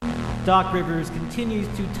Doc Rivers continues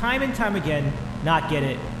to time and time again not get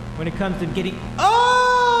it when it comes to getting...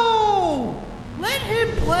 Oh! Let him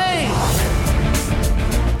play!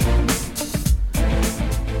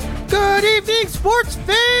 Good evening, sports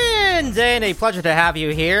fans! And a pleasure to have you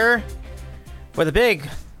here for the big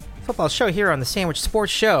football show here on the Sandwich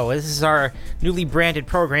Sports Show. This is our newly branded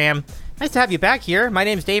program. Nice to have you back here. My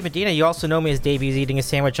name is Dave Medina. You also know me as Davey's Eating a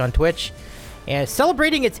Sandwich on Twitch. And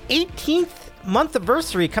celebrating its 18th month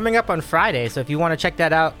anniversary coming up on Friday. So if you want to check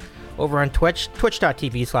that out over on Twitch,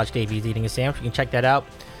 twitch.tv/Davey's Eating a Sandwich, you can check that out.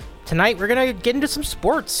 Tonight, we're going to get into some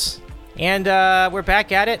sports. And we're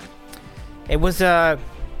back at it. It was, as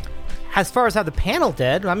far as how the panel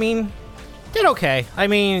did, I mean, did okay. I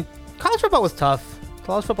mean, college football was tough.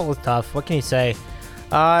 What can you say?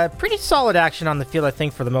 Pretty solid action on the field, I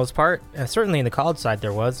think, for the most part. Certainly in the college side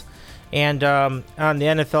there was. And on the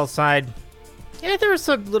NFL side, yeah, there was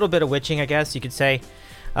a little bit of witching, I guess you could say.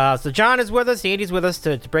 So John is with us, Andy's with us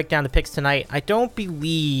to break down the picks tonight. I don't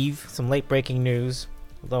believe, some late breaking news,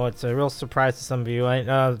 although it's a real surprise to some of you,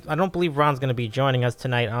 I don't believe Ron's going to be joining us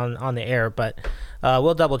tonight on the air, but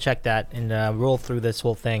we'll double check that and roll through this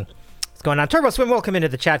whole thing. What's going on? TurboSwim, welcome into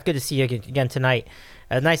the chat. Good to see you again tonight.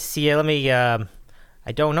 Nice to see you. Let me... I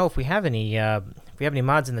don't know if we have any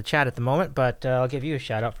mods in the chat at the moment, but I'll give you a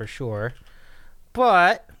shout out for sure.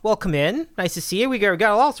 But welcome in. Nice to see you. We got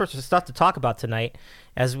all sorts of stuff to talk about tonight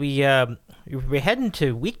as we're heading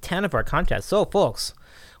to week 10 of our contest. So, folks,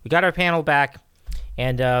 we got our panel back,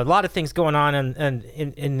 and a lot of things going on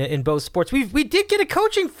in both sports. We did get a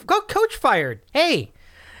coach fired. Hey.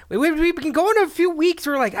 We've been going a few weeks.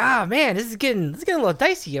 We're like, man, this is getting a little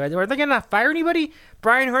dicey. Are they gonna not fire anybody?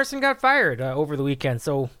 Brian Herson got fired over the weekend,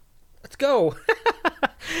 so let's go.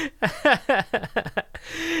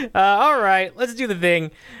 All right, let's do the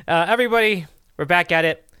thing. Everybody, we're back at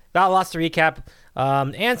it. Got lots to recap,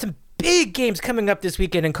 and some big games coming up this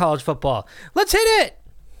weekend in college football. Let's hit it.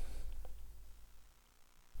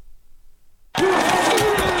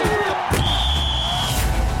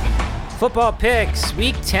 Football picks,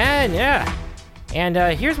 week 10, yeah. And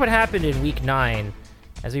here's what happened in week 9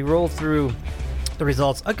 as we roll through the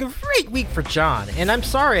results. A great week for John, and I'm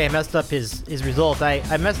sorry I messed up his result. I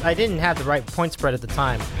didn't have the right point spread at the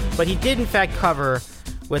time, but he did in fact cover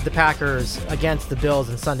with the Packers against the Bills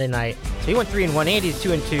on Sunday night. So he went 3-1. Andy's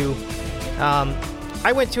 2-2.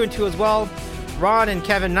 I went 2-2 as well. Ron and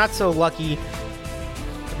Kevin not so lucky.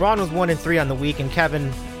 Ron was 1-3 on the week, and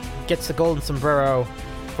Kevin gets the golden sombrero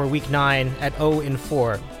for week 9 at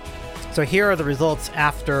 0-4. So here are the results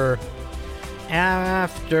after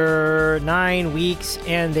 9 weeks,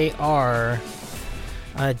 and they are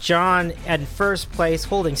John at first place,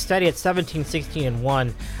 holding steady at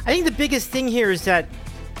 17-16-1. I think the biggest thing here is that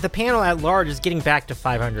the panel at large is getting back to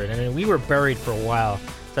 500. I mean, we were buried for a while.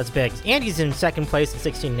 So that's big. Andy's in second place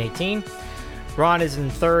at 16-18. Ron is in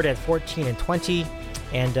third at 14-20.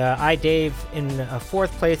 And Dave, in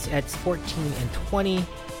fourth place at 14-20.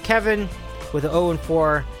 Kevin, with an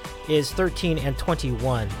 0-4, is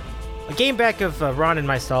 13-21. A game back of Ron and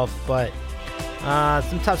myself, but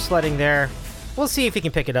some tough sledding there. We'll see if he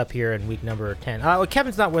can pick it up here in week number 10.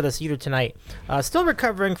 Kevin's not with us either tonight. Still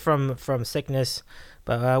recovering from sickness,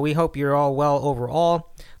 but we hope you're all well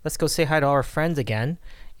overall. Let's go say hi to our friends again,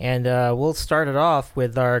 and we'll start it off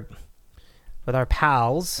with our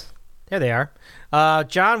pals. There they are.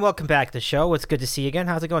 John, welcome back to the show. It's good to see you again.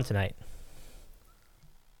 How's it going tonight?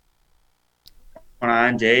 Going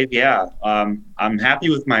on, Dave? Yeah, I'm happy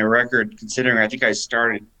with my record considering I think I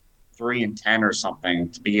started 3-10 or something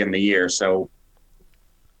to begin the year. So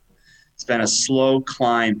it's been a slow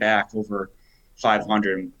climb back over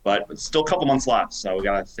 500, but it's still a couple months left. So we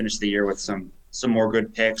got to finish the year with some more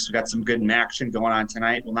good picks. We got some good action going on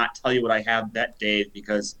tonight. We'll not tell you what I have bet, Dave,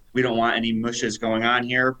 because we don't want any mushes going on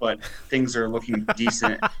here, but things are looking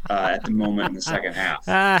decent at the moment in the second half.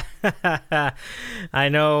 I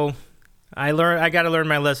know. I got to learn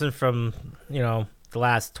my lesson from, the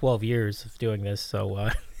last 12 years of doing this. So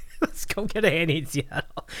let's go get Andy in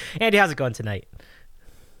Seattle. Andy, how's it going tonight?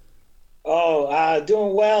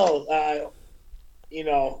 Doing well.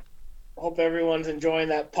 Hope everyone's enjoying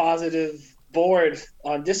that positive board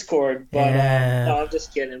on Discord. But no, I'm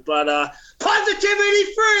just kidding. But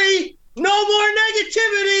positivity free, no more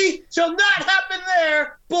negativity. Shall not happen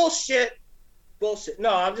there. Bullshit.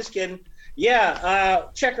 No, I'm just kidding. Yeah,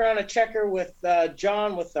 checker on a checker with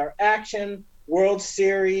John with our action, World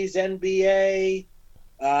Series, NBA,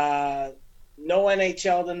 no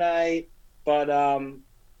NHL tonight, but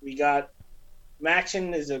we got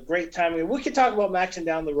Maction is a great time. We could talk about Maction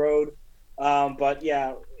down the road, but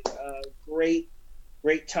yeah, great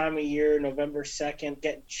Great time of year, November 2nd,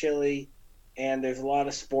 getting chilly. And there's a lot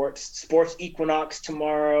of sports equinox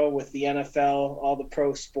tomorrow with the NFL, all the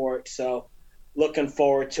pro sports. So looking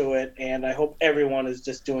forward to it. And I hope everyone is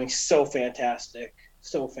just doing so fantastic.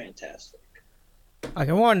 So fantastic.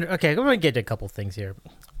 Okay, I'm going to get to a couple things here.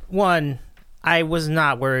 One, I was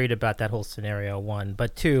not worried about that whole scenario, one.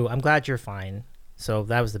 But two, I'm glad you're fine. So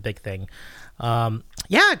that was the big thing.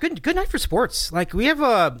 Yeah, good night for sports. Like, we have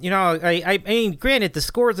I mean, granted, the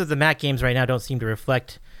scores of the MAC games right now don't seem to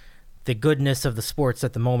reflect the goodness of the sports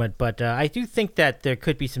at the moment, but I do think that there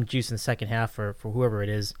could be some juice in the second half for whoever it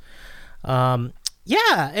is.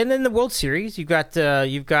 Yeah, and then the World Series, you've got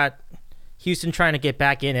Houston trying to get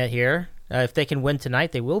back in it here. If they can win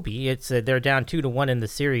tonight, they will be. It's they're down 2-1 in the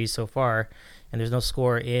series so far, and there's no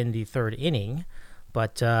score in the third inning.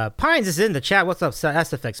 But Pines is in the chat. What's up,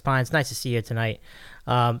 SFX Pines? Nice to see you tonight.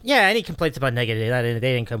 Yeah, any complaints about negative, they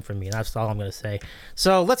didn't come from me. That's all I'm going to say.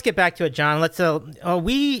 So let's get back to it, John.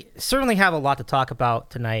 We certainly have a lot to talk about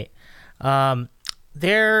tonight. I mean,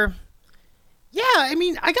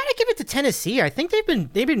 I got to give it to Tennessee. I think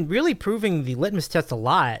they've been really proving the litmus test a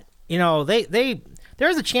lot. You know,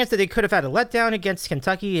 there's a chance that they could have had a letdown against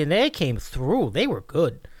Kentucky, and they came through. They were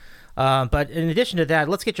good. But in addition to that,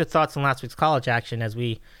 let's get your thoughts on last week's college action as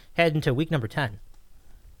we head into week number 10.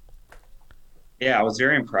 Yeah, I was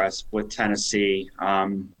very impressed with Tennessee.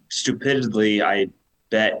 Stupidly, I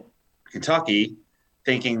bet Kentucky,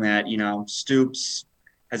 thinking that, Stoops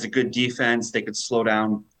has a good defense. They could slow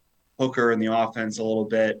down Hooker in the offense a little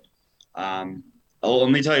bit. Let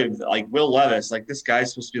me tell you, like, Will Levis, like, this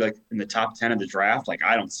guy's supposed to be, like, in the top 10 of the draft. Like,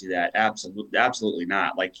 I don't see that. Absolutely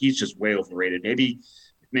not. Like, he's just way overrated.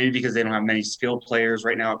 Maybe because they don't have many skilled players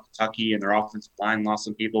right now at Kentucky and their offensive line lost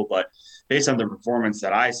some people. But based on the performance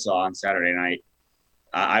that I saw on Saturday night,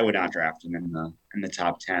 I would not draft him in the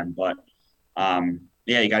top 10. But,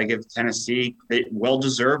 you got to give Tennessee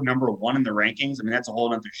well-deserved number 1 in the rankings. I mean, that's a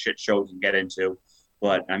whole other shit show we can get into.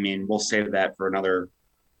 But, I mean, we'll save that for another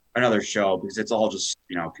show because it's all just,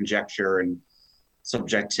 conjecture and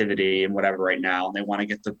subjectivity and whatever right now. And they want to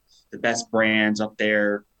get the best brands up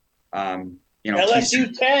there.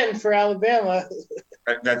 LSU 10 for Alabama.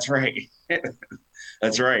 That's right.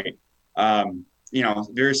 That's right.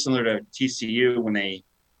 Very similar to TCU when they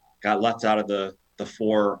got left out of the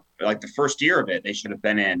 4, like the first year of it, they should have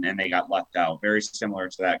been in and they got left out. Very similar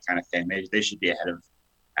to that kind of thing. They should be ahead of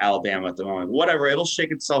Alabama at the moment. Whatever, it'll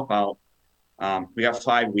shake itself out. We got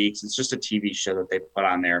 5 weeks. It's just a TV show that they put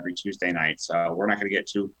on there every Tuesday night. So we're not going to get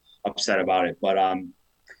too upset about it. But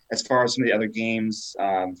as far as some of the other games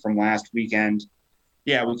from last weekend,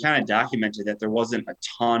 yeah, we kind of documented that there wasn't a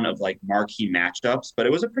ton of like marquee matchups, but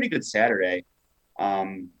it was a pretty good Saturday.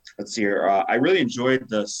 Let's see here. I really enjoyed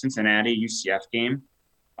the Cincinnati UCF game.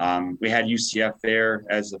 We had UCF there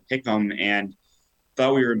as a pick'em and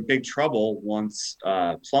thought we were in big trouble once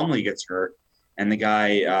Plumlee gets hurt and the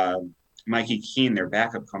guy Mikey Keene, their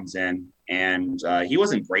backup, comes in, and he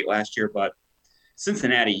wasn't great last year, but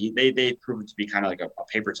Cincinnati, they proved to be kind of like a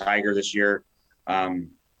paper tiger this year. They're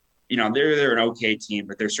an okay team,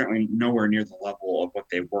 but they're certainly nowhere near the level of what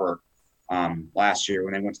they were last year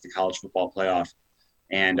when they went to the college football playoff.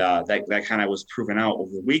 And that kind of was proven out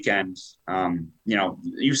over the weekend.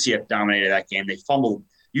 UCF dominated that game.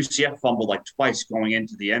 UCF fumbled like twice going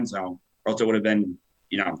into the end zone, or else it would have been,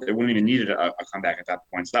 they wouldn't even needed a comeback at that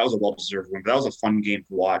point. So that was a well-deserved win. But that was a fun game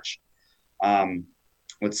to watch.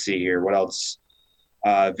 Let's see here. What else?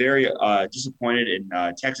 Very disappointed in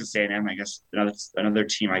Texas A&M. I guess another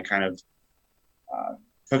team I kind of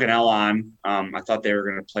took an L on. I thought they were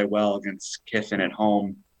going to play well against Kiffin at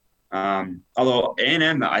home. Although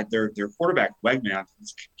A&M, their quarterback, Wegman,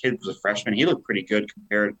 this kid was a freshman. He looked pretty good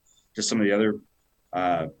compared to some of the other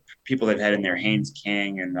people they've had in there, Haynes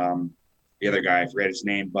King and the other guy, I forget his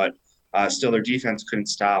name. But still, their defense couldn't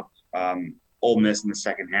stop Ole Miss in the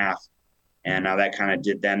second half. And that kind of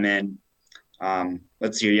did them in.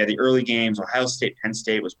 Let's see. Yeah, the early games, Ohio State, Penn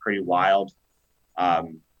State was pretty wild.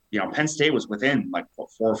 Penn State was within like 4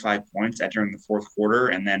 or 5 points during the fourth quarter.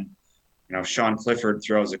 And then, Sean Clifford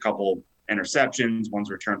throws a couple interceptions, one's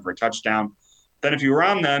returned for a touchdown. Then if you were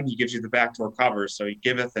on them, he gives you the backdoor cover. So he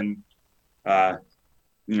giveth and,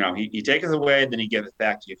 he taketh away, then he giveth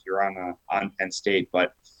back to you if you're on Penn State.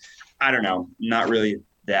 But I don't know, not really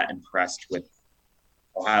that impressed with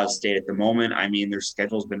Ohio State at the moment. I mean, their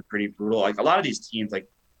schedule's been pretty brutal. Like a lot of these teams,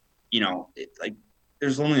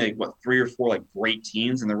 there's only 3 or 4 great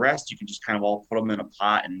teams, and the rest you can just kind of all put them in a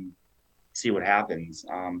pot and see what happens.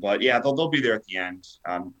 But yeah, they'll be there at the end.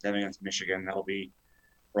 Then against Michigan, that'll be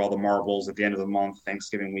for all the marbles at the end of the month,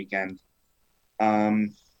 Thanksgiving weekend.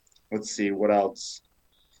 Let's see what else.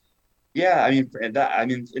 Yeah,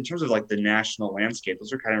 in terms of like the national landscape,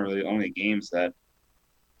 those are kind of really the only games that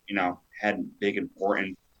had big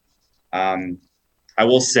important. Um, I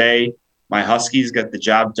will say my Huskies got the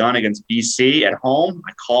job done against BC at home.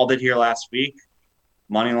 I called it here last week,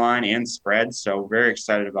 money line and spread. So very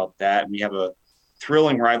excited about that. And we have a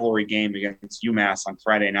thrilling rivalry game against UMass on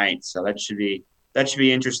Friday night. So that should be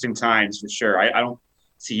interesting times for sure. I don't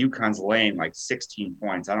see UConn's laying like 16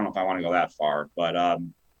 points. I don't know if I want to go that far, but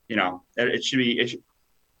it should be.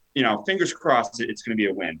 Fingers crossed it's going to be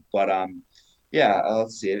a win. But yeah,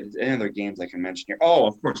 let's see. Any other games I can mention here? Oh,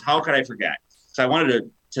 of course. How could I forget? So I wanted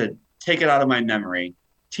to take it out of my memory.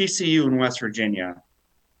 TCU in West Virginia,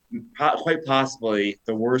 quite possibly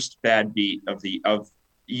the worst bad beat of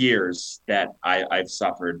years that I've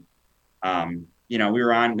suffered. We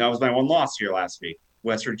were on. That was my one loss here last week.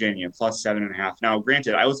 West Virginia plus 7.5. Now,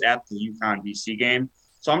 granted, I was at the UConn BC game,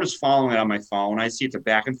 so I'm just following it on my phone. I see it's a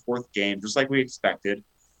back and forth game, just like we expected.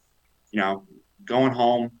 Going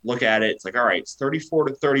home, look at it. It's like, all right, it's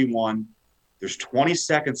 34-31. There's 20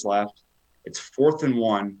 seconds left. It's 4th and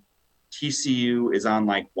 1. TCU is on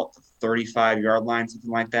like the 35-yard line, something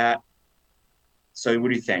like that. So what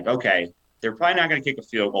do you think? Okay, they're probably not going to kick a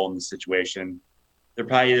field goal in this situation. They're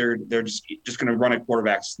probably they're just going to run a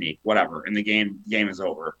quarterback sneak, whatever, and the game is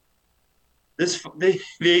over.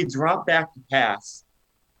 They drop back to pass,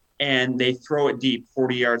 and they throw it deep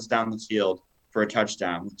 40 yards down the field for a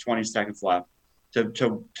touchdown with 20 seconds left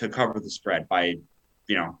to cover the spread by,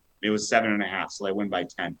 it was 7.5, so they win by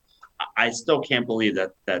 10. I still can't believe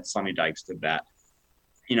that Sonny Dykes did that.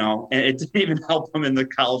 And it didn't even help them in the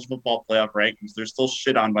college football playoff rankings. They're still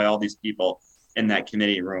shit on by all these people in that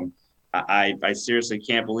committee room. I seriously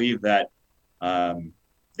can't believe that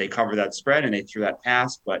they covered that spread and they threw that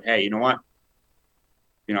pass. But hey, you know what?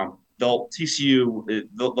 They'll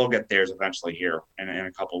get theirs eventually here in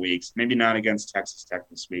a couple of weeks. Maybe not against Texas Tech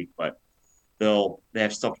this week, but they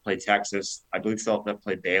have still to play Texas. I believe they'll have to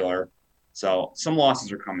play Baylor. So some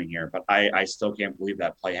losses are coming here, but I still can't believe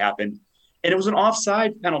that play happened. And it was an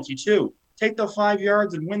offside penalty too. Take the 5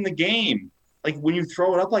 yards and win the game. Like when you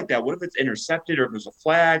throw it up like that, what if it's intercepted or if there's a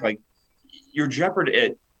flag? Like you're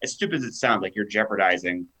as stupid as it sounds, like you're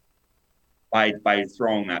jeopardizing by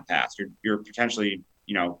throwing that pass. You're potentially,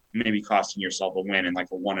 maybe costing yourself a win in like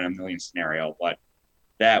a 1 in a million scenario. But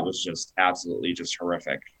that was just absolutely just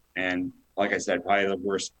horrific. And like I said, probably the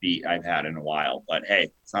worst beat I've had in a while. But hey,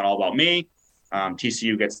 it's not all about me.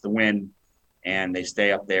 TCU gets the win, and they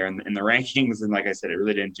stay up there in the rankings. And like I said, it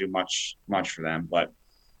really didn't do much for them. But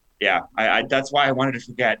yeah, I that's why I wanted to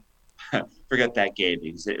forget that game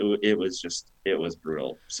because it was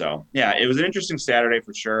brutal. So yeah, it was an interesting Saturday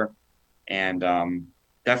for sure, and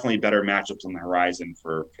definitely better matchups on the horizon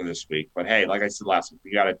for this week. But hey, like I said last week,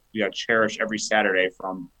 we gotta cherish every Saturday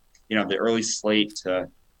from the early slate to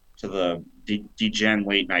the degen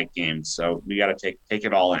late night games. So we got to take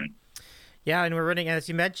it all in. Yeah, and we're running, as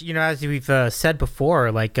you mentioned, as we've said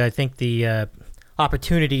before, like I think the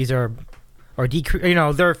opportunities are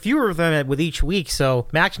there are fewer of them with each week. So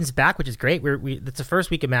Maction's back, which is great. It's the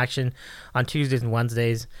first week of Maction on Tuesdays and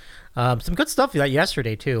Wednesdays. Some good stuff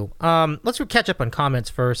yesterday too. Let's catch up on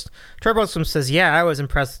comments first. TurboSwim says, "Yeah, I was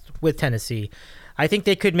impressed with Tennessee. I think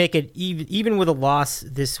they could make it even with a loss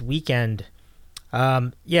this weekend."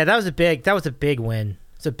 Yeah, that was a big win.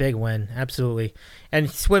 It's a big win, absolutely.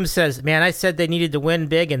 And Swim says, "Man, I said they needed to win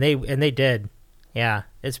big, and they did. Yeah,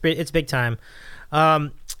 it's big time."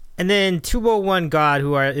 And then 201 God,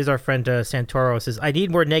 who is our friend Santoro, says, "I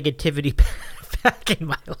need more negativity back in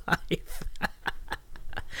my life."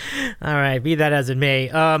 All right, be that as it may.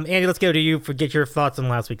 Andy, let's go to you get your thoughts on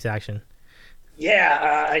last week's action.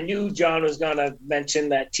 Yeah, I knew John was going to mention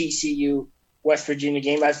that TCU West Virginia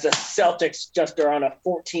game as the Celtics just are on a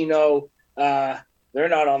 14-0. They're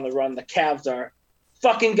not on the run. The Cavs are.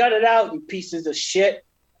 Fucking gut it out, you pieces of shit.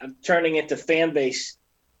 I'm turning into fan base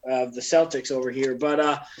of the Celtics over here.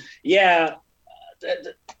 But, yeah,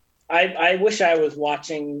 I wish I was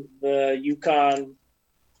watching the UConn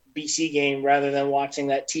BC game rather than watching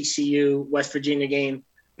that TCU West Virginia game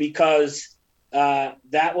because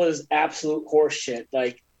that was absolute horse shit.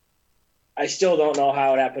 Like, I still don't know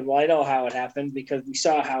how it happened. Well, I know how it happened because we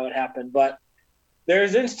saw how it happened. But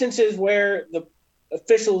there's instances where the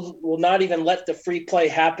officials will not even let the free play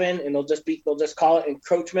happen, and they'll just call it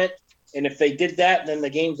encroachment. And if they did that, then the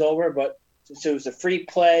game's over. But since it was a free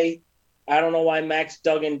play, I don't know why Max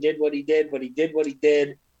Duggan did what he did, but he did what he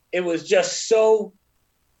did. It was just so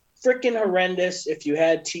freaking horrendous if you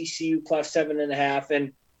had TCU plus 7.5.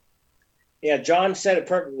 And, yeah, John said it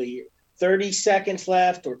perfectly. 30 seconds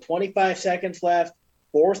left or 25 seconds left.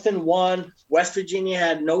 4th and 1. West Virginia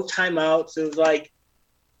had no timeouts. It was like,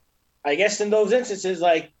 I guess in those instances,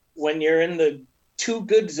 like when you're in the too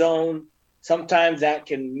good zone, sometimes that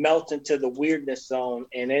can melt into the weirdness zone,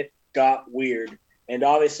 and it got weird. And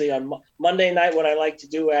obviously on Monday night, what I like to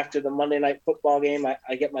do after the Monday night football game,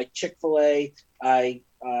 I get my Chick-fil-A, I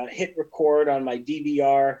hit record on my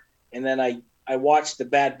DVR, and then I watch the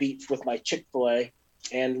bad beats with my Chick-fil-A.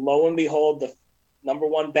 And lo and behold, the number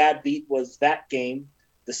one bad beat was that game.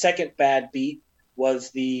 The second bad beat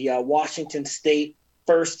was the Washington State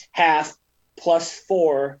first half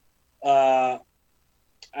 +4.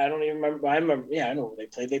 I don't even remember. I know who they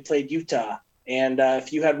played. They played Utah. And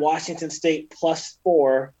if you had Washington State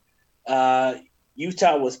 +4,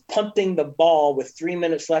 Utah was punting the ball with 3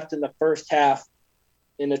 minutes left in the first half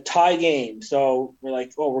in a tie game. So we're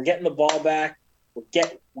like, oh, we're getting the ball back. We're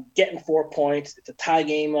getting 4 points. It's a tie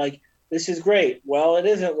game. Like, this is great. Well, it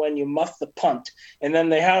isn't when you muff the punt. And then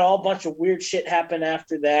they had all a bunch of weird shit happen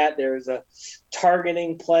after that. There was a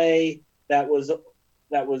targeting play that was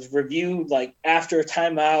reviewed like after a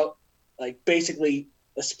timeout, like basically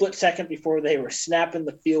a split second before they were snapping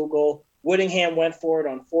the field goal. Whittingham went for it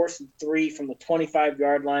on 4th and 3 from the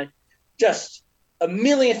 25-yard line. Just a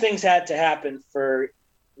million things had to happen for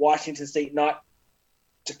Washington State not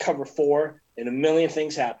to cover 4, and a million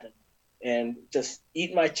things happened. And just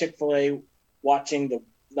eating my Chick-fil-A, watching the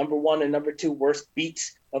number 1 and number 2 worst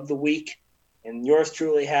beats of the week, and yours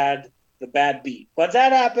truly had the bad beat. But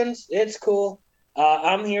that happens. It's cool.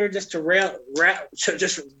 I'm here just to rant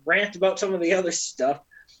about some of the other stuff,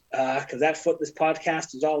 because that's what this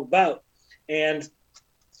podcast is all about. And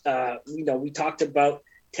we talked about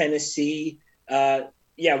Tennessee. I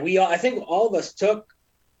think all of us took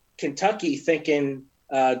Kentucky thinking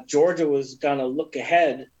Georgia was gonna look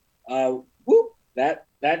ahead. That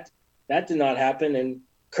did not happen. And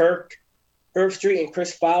Herbstreit and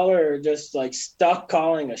Chris Fowler are just like stuck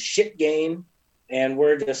calling a shit game, and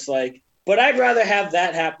we're just like. But I'd rather have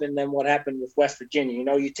that happen than what happened with West Virginia.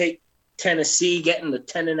 You take Tennessee getting the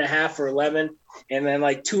 10.5 or 11, and then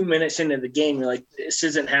like 2 minutes into the game, you're like, this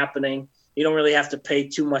isn't happening. You don't really have to pay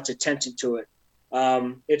too much attention to it.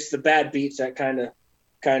 It's the bad beats that kind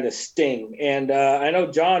of sting. And I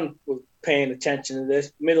know John was paying attention to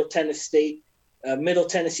this. Middle Tennessee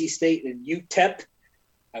State and UTEP.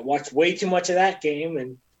 I watched way too much of that game,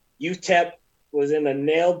 and UTEP was in a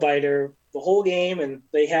nail biter the whole game, and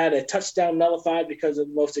they had a touchdown nullified because of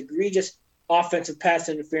the most egregious offensive pass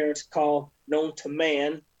interference call known to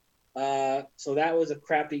man. So that was a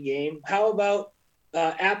crappy game. How about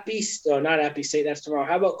not Appy State, that's tomorrow.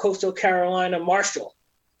 How about Coastal Carolina Marshall?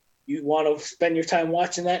 You want to spend your time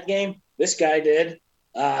watching that game? This guy did.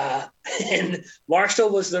 And Marshall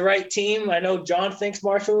was the right team. I know John thinks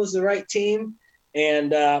Marshall was the right team.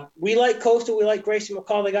 And we like Coastal. We like Grayson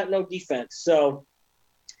McCall. They got no defense. So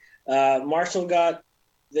Marshall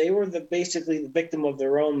they were basically the victim of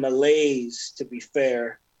their own malaise, to be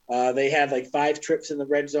fair. They had like 5 trips in the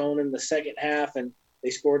red zone in the second half, and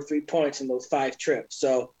they scored 3 points in those 5 trips.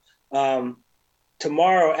 So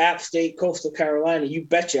tomorrow, App State, Coastal Carolina, you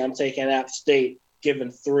betcha I'm taking App State,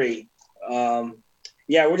 given 3.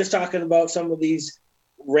 We're just talking about some of these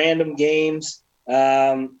random games.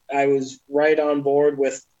 I was right on board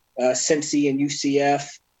with Cincy and UCF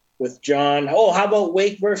with John. Oh, how about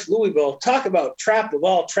Wake versus Louisville? Talk about trap of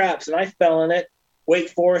all traps, and I fell in it. Wake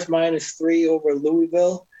Forest -3 over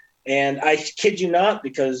Louisville. And I kid you not,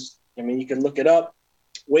 because, you can look it up.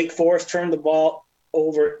 Wake Forest turned the ball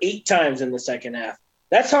over 8 times in the second half.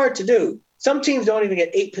 That's hard to do. Some teams don't even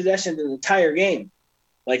get 8 possessions in the entire game,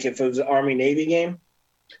 like if it was an Army-Navy game.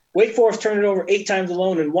 Wake Forest turned it over 8 times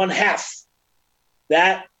alone in one half.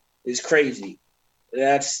 That is crazy.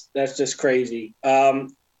 That's just crazy.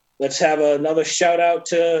 Let's have another shout-out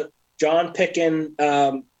to John picking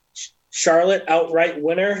Charlotte outright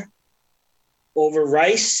winner over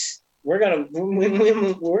Rice. We're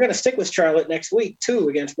gonna stick with Charlotte next week too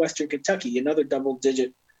against Western Kentucky, another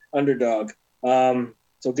double-digit underdog.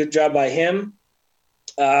 So good job by him.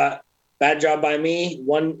 Bad job by me.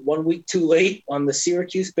 One week too late on the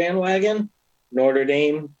Syracuse bandwagon. Notre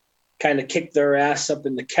Dame kind of kicked their ass up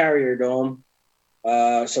in the Carrier Dome.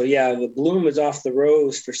 The bloom is off the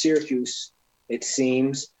rose for Syracuse, it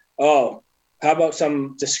seems. Oh, how about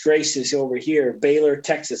some disgraces over here? Baylor,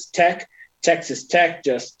 Texas Tech. Texas Tech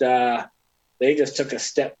just took a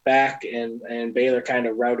step back, and Baylor kind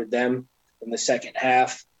of routed them in the second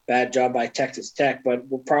half. Bad job by Texas Tech, but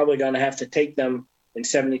we're probably going to have to take them in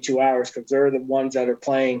 72 hours because they're the ones that are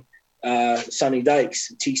playing Sonny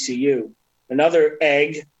Dykes, TCU. Another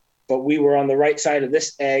egg, but we were on the right side of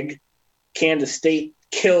this egg. Kansas State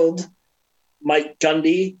killed Mike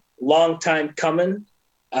Gundy, long time coming.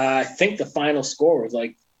 I think the final score was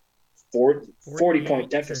like 40-point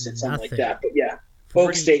deficit, something like that. But yeah, 40,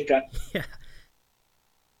 Oak State got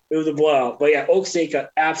it was a blowout. But yeah, Oak State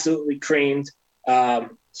got absolutely creamed. So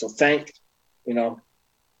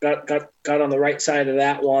got on the right side of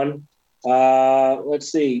that one.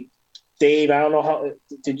 Let's see, Dave. I don't know how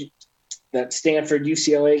that Stanford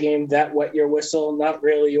UCLA game that wet your whistle? Not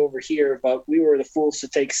really over here, but we were the fools to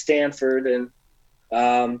take Stanford. And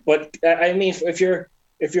but I mean, if you're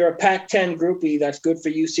a Pac-10 groupie, that's good for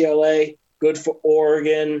UCLA, good for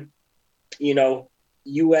Oregon,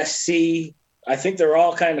 USC. I think they're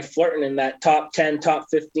all kind of flirting in that top 10, top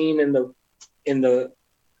 15 in the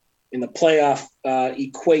playoff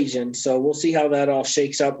equation. So we'll see how that all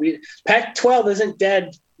shakes up. Pac-12 isn't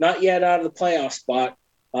dead, not yet out of the playoff spot.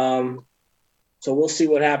 So we'll see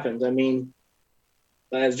what happens. I mean,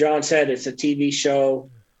 as John said, it's a TV show.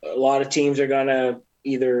 A lot of teams are going to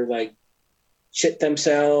either like shit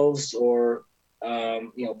themselves or,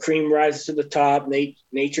 cream rises to the top.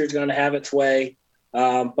 Nature's going to have its way.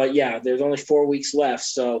 But yeah, there's only 4 weeks left.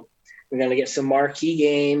 So we're going to get some marquee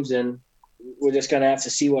games and we're just going to have to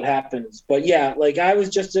see what happens. But yeah, like I was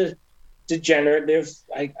just a degenerate.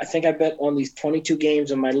 I think I bet on these 22 games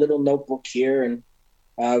in my little notebook here. And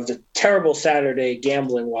it was a terrible Saturday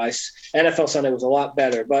gambling wise. NFL Sunday was a lot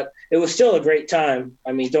better, but it was still a great time.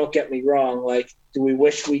 I mean, don't get me wrong. Like, do we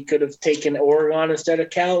wish we could have taken Oregon instead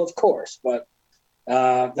of Cal? Of course, but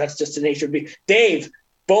that's just the nature of being. Dave,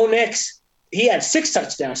 Bo Nix, he had 6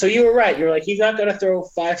 touchdowns. So you were right. You're like, he's not going to throw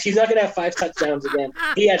 5. He's not going to have 5 touchdowns again.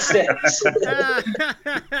 He had 6.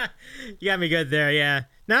 You got me good there. Yeah.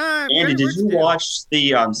 No, Andy, did you watch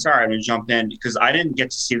the sorry, I'm going to jump in because I didn't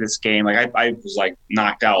get to see this game. Like I was like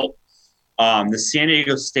knocked out. The San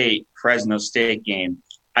Diego State Fresno State game.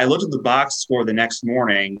 I looked at the box score the next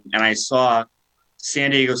morning and I saw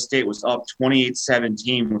San Diego State was up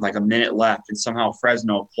 28-17 with like a minute left, and somehow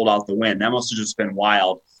Fresno pulled out the win. That must have just been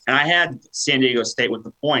wild. And I had San Diego State with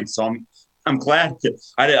the points, so I'm glad that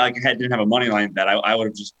I didn't have a money line bet. I would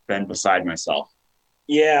have just been beside myself.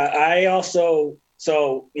 Yeah, I also.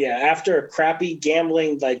 So yeah, after a crappy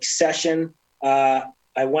gambling like session, I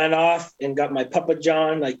went off and got my Papa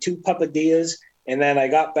John, like 2 papadillas, and then I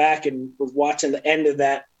got back and was watching the end of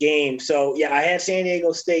that game. So yeah, I had San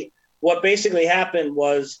Diego State. What basically happened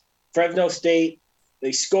was Fresno State,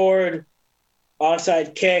 they scored,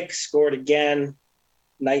 onside kick, scored again,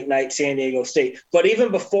 night San Diego State. But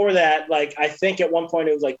even before that, like I think at one point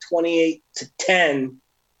it was like 28-10,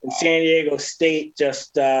 and San Diego State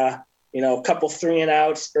just a couple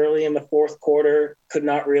 3-and-outs early in the fourth quarter, could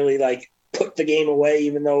not really like put the game away,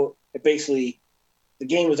 even though the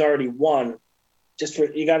game was already won.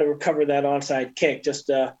 You got to recover that onside kick.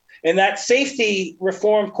 And that safety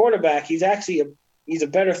reformed quarterback, he's a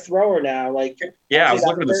better thrower now. Like, yeah, I was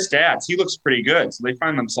looking at the stats. He looks pretty good. So they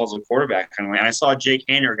find themselves a quarterback kind of way. And I saw Jake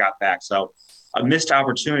Hayner got back. So a missed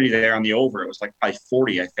opportunity there on the over. It was like by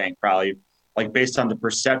 40, I think, probably, like based on the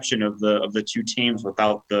perception of the 2 teams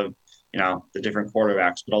without the different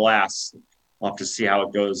quarterbacks. But alas, we'll have to see how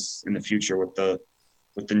it goes in the future with the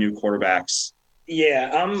new quarterbacks.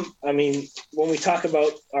 Yeah, I mean, when we talk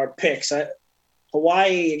about our picks,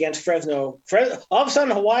 Hawaii against Fresno, all of a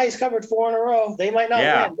sudden Hawaii's covered 4 in a row. They might not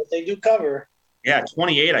win, but they do cover. Yeah,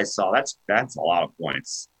 28 I saw. That's a lot of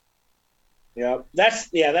points. Yeah,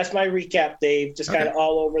 that's my recap, Dave. Just kind of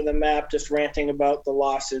all over the map, just ranting about the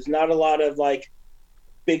losses. Not a lot of like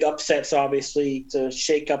big upsets, obviously, to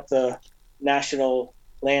shake up the national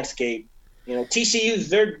landscape. TCU's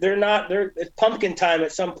they're it's pumpkin time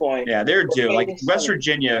at some point. Yeah, they're due. Like West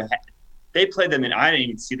Virginia, they played them, and I didn't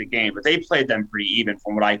even see the game, but they played them pretty even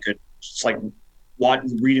from what I could just like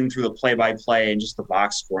reading through the play-by-play and just the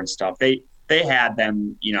box score and stuff. They had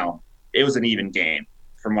them. It was an even game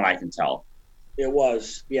from what I can tell. It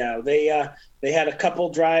was, yeah. They had a couple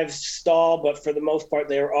drives stall, but for the most part,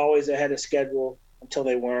 they were always ahead of schedule until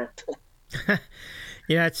they weren't.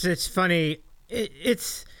 Yeah, it's funny.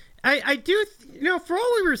 I do, for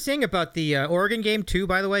all we were saying about the Oregon game too,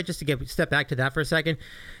 by the way, just to step back to that for a second,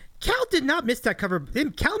 Cal did not miss that cover.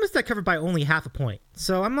 Cal missed that cover by only half a point.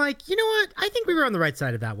 So I'm like, you know what? I think we were on the right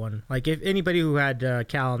side of that one. Like if anybody who had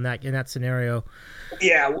Cal in that scenario.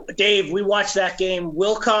 Yeah, Dave, we watched that game.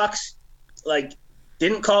 Wilcox,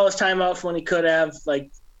 didn't call his timeouts when he could have,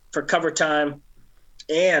 for cover time.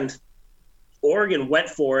 And Oregon went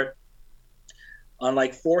for it on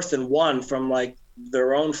 4th and 1 from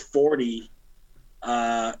their own 40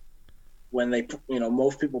 when they,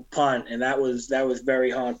 most people punt, and that was very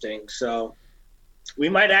haunting. So we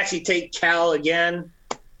might actually take Cal again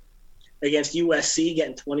against USC,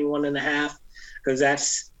 getting 21.5. because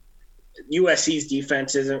that's USC's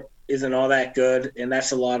defense isn't all that good, and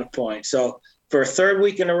that's a lot of points. So for a third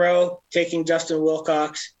week in a row, taking Justin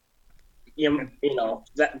Wilcox, you know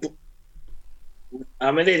that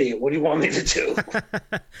I'm an idiot. What do you want me to do?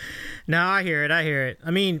 No, I hear it.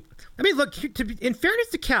 I mean, look. In fairness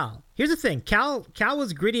to Cal, here's the thing. Cal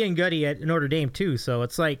was gritty and gutty at Notre Dame too. So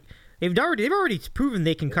it's like they've already proven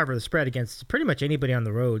they can cover the spread against pretty much anybody on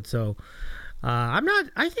the road. So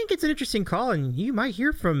I think it's an interesting call, and you might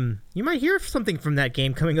hear something from that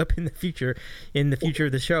game coming up in the future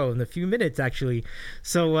of the show in a few minutes actually.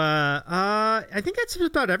 So I think that's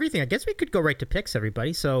about everything. I guess we could go right to picks,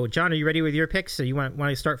 everybody. So John, are you ready with your picks? So you want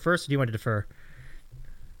to start first, or do you want to defer?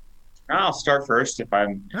 I'll start first. If I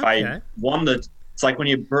won it's like when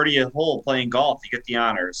you birdie a hole playing golf, you get the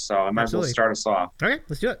honors. So I might as well start us off. Okay,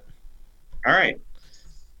 let's do it. All right.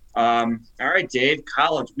 All right, Dave.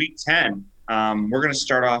 College Week 10. We're going to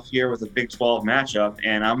start off here with a Big 12 matchup,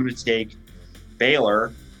 and I'm going to take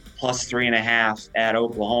Baylor plus 3.5 at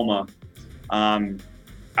Oklahoma. I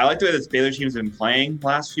like the way this Baylor team's been playing the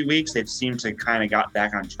last few weeks. They've seemed to kind of got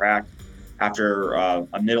back on track after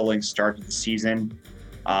a middling start to the season.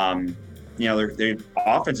 Their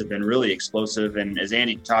offense has been really explosive, and as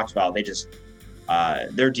Andy talked about, they just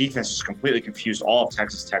their defense just completely confused all of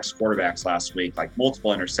Texas Tech's quarterbacks last week, like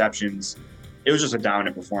multiple interceptions. It was just a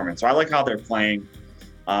dominant performance. So I like how they're playing.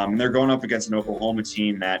 They're going up against an Oklahoma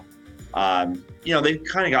team that, they've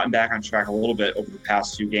kind of gotten back on track a little bit over the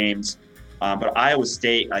past 2 games. But Iowa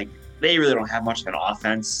State, they really don't have much of an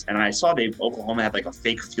offense. And I saw Oklahoma had a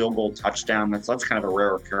fake field goal touchdown. That's kind of a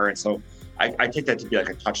rare occurrence. So I take that to be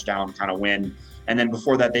a touchdown kind of win. And then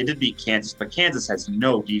before that, they did beat Kansas, but Kansas has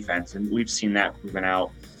no defense, and we've seen that proven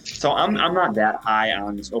out. So I'm not that high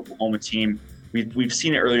on this Oklahoma team. We've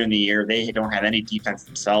seen it earlier in the year. They don't have any defense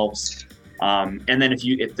themselves. And then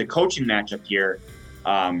if the coaching matchup here,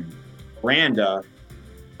 Randa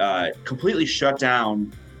completely shut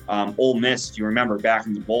down Ole Miss. If you remember back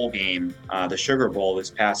in the bowl game, the Sugar Bowl this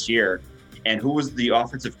past year, and who was the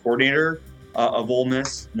offensive coordinator of Ole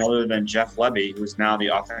Miss? None other than Jeff Lebby, who is now the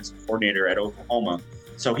offensive coordinator at Oklahoma.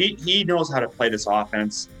 So he knows how to play this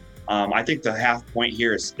offense. I think the half point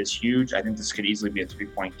here is huge. I think this could easily be a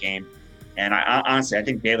 3-point game. And I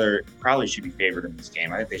think Baylor probably should be favored in this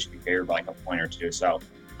game. I think they should be favored by a point or 2. So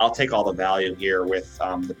I'll take all the value here with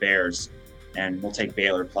the Bears, and we'll take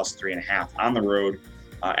Baylor plus 3.5 on the road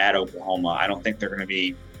at Oklahoma. I don't think they're going to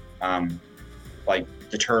be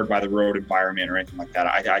deterred by the road environment or anything like that.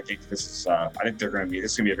 I think this is going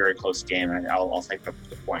to be a very close game, and I'll take the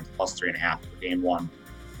point plus 3.5 for game 1.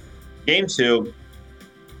 Game 2,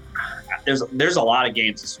 there's a lot of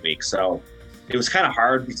games this week, so it was kind of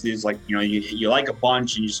hard because it was you like a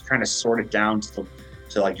bunch and you just kind of sort it down to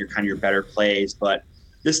your better plays. But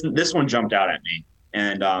this one jumped out at me,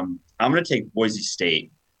 and I'm going to take Boise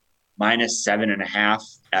State minus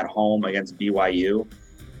 7.5 at home against BYU.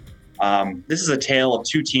 This is a tale of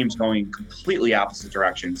 2 teams going completely opposite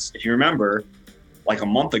directions. If you remember, a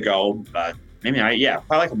month ago, probably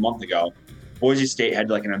a month ago, Boise State had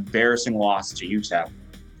an embarrassing loss to UTEP.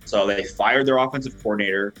 So they fired their offensive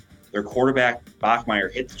coordinator. Their quarterback, Bachmeier,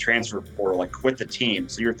 hit the transfer portal, quit the team.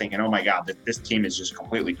 So you're thinking, oh my God, this team is just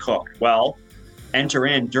completely cooked. Well, enter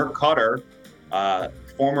in Dirk Cutter,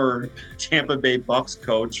 former Tampa Bay Bucks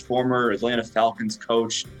coach, former Atlanta Falcons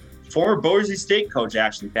coach, former Boise State coach,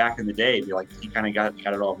 actually, back in the day. He kind of got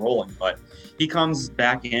it all rolling. But he comes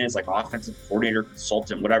back in as offensive coordinator,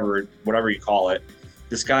 consultant, whatever you call it.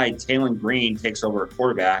 This guy, Taylor Green, takes over a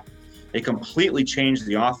quarterback. They completely changed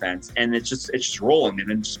the offense, and it's just rolling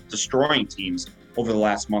and just destroying teams over the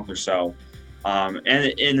last month or so. And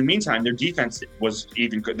in the meantime, their defense was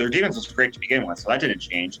even good. Their defense was great to begin with, so that didn't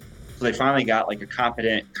change. So they finally got a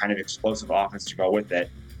competent, kind of explosive offense to go with it.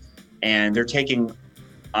 And they're taking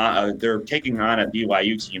on a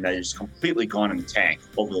BYU team that is completely gone in the tank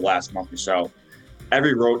over the last month or so.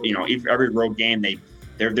 Every road game,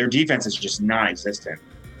 their defense is just non-existent.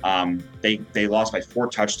 They lost by 4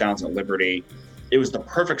 touchdowns at Liberty. It was the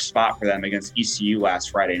perfect spot for them against ECU last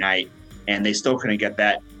Friday night, and they still couldn't get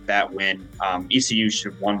that win. ECU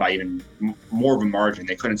should have won by even more of a margin.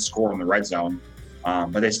 They couldn't score in the red zone,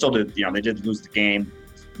 but they still did. They did lose the game.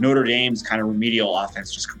 Notre Dame's kind of remedial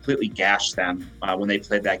offense just completely gashed them when they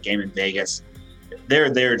played that game in Vegas.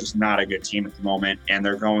 They're just not a good team at the moment, and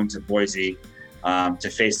they're going to Boise to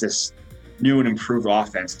face this new and improved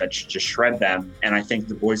offense that should just shred them. And I think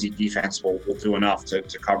the Boise defense will do enough to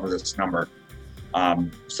cover this number.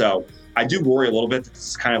 So I do worry a little bit that this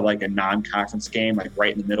is kind of a non-conference game,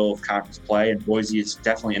 right in the middle of conference play. And Boise is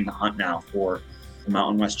definitely in the hunt now for the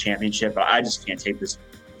Mountain West Championship. But I just can't take this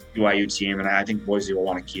BYU team, and I think Boise will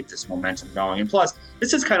want to keep this momentum going. And plus,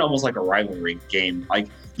 this is kind of almost like a rivalry game. Like,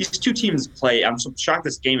 these two teams play. I'm so shocked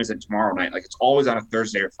this game isn't tomorrow night. Like, it's always on a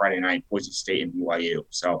Thursday or Friday night, Boise State and BYU.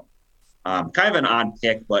 So, kind of an odd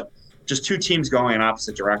pick, but just two teams going in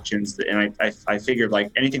opposite directions. And I figured,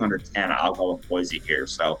 like, anything under 10, I'll go with Boise here.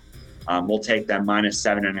 So, we'll take them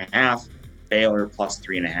 -7.5. Baylor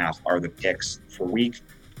 +3.5 are the picks for week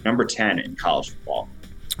number 10 in college football.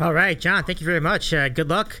 All right, John, thank you very much. Good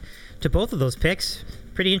luck to both of those picks.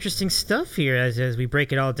 Pretty interesting stuff here as we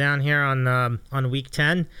break it all down here on week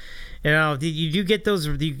 10. You know, you do get those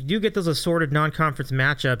assorted non-conference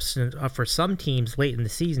matchups for some teams late in the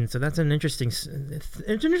season. So that's an interesting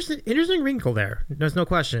wrinkle there. There's no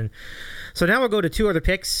question. So now we'll go to two other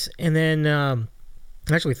picks, and then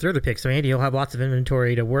actually three other picks. So Andy, you'll have lots of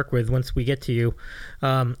inventory to work with once we get to you.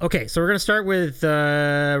 Okay, so we're going to start with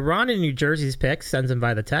Ron in New Jersey's picks. Sends him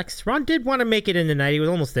by the text. Ron did want to make it in tonight. He was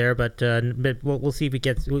almost there, but we'll see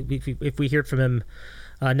if we hear from him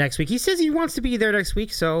next week. He says he wants to be there next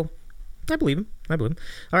week, so I believe him. All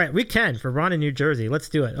right, week 10 for Ron in New Jersey. Let's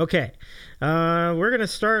do it. Okay, we're going to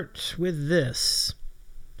start with this.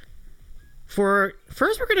 First,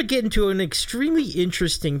 we're going to get into an extremely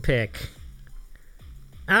interesting pick.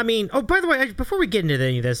 I mean, oh, by the way, before we get into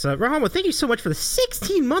any of this, Rahama, thank you so much for the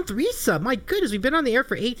 16-month resub. My goodness, we've been on the air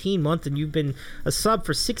for 18 months, and you've been a sub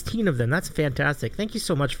for 16 of them. That's fantastic. Thank you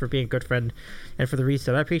so much for being a good friend and for the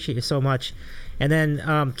resub. I appreciate you so much. And then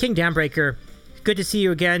King Dambreaker, good to see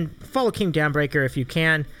you again. Follow King Dambreaker if you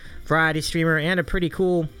can. Variety streamer and a pretty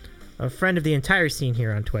cool friend of the entire scene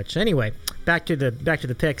here on Twitch. Anyway, back to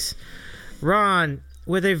the picks. Ron,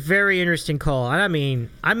 with a very interesting call. I mean,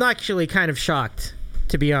 I'm actually kind of shocked,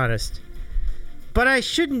 to be honest, but I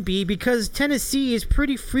shouldn't be, because Tennessee is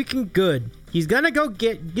pretty freaking good. He's gonna go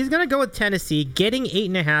with Tennessee, getting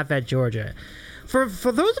 8.5 at Georgia. For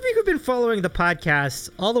those of you who've been following the podcast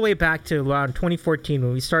all the way back to around 2014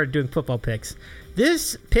 when we started doing football picks,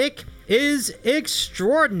 this pick is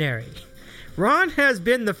extraordinary. Ron has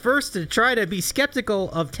been the first to try to be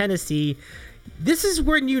skeptical of Tennessee. This is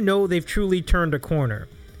when you know they've truly turned a corner.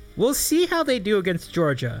 We'll see how they do against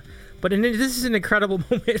Georgia. But this is an incredible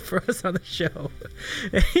moment for us on the show.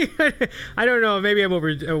 I don't know, maybe I'm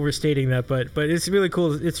overstating that, but it's really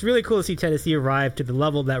cool. It's really cool to see Tennessee arrive to the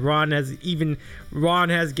level that Ron has given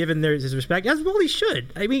his respect, as well he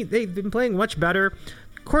should. I mean, they've been playing much better.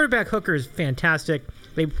 Quarterback Hooker is fantastic.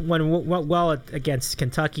 They went well against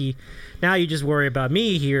Kentucky. Now you just worry about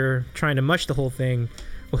me here trying to mush the whole thing.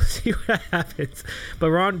 We'll see what happens. But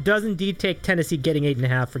Ron does indeed take Tennessee getting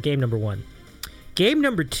 8.5 for game number 1. Game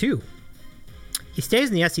number 2, he stays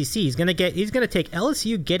in the SEC. He's gonna take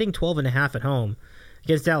LSU getting 12.5 at home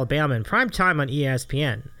against Alabama in prime time on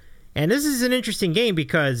ESPN. And this is an interesting game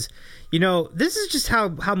because, you know, this is just how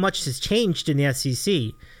much has changed in the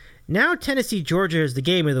SEC. Now Tennessee Georgia is the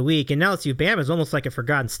game of the week, and LSU Bama is almost like a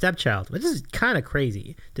forgotten stepchild. This is kind of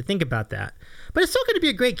crazy to think about that. But it's still going to be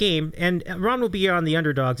a great game, and Ron will be on the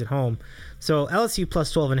underdogs at home. So LSU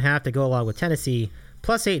plus 12.5 to go along with Tennessee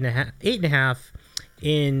plus 8.5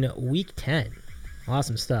 in week 10.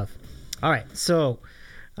 Awesome stuff. All right, so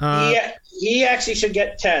he actually should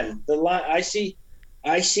get 10. The line I see.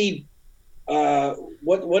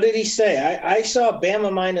 What did he say? I saw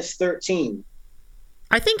Bama minus 13.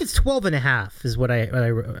 I think it's 12.5 is what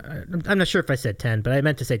I'm not sure if I said 10, but I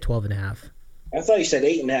meant to say 12.5. I thought you said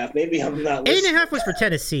 8.5. Maybe I'm not listening. 8.5 was for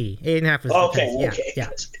Tennessee. 8.5 was for Tennessee. Okay.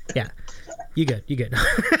 Yeah. You good.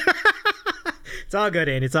 It's all good,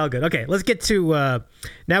 Andy. It's all good. Okay, let's get to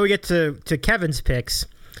now we get to Kevin's picks.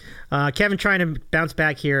 Kevin trying to bounce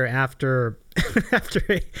back here after an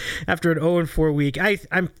 0-4 week.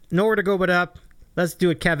 I'm nowhere to go but up. Let's do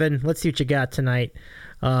it, Kevin. Let's see what you got tonight.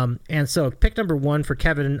 And so pick number 1 for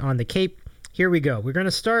Kevin on the Cape. Here we go. We're going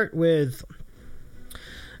to start with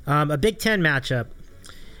a Big Ten matchup.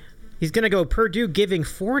 He's going to go Purdue giving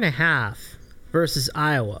 4.5 versus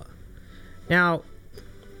Iowa. Now,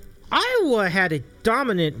 Iowa had a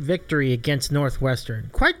dominant victory against Northwestern.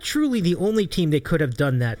 Quite truly the only team they could have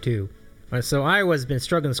done that to. So Iowa's been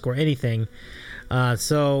struggling to score anything.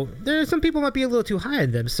 So there some people might be a little too high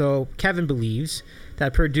on them. So Kevin believes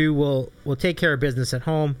that Purdue will take care of business at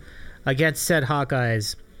home against said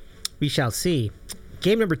Hawkeyes. We shall see.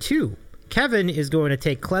 Game number 2. Kevin is going to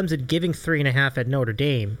take Clemson giving 3.5 at Notre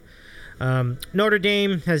Dame. Notre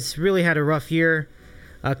Dame has really had a rough year.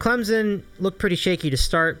 Clemson looked pretty shaky to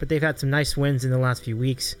start, but they've had some nice wins in the last few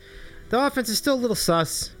weeks. The offense is still a little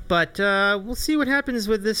sus, but we'll see what happens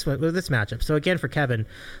with this matchup. So again, for Kevin,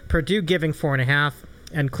 Purdue giving 4.5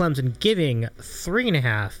 and Clemson giving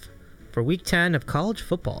 3.5 for Week 10 of college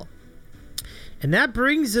football. And that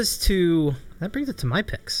brings it to my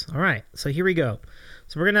picks. All right, so here we go.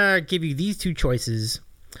 So we're gonna give you these two choices.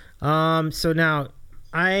 So now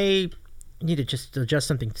I need to just adjust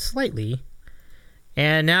something slightly,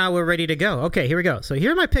 and now we're ready to go. Okay, here we go. So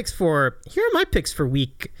here are my picks for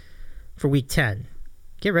week 10.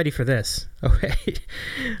 Get ready for this. Okay.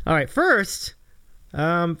 All right. First,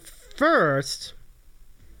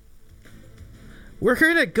 we're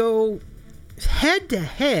gonna go head to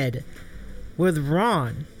head with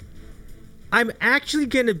Ron. I'm actually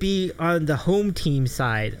going to be on the home team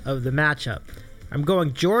side of the matchup. I'm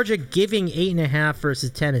going Georgia giving 8.5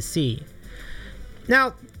 versus Tennessee.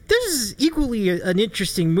 Now, this is equally an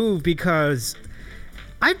interesting move because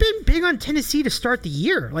I've been big on Tennessee to start the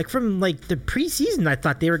year. Like from the preseason, I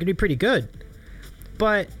thought they were going to be pretty good.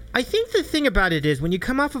 But I think the thing about it is when you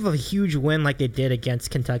come off of a huge win like they did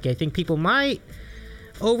against Kentucky, I think people might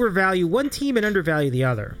overvalue one team and undervalue the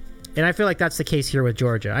other. And I feel like that's the case here with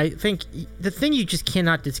Georgia. I think the thing you just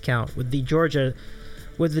cannot discount with Georgia.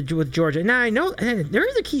 Now I know there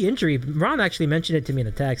is a key injury. Ron actually mentioned it to me in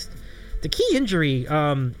the text. The key injury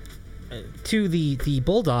to the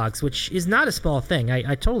Bulldogs, which is not a small thing.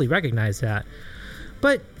 I totally recognize that.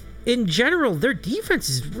 But in general, their defense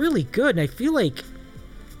is really good, and I feel like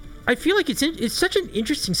it's such an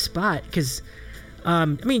interesting spot because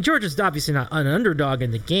Georgia's obviously not an underdog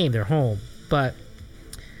in the game. They're home, but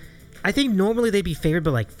I think normally they'd be favored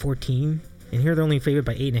by 14, and here they're only favored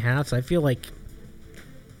by 8.5. So I feel like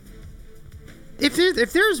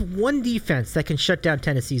if there's one defense that can shut down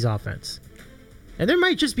Tennessee's offense, and there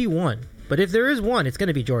might just be one, but if there is one, it's going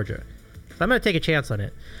to be Georgia. So I'm going to take a chance on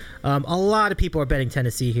it. A lot of people are betting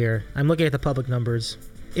Tennessee here. I'm looking at the public numbers.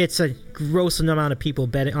 It's a gross amount of people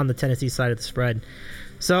betting on the Tennessee side of the spread.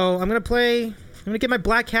 So I'm going to get my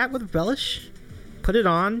black hat with relish, put it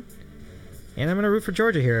on, and I'm going to root for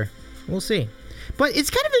Georgia here. We'll see. But it's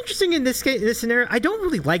kind of interesting in this scenario. I don't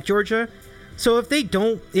really like Georgia. So if they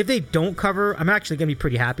don't cover, I'm actually going to be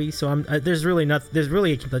pretty happy. So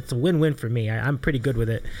it's a win-win for me. I'm pretty good with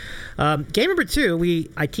it. Game number 2,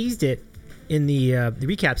 I teased it in the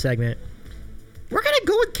recap segment. We're going to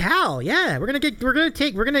go with Cal. Yeah, we're going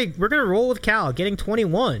to roll with Cal getting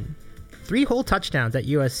 21. 3 whole touchdowns at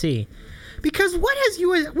USC. Because what have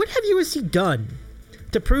USC done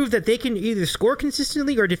to prove that they can either score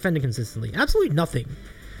consistently or defend consistently? Absolutely nothing.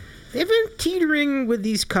 They've been teetering with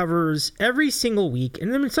these covers every single week,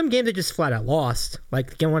 and then in some games they just flat out lost,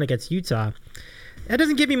 like the one against Utah. That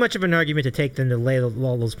doesn't give me much of an argument to take them to lay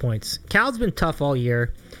all those points. Cal's been tough all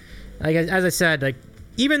year. As I said,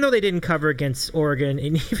 even though they didn't cover against Oregon,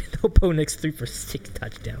 and even though Bo Nix threw for 6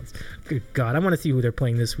 touchdowns, good God, I want to see who they're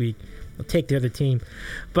playing this week. I'll take the other team,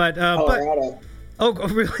 but oh,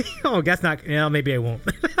 really? Oh, that's not. Maybe I won't.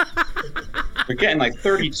 We're getting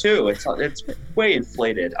 32. It's way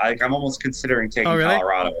inflated. I'm almost considering taking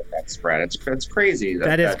Colorado with that spread. It's crazy.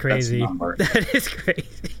 That is crazy. That is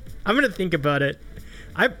crazy. I'm gonna think about it.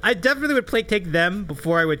 I definitely would take them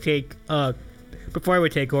before I would take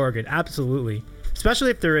Oregon. Absolutely,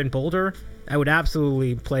 especially if they're in Boulder. I would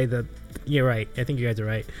absolutely play the. You're right. I think you guys are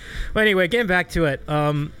right. But anyway, getting back to it.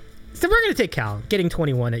 So we're going to take Cal, getting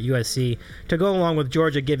 21 at USC, to go along with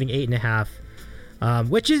Georgia giving 8.5,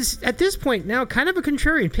 which is, at this point now, kind of a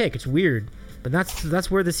contrarian pick. It's weird, but that's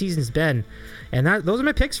where the season's been. And those are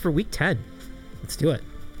my picks for Week 10. Let's do it.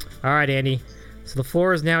 All right, Andy. So the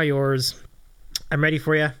floor is now yours. I'm ready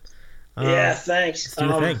for you. Yeah, thanks. Let's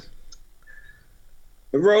do the thing.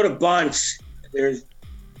 I wrote a bunch.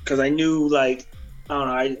 Because I knew, I don't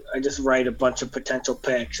know, I just write a bunch of potential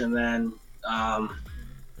picks, and then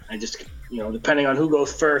I just, depending on who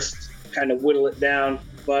goes first, kind of whittle it down.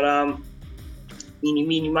 But meeny,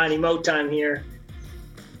 meeny, miny, mo time here.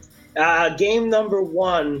 Game number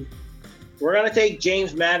 1, we're going to take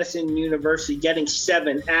James Madison University getting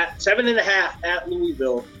 7.5 at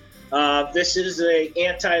Louisville. This is a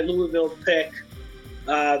anti-Louisville pick.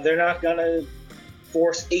 They're not going to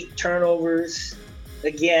force 8 turnovers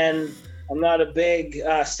again. I'm not a big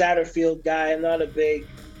Satterfield guy. I'm not a big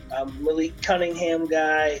Malik Cunningham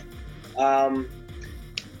guy.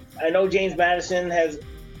 I know James Madison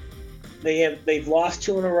they've lost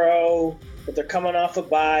 2 in a row, but they're coming off a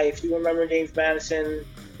bye. If you remember James Madison,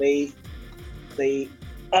 they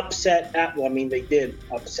upset they did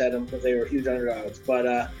upset them because they were huge underdogs,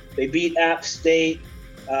 but they beat App State.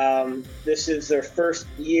 This is their first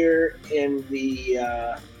year in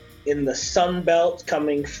the Sun Belt,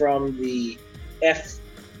 coming from the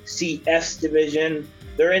FCS division.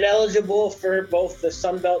 They're ineligible for both the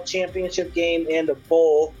Sun Belt Championship game and a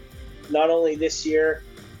bowl, not only this year,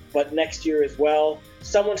 but next year as well.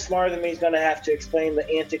 Someone smarter than me is going to have to explain the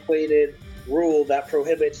antiquated rule that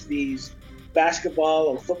prohibits these basketball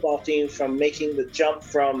and football teams from making the jump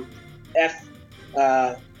from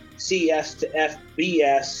FCS to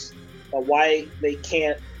FBS, why they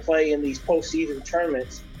can't play in these postseason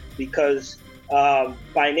tournaments, because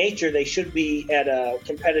by nature they should be at a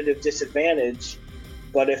competitive disadvantage.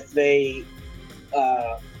 But if they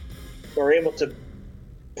are able to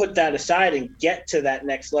put that aside and get to that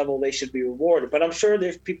next level, they should be rewarded. But I'm sure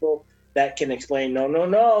there's people that can explain,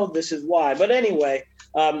 no, this is why. But anyway,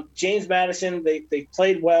 James Madison, they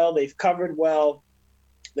played well, they've covered well.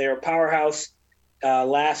 They're a powerhouse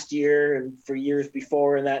last year and for years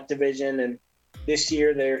before in that division, and this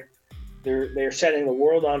year they're setting the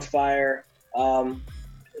world on fire.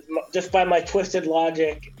 Just by my twisted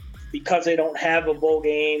logic, because they don't have a bowl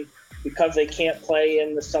game, because they can't play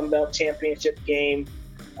in the Sun Belt Championship game,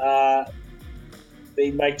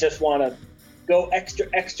 they might just want to go extra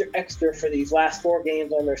for these last 4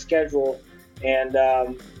 games on their schedule. And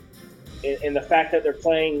in the fact that they're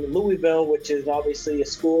playing Louisville, which is obviously a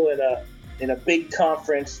school in a big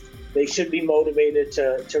conference, they should be motivated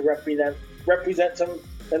to represent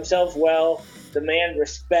themselves well, demand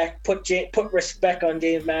respect, put respect on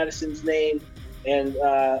James Madison's name, and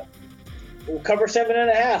we'll cover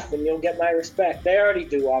 7.5, and you'll get my respect. They already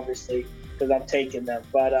do, obviously, because I'm taking them.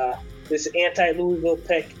 But this anti-Louisville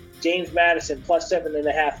pick, James Madison plus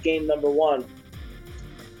 7.5, game number 1.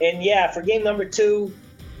 And yeah, for game number 2,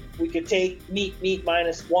 we could take meat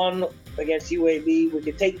 -1 against UAB. We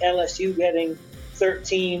could take LSU getting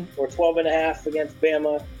 13 or 12.5 against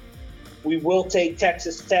Bama. We will take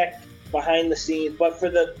Texas Tech behind the scenes. But for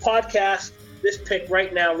the podcast, this pick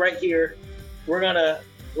right now, right here, we're gonna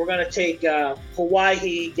take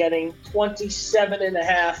Hawaii getting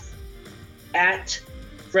 27.5 at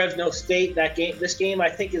Fresno State. This game I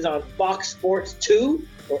think is on Fox Sports 2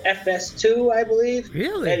 or FS2, I believe.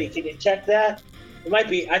 Really? Eddie, can you check that? It might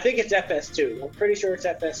be. I think it's FS2. I'm pretty sure it's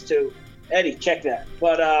FS2. Eddie, check that.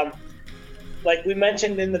 But like we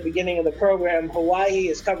mentioned in the beginning of the program, Hawaii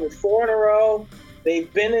has covered 4 in a row.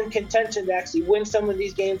 They've been in contention to actually win some of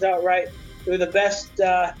these games outright. They're the best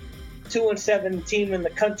 2-7 team in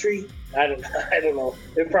the country. I don't know.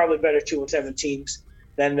 They're probably better 2-7 teams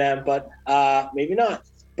than them, but maybe not.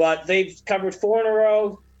 But they've covered 4 in a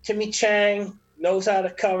row. Timmy Chang knows how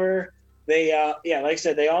to cover. They like I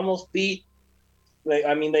said, they almost beat.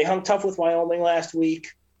 They hung tough with Wyoming last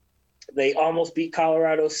week. They almost beat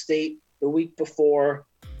Colorado State the week before.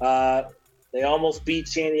 They almost beat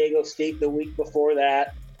San Diego State the week before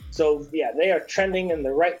that. So, yeah, they are trending in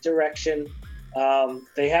the right direction.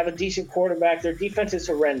 They have a decent quarterback. Their defense is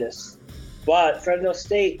horrendous. But Fresno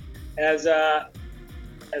State, as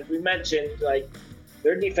we mentioned, like,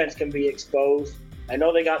 their defense can be exposed. I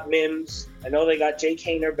know they got Mims. I know they got Jake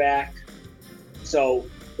Hayner back. So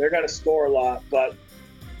they're going to score a lot. But,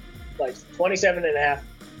 like, 27.5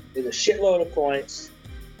 is a shitload of points.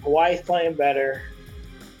 Hawaii's playing better.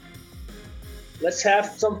 Let's have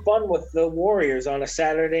some fun with the Warriors on a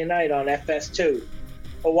Saturday night on FS2.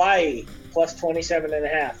 Hawaii plus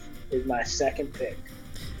 27.5 is my second pick.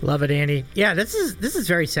 Love it, Andy. Yeah, this is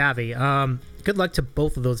very savvy. Good luck to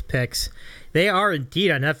both of those picks. They are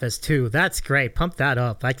indeed on FS2. That's great. Pump that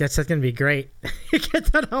up. Like that's going to be great.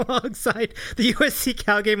 Get that alongside the USC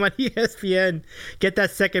Cal game on ESPN. Get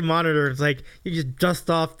that second monitor. It's like you just dust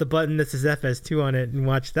off the button that says FS2 on it and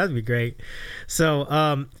watch. That'd be great. So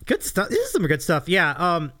good stuff. This is some good stuff.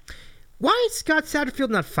 Yeah. Why is Scott Satterfield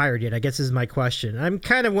not fired yet? I guess is my question. I'm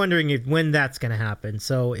kind of wondering when that's going to happen.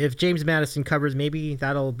 So if James Madison covers, maybe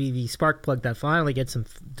that'll be the spark plug that finally gets him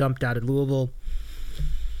dumped out of Louisville.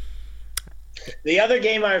 The other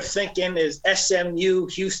game I was thinking is SMU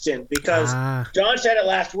Houston, because John said it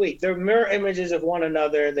last week. They're mirror images of one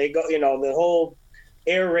another. They go, the whole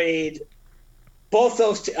air raid. Both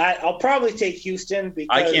those, I'll probably take Houston because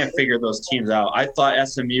I can't figure those teams out. I thought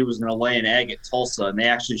SMU was going to lay an egg at Tulsa, and they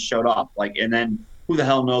actually showed up. And then who the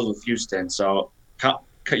hell knows with Houston? So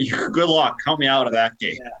good luck. Count me out of that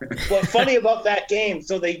game. Yeah. What's funny about that game?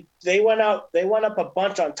 So they went up a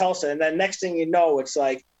bunch on Tulsa, and then next thing you know, it's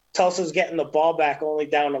like Tulsa's getting the ball back only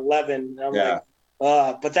down 11. I'm like,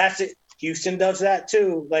 but that's it. Houston does that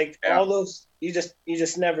too. All those, you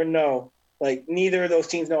just never know. Like neither of those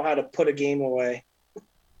teams know how to put a game away.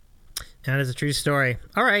 That is a true story.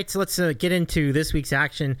 All right, so let's get into this week's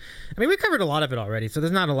action. I mean, we covered a lot of it already, so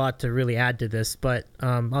there's not a lot to really add to this, but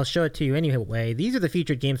I'll show it to you anyway. These are the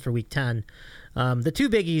featured games for Week 10. The two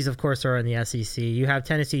biggies, of course, are in the SEC. You have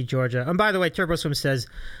Tennessee, Georgia. And by the way, TurboSwim says,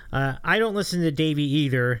 I don't listen to Davey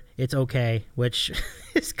either. It's okay, which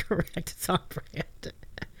is correct. It's on brand.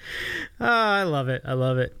 Oh, I love it.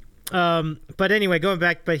 But anyway, going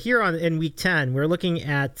back, but here in week 10, we're looking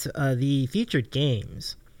at the featured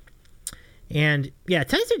games. And yeah,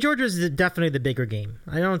 Tennessee Georgia is definitely the bigger game.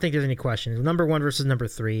 I don't think there's any question. Number 1 versus number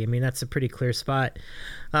 3. I mean, that's a pretty clear spot.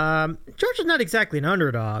 Georgia's not exactly an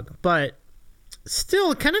underdog, but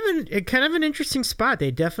still kind of an interesting spot.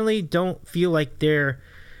 They definitely don't feel like they're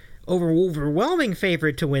overwhelming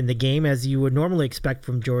favorite to win the game as you would normally expect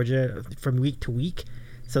from Georgia from week to week.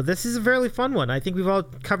 So this is a fairly fun one. I think we've all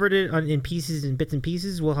covered it in pieces and bits and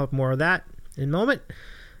pieces. We'll have more of that in a moment.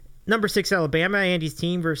 Number 6 Alabama, Andy's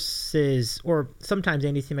team versus, or sometimes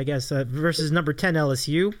Andy's team, I guess, versus number 10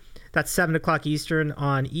 LSU. That's 7 o'clock Eastern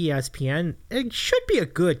on ESPN. It should be a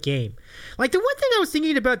good game. Like, the one thing I was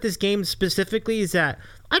thinking about this game specifically is that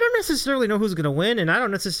I don't necessarily know who's going to win, and I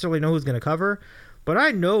don't necessarily know who's going to cover, but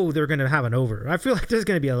I know they're going to have an over. I feel like there's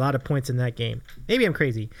going to be a lot of points in that game. Maybe I'm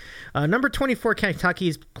crazy. Number 24 Kentucky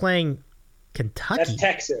is playing Kentucky. That's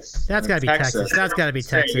Texas. That's got to be Texas. That's got to be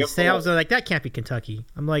Texas. I was like, that can't be Kentucky.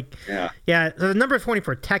 I'm like, yeah. So the number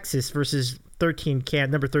 24 Texas versus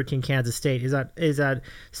number 13 Kansas State is at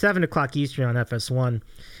 7 o'clock Eastern on FS1.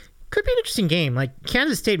 Could be an interesting game. Like,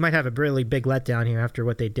 Kansas State might have a really big letdown here after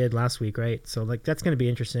what they did last week, right? So like that's going to be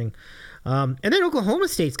interesting. And then Oklahoma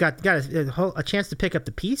State's got a chance to pick up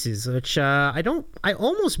the pieces, which I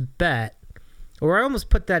almost bet, or I almost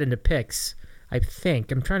put that into picks. I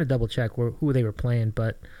think I'm trying to double check who they were playing,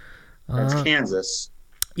 but that's Kansas.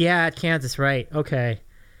 Yeah, Kansas, right? Okay.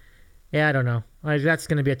 Yeah, I don't know. That's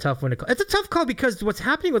going to be a tough one to call. It's a tough call because what's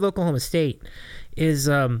happening with Oklahoma State is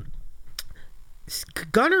Gunnar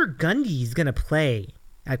Gundy's going to play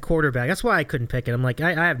at quarterback. That's why I couldn't pick it. I'm like,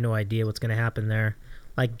 I have no idea what's going to happen there.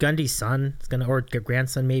 Like Gundy's son is going to, or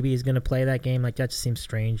grandson maybe is going to play that game. Like that just seems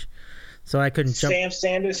strange. So I couldn't jump. Sam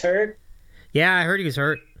Sanders hurt? Yeah, I heard he was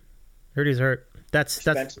hurt. That's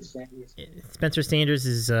Spencer Sanders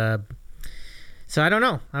is so I don't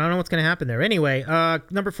know what's going to happen there. Anyway,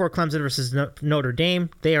 number 4 Clemson versus Notre Dame.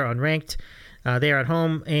 They are unranked. They are at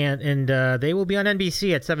home and they will be on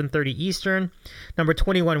NBC at 7:30 Eastern. Number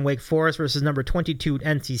 21 Wake Forest versus number 22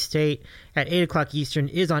 NC State at 8 o'clock Eastern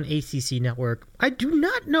is on ACC Network. I do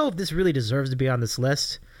not know if this really deserves to be on this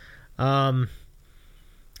list. I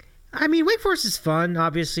mean, Wake Forest is fun,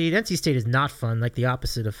 obviously. NC State is not fun, like the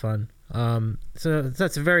opposite of fun. So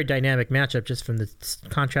that's a very dynamic matchup just from the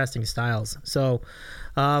contrasting styles. So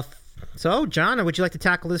John, would you like to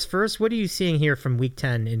tackle this first? What are you seeing here from Week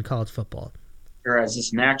 10 in college football? Sure, as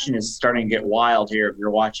this action is starting to get wild here, if you're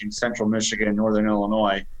watching Central Michigan and Northern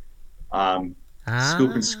Illinois,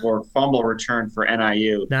 scoop and score fumble return for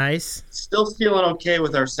NIU. Nice. Still feeling okay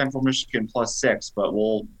with our Central Michigan +6, but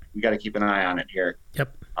we got to keep an eye on it here.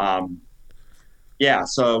 Yep. Yeah,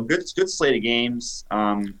 so good slate of games.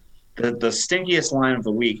 The stinkiest line of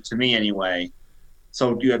the week, to me anyway.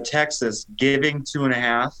 So you have Texas giving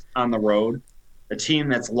 2.5 on the road, a team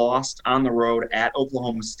that's lost on the road at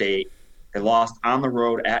Oklahoma State. They lost on the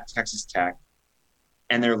road at Texas Tech,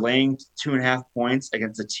 and they're laying 2.5 points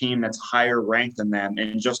against a team that's higher ranked than them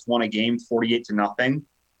and just won a game 48-0.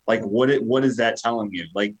 Like, what is that telling you?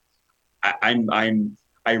 Like, I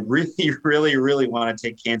really, really, really want to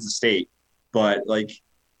take Kansas State, but like,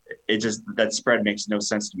 it just, that spread makes no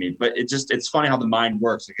sense to me. But it's funny how the mind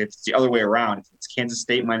works. Like, if it's the other way around, if it's Kansas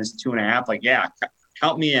State -2.5, like, yeah,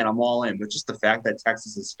 count me in, I'm all in. But just the fact that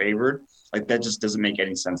Texas is favored, like, that just doesn't make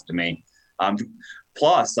any sense to me.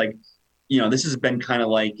 Plus, like, this has been kind of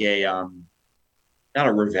like a not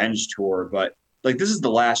a revenge tour, but like, this is the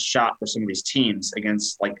last shot for some of these teams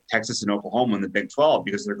against like Texas and Oklahoma in the Big 12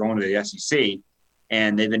 because they're going to the SEC.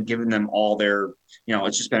 And they've been giving them all their,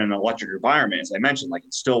 it's just been an electric environment, as I mentioned, like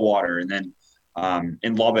in Stillwater, and then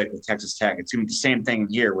in Lubbock with Texas Tech. It's going to be the same thing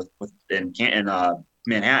here in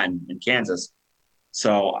Manhattan in Kansas.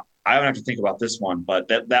 So I don't have to think about this one, but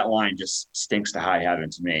that line just stinks to high heaven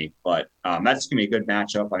to me. But that's going to be a good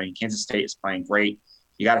matchup. I mean, Kansas State is playing great.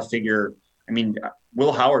 You got to figure. I mean,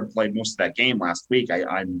 Will Howard played most of that game last week.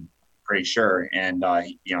 I'm pretty sure, and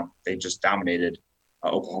they just dominated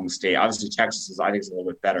Oklahoma State. Obviously, Texas I think is a little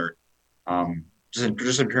bit better,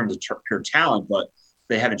 just in terms of pure talent, but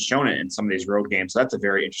they haven't shown it in some of these road games. So that's a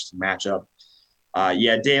very interesting matchup.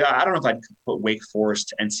 Yeah, Dave, I don't know if I'd put Wake Forest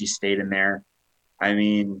to NC State in there. I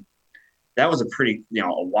mean, that was a pretty,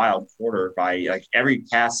 a wild quarter by like every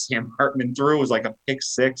pass Sam Hartman threw was like a pick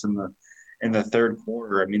 6 in the third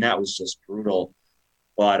quarter. I mean, that was just brutal.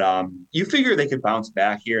 But you figure they could bounce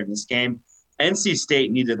back here in this game. NC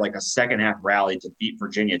State needed like a second half rally to beat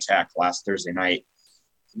Virginia Tech last Thursday night.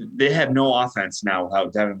 They have no offense now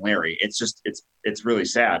without Devin Leary. It's just, it's really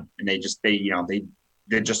sad. And they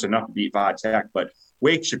did just enough to beat Va Tech, but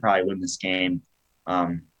Wake should probably win this game.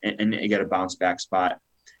 and get a bounce back spot.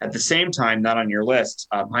 At the same time, not on your list,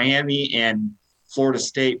 Miami and Florida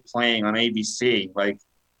State playing on ABC. Like,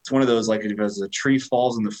 it's one of those, like, if a tree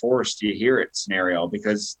falls in the forest, do you hear it scenario,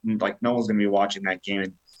 because like no one's going to be watching that game.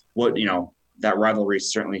 And that rivalry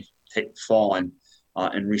certainly fallen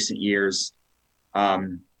in recent years.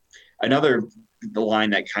 The line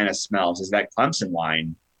that kind of smells is that Clemson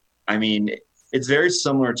line. I mean, it's very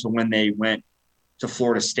similar to when they went to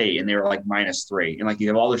Florida State and they were like -3, and like you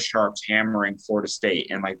have all the sharps hammering Florida State,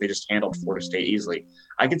 and like they just handled Florida State easily.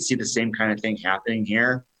 I could see the same kind of thing happening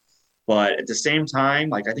here, but at the same time,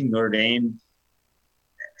 like I think Notre Dame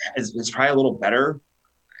is probably a little better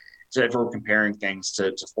if we're comparing things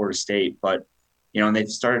to Florida State, but and they've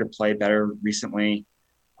started to play better recently.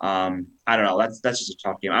 I don't know. That's just a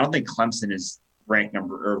tough game. I don't think Clemson is ranked I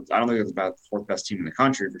don't think it's about the 4th best team in the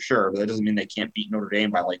country for sure, but that doesn't mean they can't beat Notre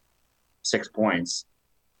Dame by like 6 points.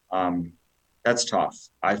 That's tough.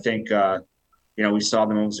 I think, we saw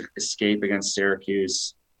them almost escape against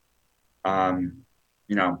Syracuse.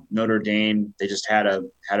 Notre Dame, they just had a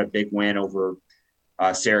big win over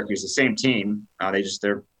Syracuse, the same team.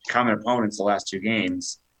 They're common opponents the last 2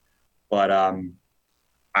 games, but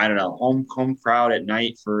I don't know, home crowd at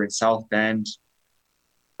night in South Bend.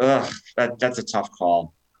 That's a tough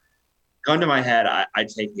call. Gun to my head, I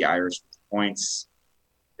take the Irish with points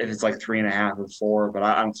if it's like 3.5 or 4, but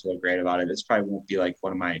I don't feel great about it. This probably won't be like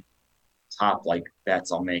one of my top like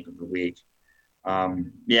bets I'll make of the week.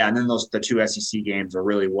 And then the 2 SEC games are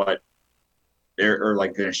really what they're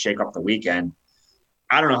like going to shake up the weekend.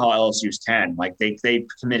 I don't know how LSU's 10. Like they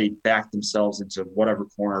committee backed themselves into whatever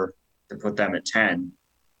corner to put them at 10.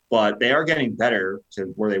 But they are getting better to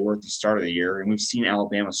where they were at the start of the year, and we've seen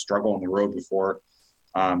Alabama struggle on the road before.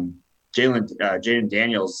 Jaden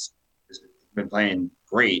Daniels has been playing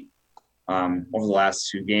great over the last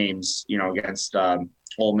 2 games. Against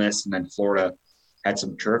Ole Miss, and then Florida had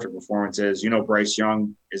some terrific performances. Bryce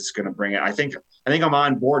Young is going to bring it. I think I'm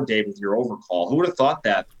on board, Dave, with your overcall. Who would have thought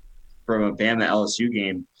that from a Bama LSU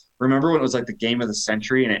game? Remember when it was like the game of the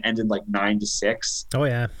century and it ended like 9-6? Oh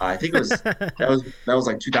yeah. I think it was that was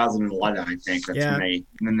like 2011. I think that's when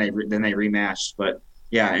they rematched. But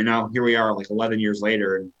yeah, and now here we are like 11 years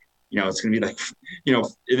later, and it's going to be like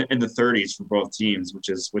in the 30s for both teams, which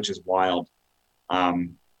is wild.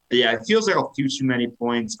 It feels like a few too many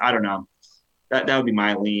points. I don't know. That would be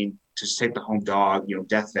my lean. Just take the home dog.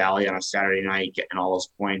 Death Valley on a Saturday night, getting all those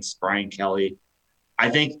points. Brian Kelly.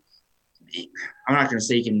 I think. I'm not going to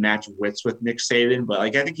say he can match wits with Nick Saban, but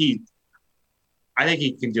like I think he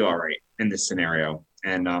can do all right in this scenario,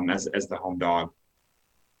 and as the home dog.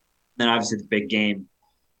 Then obviously the big game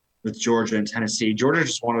with Georgia and Tennessee. Georgia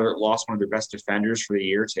just lost one of their best defenders for the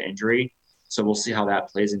year to injury, so we'll see how that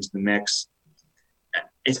plays into the mix.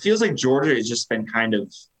 It feels like Georgia has just been kind of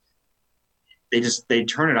they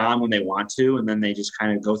turn it on when they want to, and then they just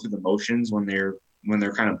kind of go through the motions when they're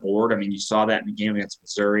kind of bored. I mean, you saw that in the game against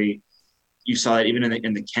Missouri. You saw that even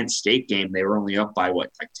in the Kent State game, they were only up by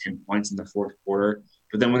 10 points in the 4th quarter.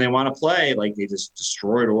 But then when they want to play, like they just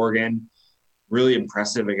destroyed Oregon. Really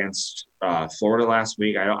impressive against Florida last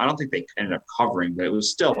week. I don't think they ended up covering, but it was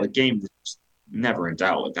still a game that was never in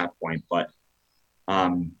doubt at that point. But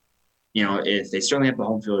if they certainly have the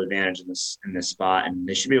home field advantage in this spot, and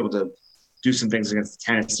they should be able to do some things against the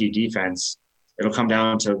Tennessee defense. It'll come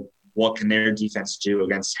down to what can their defense do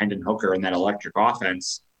against Hendon Hooker and that electric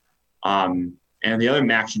offense. And the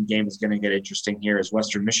other action game is going to get interesting here as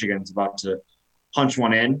Western Michigan's about to punch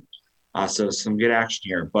one in. So some good action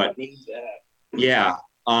here. But yeah,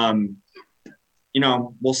 we'll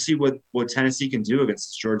see what Tennessee can do against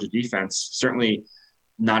this Georgia defense. Certainly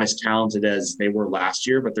not as talented as they were last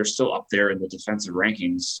year, but they're still up there in the defensive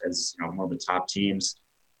rankings as one of the top teams.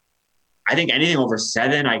 I think anything over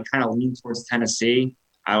 7, I kind of lean towards Tennessee.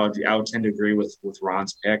 I would tend to agree with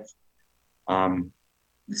Ron's pick.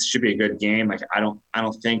 This should be a good game. Like I don't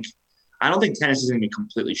think Tennessee's going to be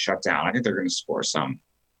completely shut down. I think they're going to score some.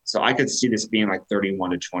 So I could see this being like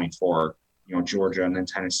 31-24. Georgia, and then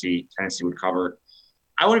Tennessee would cover.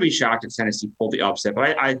 I wouldn't be shocked if Tennessee pulled the upset,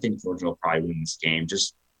 but I think Georgia will probably win this game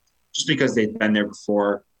just because they've been there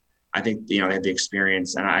before. I think they have the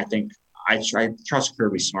experience, and I think I trust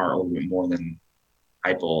Kirby Smart a little bit more than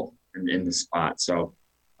Heupel in this spot. So,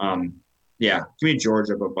 give me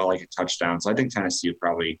Georgia, but by like a touchdown. So I think Tennessee would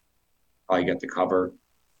probably get the cover.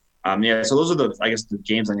 So those are the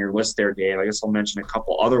games on your list there, Dave. I guess I'll mention a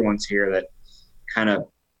couple other ones here that kind of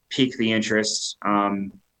pique the interest.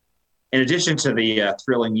 In addition to the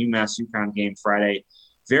thrilling UMass-UConn game Friday,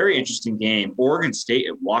 very interesting game, Oregon State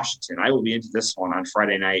at Washington. I will be into this one on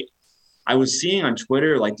Friday night. I was seeing on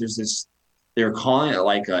Twitter, like there's this they're calling it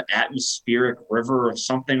like an atmospheric river or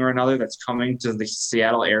something or another that's coming to the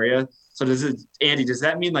Seattle area. So Andy, does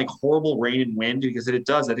that mean like horrible rain and wind? Because if it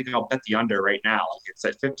does, I think I'll bet the under right now. Like it's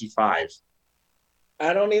at 55.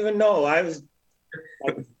 I don't even know. My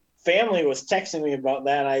family was texting me about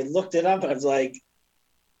that. I looked it up. I was like,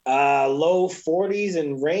 low 40s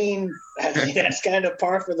and rain. I think that's kind of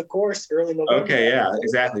par for the course early November. Okay, yeah,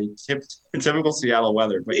 exactly. Typical Seattle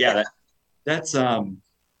weather. But yeah, that's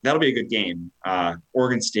that'll be a good game.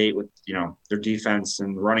 Oregon State with their defense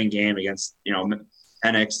and running game against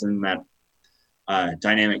Penix and that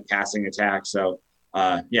dynamic passing attack. So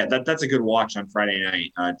that's a good watch on Friday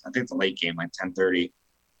night. I think it's a late game, like 10:30.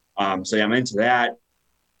 So yeah, I'm into that.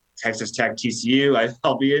 Texas Tech, TCU.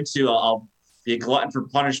 I'll be into. I'll be a glutton for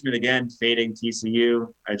punishment again, fading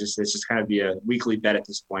TCU. It's just kind of be a weekly bet at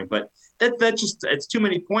this point. But it's too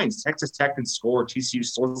many points. Texas Tech can score. TCU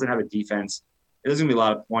still doesn't have a defense. There's gonna be a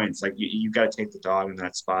lot of points. Like you've got to take the dog in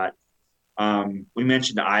that spot. We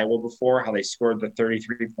mentioned Iowa before, how they scored the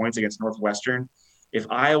 33 points against Northwestern. If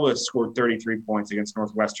Iowa scored 33 points against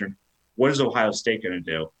Northwestern, what is Ohio State going to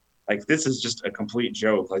do? Like, this is just a complete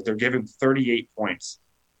joke. Like, they're giving 38 points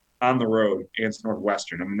on the road against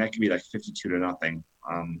Northwestern. I mean, that could be like 52-0.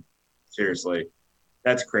 Seriously,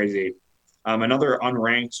 that's crazy. Another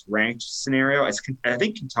unranked ranked scenario. I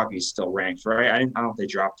think Kentucky's still ranked, right? I don't know if they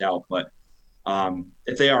dropped out, but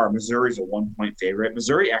if they are, Missouri's a 1-point favorite.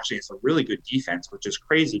 Missouri actually has a really good defense, which is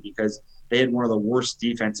crazy because they had one of the worst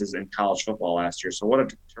defenses in college football last year. So what a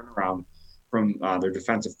turnaround from their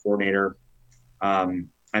defensive coordinator.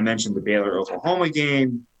 I mentioned the Baylor-Oklahoma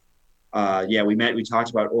game. We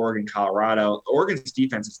talked about Oregon, Colorado. Oregon's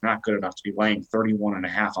defense is not good enough to be laying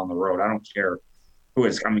 31.5 on the road. I don't care who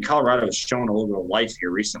is. I mean, Colorado has shown a little bit of life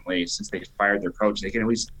here recently since they fired their coach. They can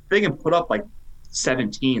put up like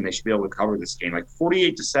 17. They should be able to cover this game. Like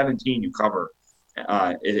 48-17, you cover.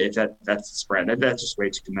 If that's the spread. That's just way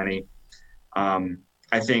too many.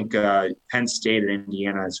 I think Penn State and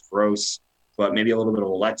Indiana is gross, but maybe a little bit of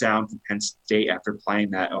a letdown for Penn State after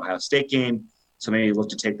playing that Ohio State game. So maybe look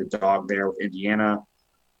to take the dog there with Indiana.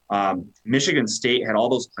 Michigan State had all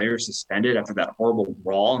those players suspended after that horrible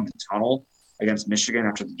brawl in the tunnel against Michigan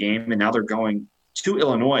after the game. And now they're going to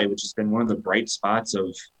Illinois, which has been one of the bright spots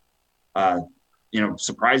of,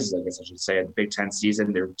 surprises, I guess I should say, at the Big Ten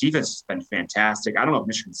season. Their defense has been fantastic. I don't know if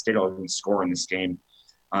Michigan State will even score in this game.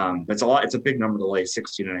 But it's a big number to lay,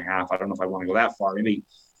 16.5. I don't know if I want to go that far. Maybe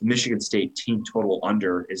the Michigan State team total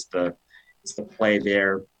under is the play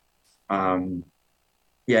there.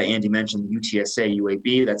 Andy mentioned UTSA,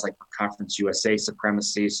 UAB. That's like Conference USA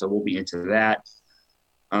supremacy, so we'll be into that.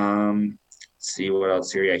 Let's see what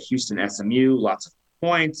else here. Yeah, Houston, SMU, lots of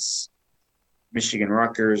points. Michigan,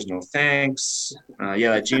 Rutgers, no thanks.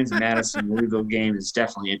 That James Madison Louisville game is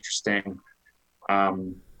definitely interesting.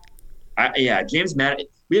 James Madison.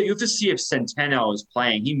 You have to see if Centeno is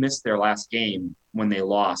playing. He missed their last game when they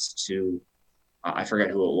lost to I forget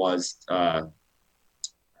who it was. I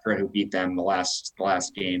forget who beat them the last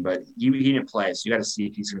game, but he didn't play. So you got to see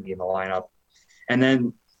if he's going to be in the lineup. And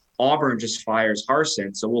then Auburn just fires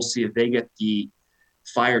Harsin, so we'll see if they get the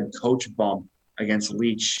fired coach bump against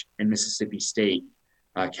Leach in Mississippi State,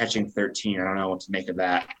 catching 13. I don't know what to make of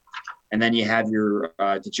that. And then you have your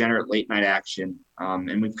degenerate late night action.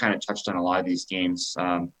 And we've kind of touched on a lot of these games.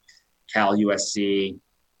 Cal, USC,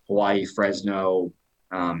 Hawaii, Fresno,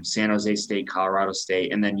 San Jose State, Colorado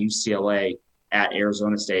State, and then UCLA at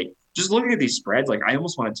Arizona State. Just looking at these spreads, like I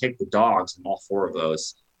almost want to take the dogs in all four of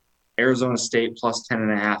those. Arizona State plus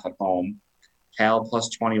 10.5 at home. Cal plus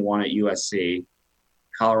 21 at USC.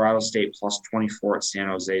 Colorado State plus 24 at San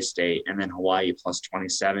Jose State. And then Hawaii plus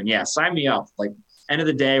 27. Yeah, sign me up. Like, end of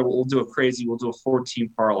the day, we'll do a 14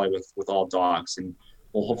 parlay with all dogs, and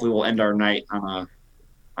we'll end our night on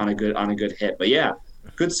a good hit. But yeah,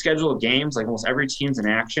 good schedule of games. Like almost every team's in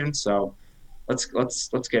action, so let's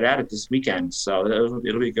get at it this weekend. So it'll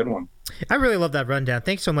be a good one. I really love that rundown.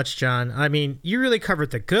 Thanks so much, John. I mean, you really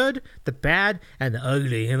covered the good, the bad, and the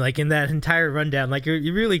ugly, and like in that entire rundown, like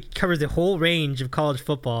you really covered the whole range of college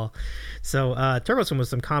football. So TurboSwim with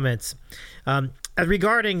some comments.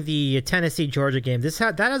 Regarding the Tennessee-Georgia game,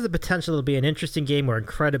 that has the potential to be an interesting game or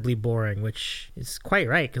incredibly boring, which is quite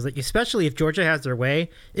right, because like, especially if Georgia has their way,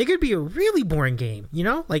 it could be a really boring game,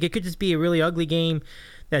 Like it could just be a really ugly game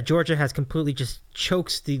that Georgia has completely just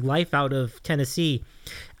chokes the life out of Tennessee.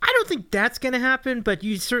 I don't think that's going to happen, but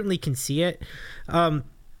you certainly can see it.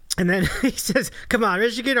 And then he says, "Come on,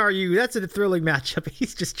 Michigan, are you? That's a thrilling matchup."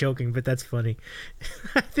 He's just joking, but that's funny.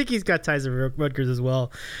 I think he's got ties to Rutgers as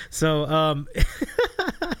well. So,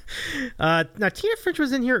 now Tina French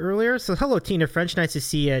was in here earlier. So, hello, Tina French. Nice to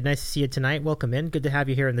see you. Nice to see you tonight. Welcome in. Good to have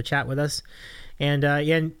you here in the chat with us. And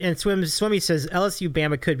Swimmy says LSU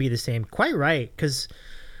Bama could be the same. Quite right, because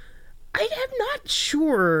I am not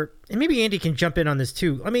sure, and maybe Andy can jump in on this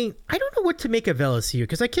too. I mean, I don't know what to make of LSU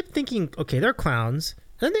because I kept thinking, okay, they're clowns.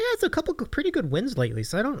 And they had a couple pretty good wins lately,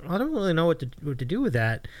 so I don't really know what to do with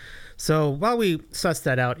that. So while we suss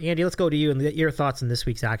that out, Andy, let's go to you and your thoughts on this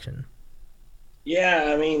week's action.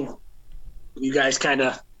 Yeah, I mean, you guys kind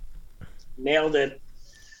of nailed it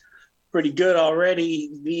pretty good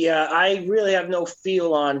already. I really have no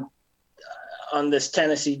feel on this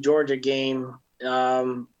Tennessee Georgia game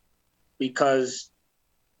because,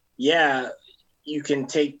 yeah, you can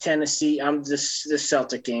take Tennessee. This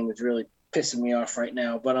Celtic game is really pissing me off right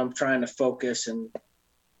now, but I'm trying to focus and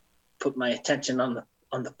put my attention on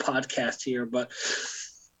the podcast here, but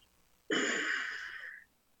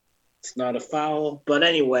it's not a foul. But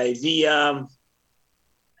anyway, to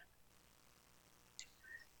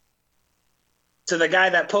the guy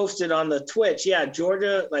that posted on the Twitch, yeah,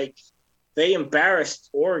 Georgia, like, they embarrassed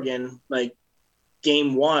Oregon, like,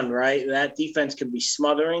 game one, right? That defense can be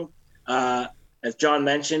smothering. As John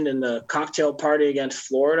mentioned, in the cocktail party against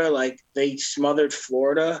Florida, like, they smothered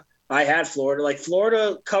Florida. I had Florida. Like,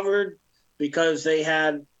 Florida covered because they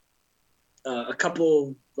had a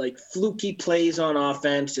couple, like, fluky plays on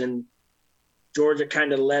offense, and Georgia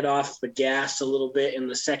kind of let off the gas a little bit in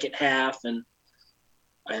the second half, and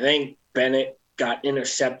I think Bennett got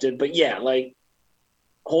intercepted. But, yeah, like,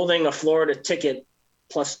 holding a Florida ticket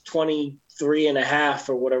plus 23.5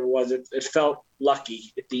 or whatever it was, it felt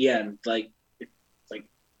lucky at the end.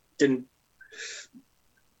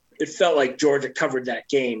 It felt like Georgia covered that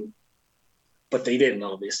game, but they didn't,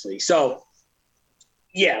 obviously. So,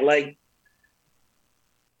 yeah, like,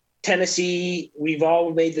 Tennessee, we've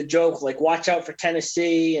all made the joke, like, watch out for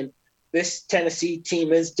Tennessee, and this Tennessee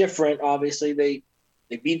team is different, obviously. They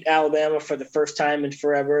beat Alabama for the first time in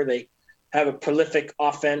forever. They have a prolific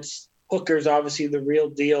offense. Hooker's obviously the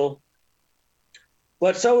real deal.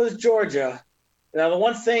 But so is Georgia. Now, the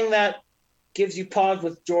one thing that gives you pause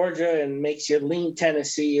with Georgia and makes you lean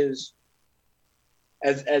Tennessee is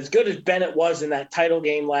as good as Bennett was in that title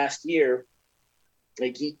game last year,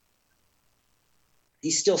 like,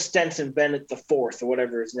 he's still Stenson Bennett the fourth or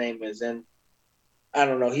whatever his name is. And I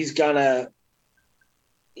don't know, he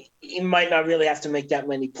might not really have to make that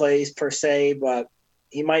many plays per se, but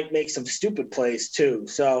he might make some stupid plays too.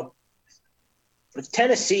 So if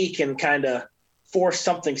Tennessee can kind of force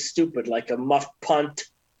something stupid like a muff punt,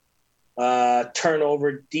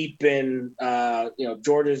 turnover deep in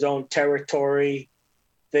Georgia's own territory,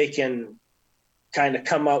 they can kind of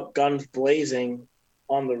come out guns blazing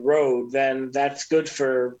on the road, then that's good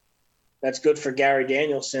for Gary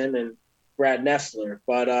Danielson and Brad Nessler.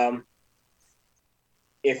 But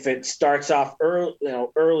if it starts off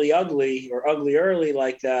early ugly or ugly early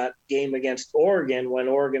like that game against Oregon when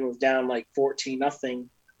Oregon was down like 14-0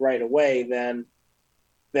 right away, then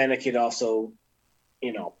it could also,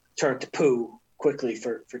 turn to poo quickly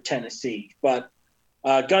for Tennessee. But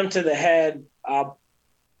gun to the head, I'll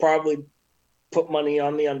probably put money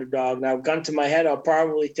on the underdog. Now, gun to my head, I'll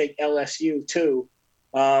probably take LSU too.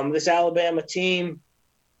 This Alabama team,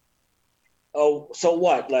 oh, so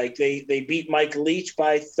what? Like, they beat Mike Leach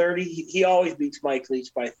by 30. He always beats Mike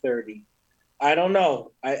Leach by 30. I don't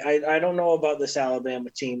know. I don't know about this Alabama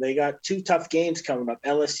team. They got two tough games coming up,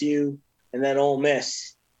 LSU and then Ole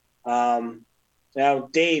Miss. Now,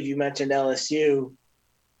 Dave, you mentioned LSU.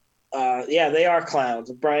 Yeah, they are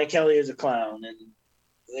clowns. Brian Kelly is a clown,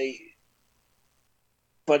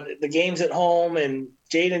 but the game's at home, and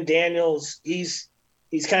Jaden Daniels, he's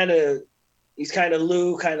kind of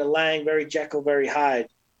Lou, kind of Lang, very Jekyll, very Hyde.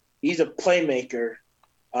 He's a playmaker.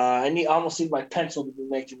 I almost need my pencil to be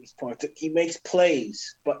making this point. He makes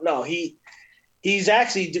plays, but no, he's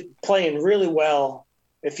actually playing really well.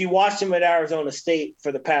 If you watched him at Arizona State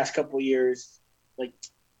for the past couple of years, like,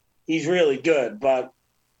 he's really good, but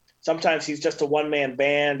sometimes he's just a one-man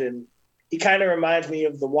band, and he kind of reminds me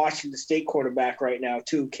of the Washington State quarterback right now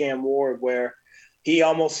too, Cam Ward, where he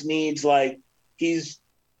almost needs, like, he's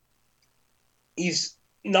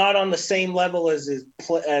not on the same level as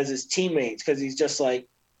his teammates, because he's just like,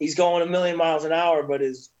 he's going 1,000,000 miles an hour, but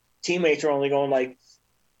his teammates are only going like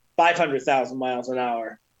 500,000 miles an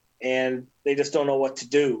hour, and they just don't know what to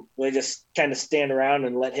do. They just kind of stand around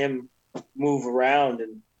and let him move around,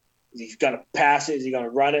 and he's going to pass it. Is he going to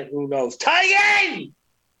run it? Who knows? Tie game!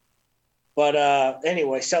 But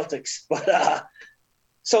anyway, Celtics. But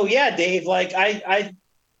so yeah, Dave. Like I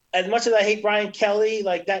as much as I hate Brian Kelly,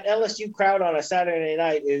 like that LSU crowd on a Saturday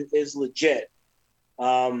night is legit.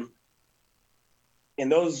 And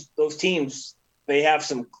those teams, they have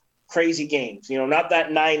some crazy games. Not that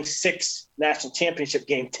 9-6 national championship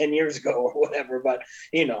game 10 years ago or whatever, but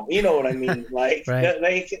you know what I mean. Like Right.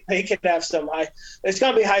 they could have some high. It's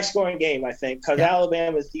going to be a high scoring game, I think, because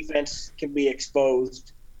Alabama's defense can be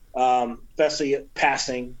exposed, especially at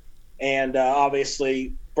passing, and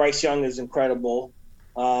obviously Bryce Young is incredible.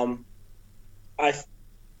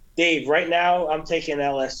 Dave, right now I'm taking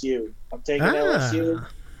LSU. I'm taking LSU.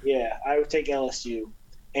 Yeah, I would take LSU.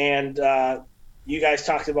 And you guys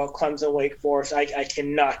talked about Clemson, Wake Forest. I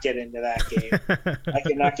cannot get into that game. I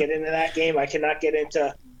cannot get into that game. I cannot get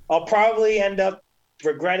into. I'll probably end up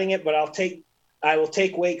regretting it, but I will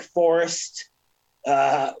take Wake Forest,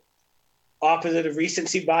 opposite of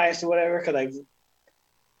recency bias or whatever, because I've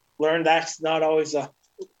learned that's not always a.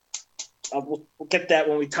 We'll get that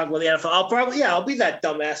when we talk about the NFL. I'll be that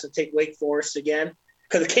dumbass and take Wake Forest again,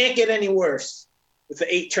 because it can't get any worse with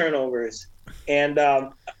the 8 turnovers. And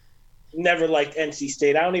never liked NC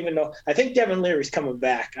State. I don't even know. I think Devin Leary's coming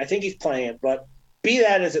back. I think he's playing. But be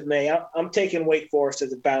that as it may, I'm taking Wake Forest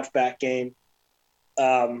as a bounce-back game.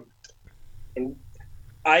 And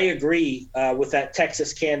I agree with that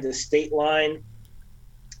Texas-Kansas State line.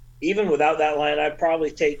 Even without that line, I'd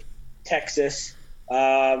probably take Texas.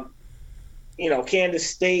 Kansas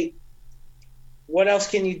State, what else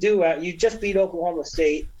can you do? You just beat Oklahoma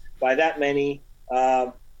State by that many.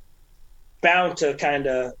 Bound to kind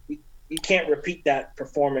of – you can't repeat that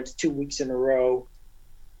performance 2 weeks in a row.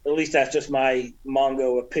 At least that's just my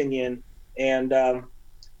Mongo opinion. And,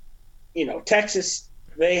 Texas,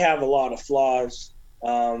 they have a lot of flaws.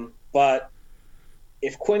 But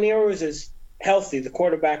if Quinn Ewers is healthy, the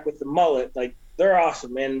quarterback with the mullet, like, they're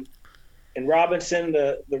awesome. And Robinson,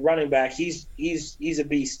 the running back, he's a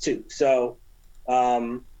beast too. So,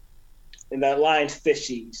 and that line's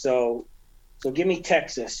fishy. So give me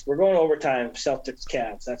Texas. We're going overtime. Celtics,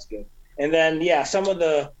 Cavs. That's good. And then some of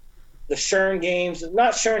the Shern games,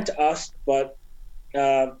 not Shern to us, but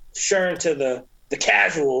Shern to the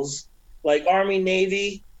casuals, like Army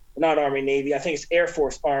Navy. Not Army Navy. I think it's Air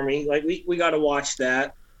Force Army. Like we got to watch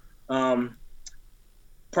that.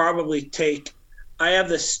 Probably take. I have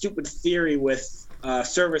this stupid theory with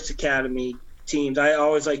Service Academy teams. I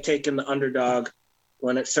always like taking the underdog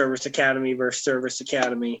when it's Service Academy versus Service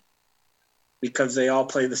Academy because they all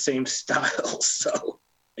play the same style. So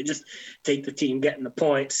I just take the team getting the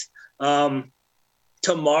points.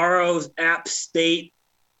 Tomorrow's App State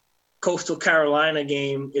Coastal Carolina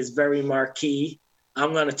game is very marquee.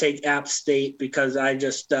 I'm going to take App State because I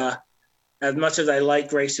just as much as I like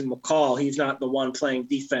Grayson McCall, he's not the one playing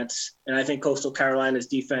defense. And I think Coastal Carolina's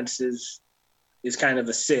defense is kind of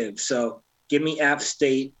a sieve. So give me App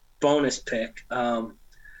State, bonus pick.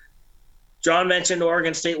 John mentioned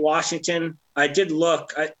Oregon State, Washington. I did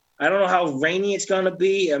look. I don't know how rainy it's going to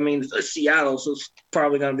be. I mean, Seattle, so it's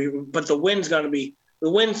probably going to be – but the wind is going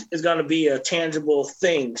to be a tangible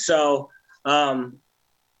thing. So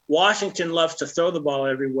Washington loves to throw the ball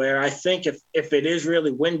everywhere. I think if it is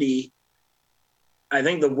really windy, I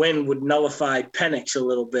think the wind would nullify Penix a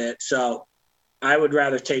little bit. So I would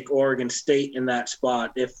rather take Oregon State in that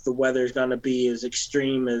spot if the weather is going to be as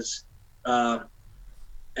extreme as what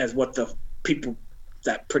the people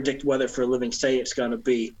that predict weather for a living say it's going to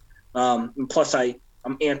be. And plus,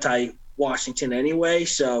 I'm anti-Washington anyway,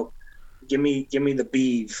 so give me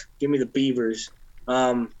the Beavers.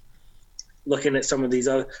 Looking at some of these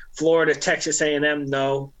other Florida, Texas A&M,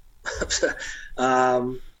 no.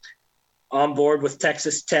 On board with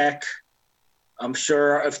Texas Tech. I'm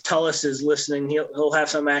sure if Tullis is listening, he'll have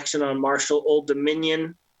some action on Marshall, Old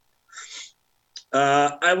Dominion.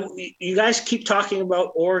 You guys keep talking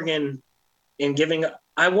about Oregon and giving.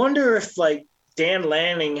 I wonder if like Dan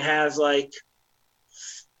Lanning has like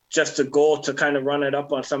just a goal to kind of run it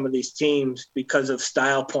up on some of these teams because of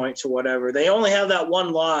style points or whatever. They only have that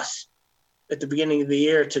one loss at the beginning of the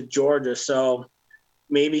year to Georgia, so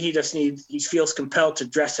maybe he feels compelled to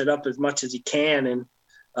dress it up as much as he can. And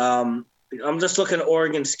I'm just looking at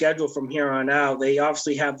Oregon's schedule from here on out. They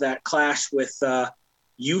obviously have that clash with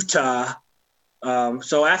Utah.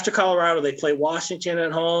 So after Colorado, they play Washington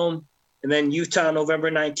at home, and then Utah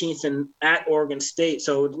November 19th and at Oregon State.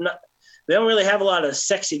 So they don't really have a lot of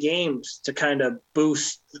sexy games to kind of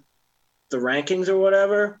boost the rankings or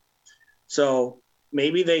whatever. So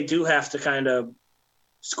maybe they do have to kind of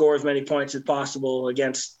score as many points as possible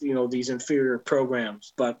against, these inferior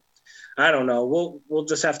programs. But I don't know. We'll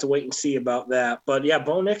just have to wait and see about that. But yeah,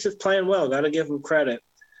 Bo Nix is playing well. Got to give him credit.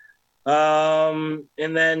 And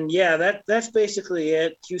then that's basically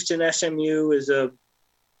it. Houston SMU is a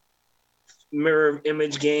mirror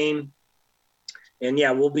image game, and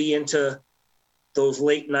we'll be into those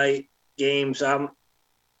late night games. I'm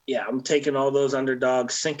taking all those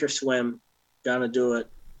underdogs, sink or swim. Gonna do it.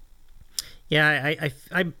 Yeah,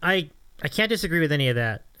 I can't disagree with any of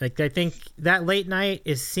that. Like, I think that late night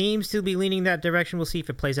seems to be leaning that direction. We'll see if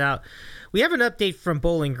it plays out. We have an update from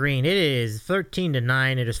Bowling Green. It is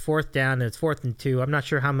 13-9. It is 4th down, and it's 4th and 2. I'm not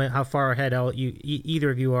sure how far ahead either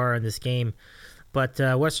of you are in this game, but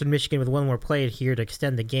Western Michigan with one more play here to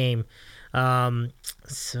extend the game.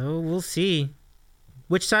 So we'll see.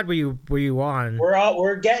 Which side were you on?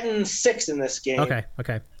 We're getting 6 in this game.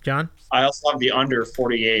 Okay. John? I also have the under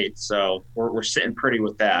 48, so we're sitting pretty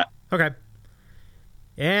with that. Okay.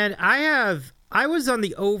 And I was on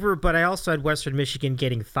the over, but I also had Western Michigan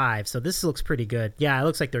getting 5, so this looks pretty good. Yeah, it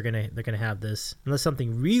looks like they're gonna have this unless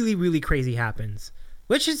something really, really crazy happens,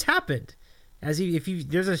 which has happened.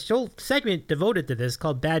 There's a whole segment devoted to this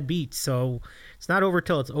called Bad Beats, so it's not over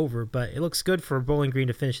till it's over, but it looks good for Bowling Green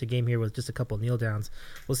to finish the game here with just a couple of kneel downs.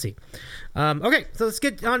 We'll see. Okay, so let's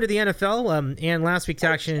get on to the NFL and last week's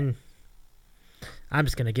action. I'm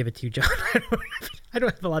just gonna give it to you, John. I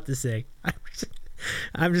don't have a lot to say.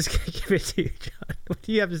 I'm just gonna give it to you, John. What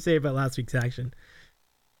do you have to say about last week's action?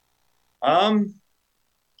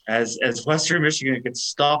 As Western Michigan gets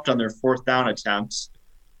stopped on their 4th down attempts,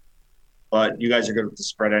 but you guys are good with the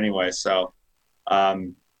spread anyway. So,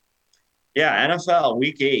 NFL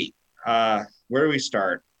Week 8. Where do we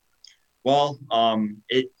start? Well,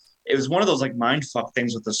 it was one of those like mindfuck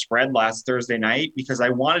things with the spread last Thursday night because I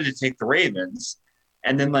wanted to take the Ravens,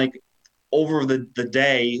 and then like over the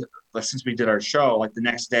day since we did our show, like the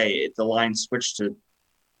next day the line switched to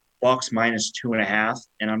Bucks -2.5,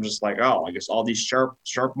 and I'm just like, oh, I guess all these sharp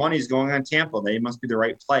money is going on Tampa. They must be the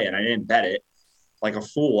right play, and I didn't bet it. Like a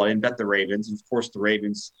fool, I didn't bet the Ravens. And of course, the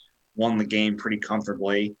Ravens won the game pretty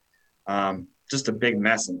comfortably. Just a big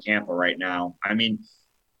mess in Tampa right now. I mean,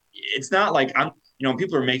 it's not like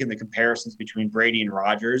people are making the comparisons between Brady and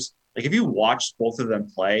Rodgers. Like, if you watch both of them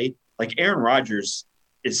play, like Aaron Rodgers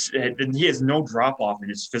he has no drop off in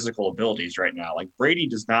his physical abilities right now. Like, Brady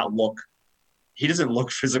doesn't look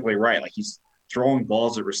physically right. Like, he's throwing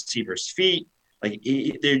balls at receivers' feet. Like,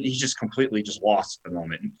 he's just completely just lost at the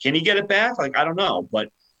moment. Can he get it back? Like, I don't know. But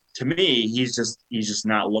to me, he's just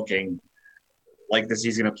not looking like this.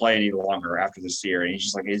 He's going to play any longer after this year. And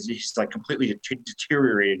he's completely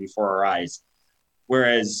deteriorated before our eyes.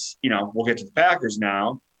 Whereas, we'll get to the Packers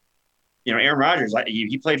now. Aaron Rodgers,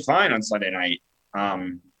 he played fine on Sunday night.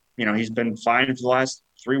 He's been fine for the last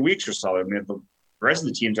 3 weeks or so. I mean, the rest of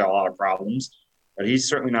the team's got a lot of problems, but he's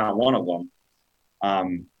certainly not one of them.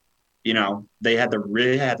 They had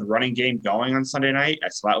the running game going on Sunday night,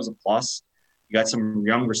 so that was a plus. You got some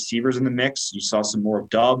young receivers in the mix. You saw some more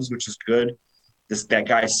dubs, which is good. That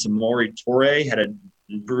guy Samori Toure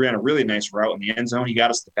ran a really nice route in the end zone. He got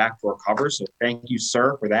us the backdoor cover, so thank you,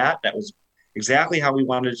 sir, for that. That was exactly how we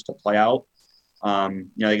wanted it to play out.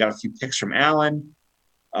 They got a few picks from Allen.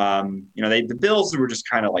 The Bills were just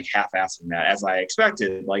kind of like half-assing that, as I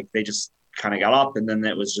expected. Like, they just kind of got up, and then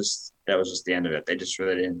that was just the end of it. They just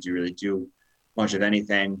really didn't do much of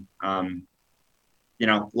anything. A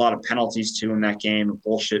lot of penalties too in that game, a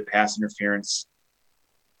bullshit pass interference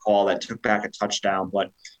call that took back a touchdown. But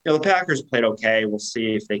the Packers played okay. We'll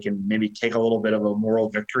see if they can maybe take a little bit of a moral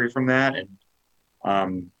victory from that and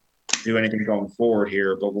do anything going forward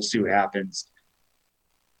here. But we'll see what happens.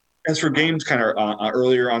 As for games kind of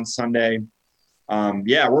earlier on Sunday,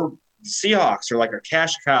 Seahawks are like a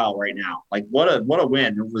cash cow right now. Like, what a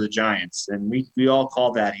win over the Giants. And we all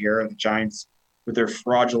call that here. The Giants with their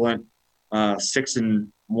fraudulent 6-1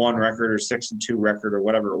 record or 6-2 record or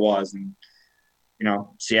whatever it was. And,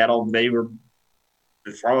 Seattle, they were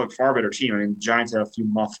the far better team. I mean, the Giants had a few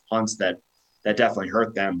muff punts that definitely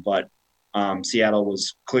hurt them. But Seattle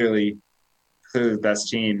was clearly the best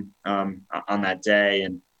team on that day.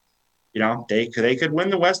 And, they could win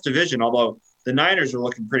the West Division, although the Niners are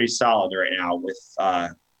looking pretty solid right now with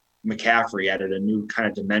McCaffrey added a new kind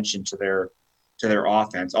of dimension to their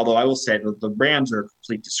offense. Although I will say that the Rams are a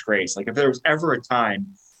complete disgrace. Like, if there was ever a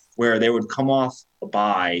time where they would come off a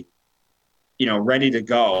bye, ready to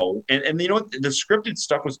go, and what, the scripted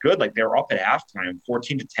stuff was good. Like, they were up at halftime,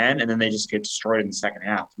 14-10, and then they just get destroyed in the second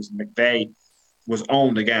half because McVay was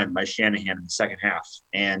owned again by Shanahan in the second half,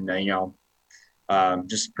 and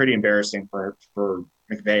just pretty embarrassing for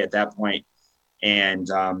McVay at that point. And,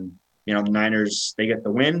 the Niners, they get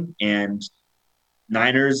the win. And,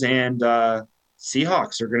 Niners and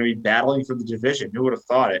Seahawks are going to be battling for the division. Who would have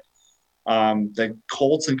thought it? The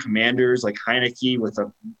Colts and Commanders, like Heineke with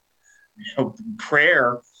a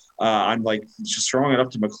prayer on like just throwing it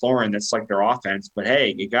up to McLaurin. That's like their offense. But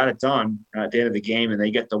hey, you got it done at the end of the game, and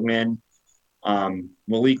they get the win.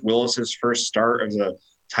 Malik Willis's first start as a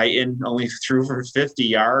Titan only threw for 50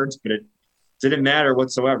 yards, but it didn't matter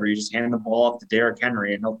whatsoever. You just hand the ball off to Derrick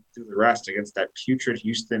Henry, and he'll do the rest against that putrid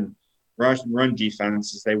Houston run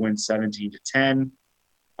defense as they win 17-10.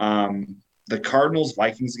 The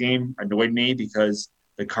Cardinals-Vikings game annoyed me because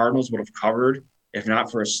the Cardinals would have covered if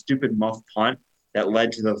not for a stupid muff punt that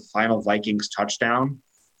led to the final Vikings touchdown.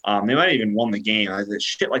 They might have even won the game.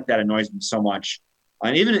 Shit like that annoys me so much.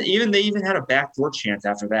 And even they even had a backdoor chance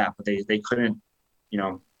after that, but they couldn't,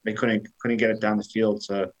 they couldn't get it down the field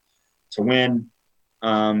to win.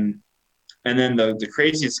 And then the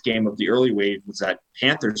craziest game of the early wave was that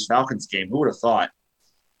Panthers-Falcons game. Who would have thought?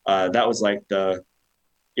 That was like the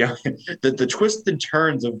twists and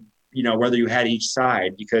turns of, whether you had each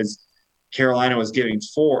side, because Atlanta was giving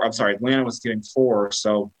 4.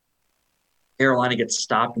 So Carolina gets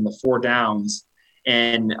stopped in the 4 downs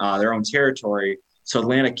in their own territory. So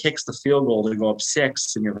Atlanta kicks the field goal to go up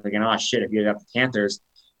 6, and you're thinking, oh shit, if you have the Panthers.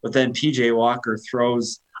 But then PJ Walker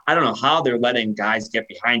throws, I don't know how they're letting guys get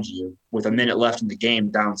behind you with a minute left in the game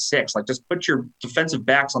down 6. Like, just put your defensive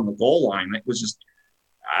backs on the goal line. It was just,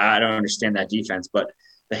 I don't understand that defense. But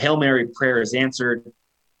the Hail Mary prayer is answered,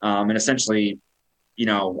 and essentially,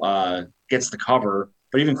 gets the cover.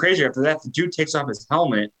 But even crazier after that, the dude takes off his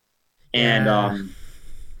helmet, and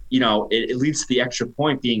it leads to the extra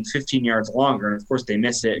point being 15 yards longer. And of course they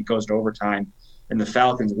miss it. It goes to overtime, and the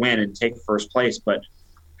Falcons win and take first place. But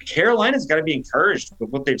Carolina's got to be encouraged with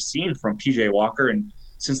what they've seen from PJ Walker. And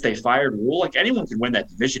since they fired Rule, like, anyone can win that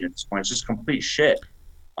division at this point. It's just complete shit.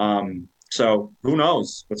 So who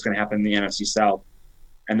knows what's going to happen in the NFC South.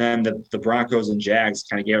 And then the Broncos and Jags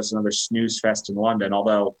kind of gave us another snooze fest in London,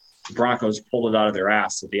 although the Broncos pulled it out of their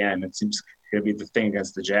ass at the end. It seems to be the thing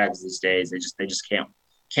against the Jags these days. They just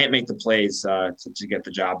can't make the plays to get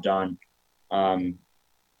the job done. And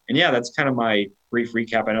yeah, that's kind of my brief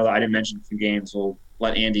recap. I know that I didn't mention a few games. We'll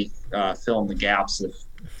let Andy fill in the gaps if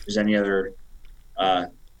there's any other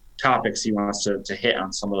topics he wants to hit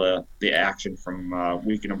on some of the action from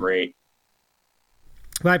week number 8.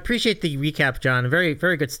 Well, I appreciate the recap, John. Very,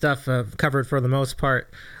 very good stuff covered for the most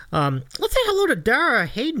part. Let's say hello to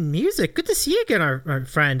DaraHaydenMusic. Good to see you again, our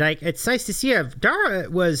friend. It's nice to see you.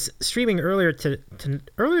 Dara was streaming earlier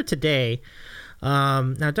today.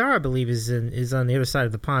 Now Dara, I believe, is on the other side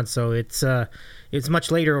of the pond, so it's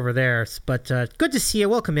much later over there. But good to see you.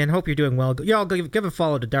 Welcome in. Hope you're doing well. Y'all give a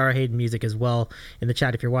follow to DaraHaydenMusic as well in the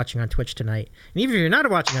chat if you're watching on Twitch tonight. And even if you're not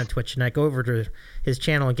watching on Twitch tonight, go over to his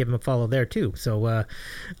channel and give him a follow there too. So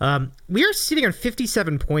we are sitting on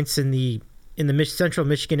 57 points in the Central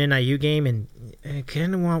Michigan NIU game, and I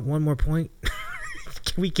kind of want one more point.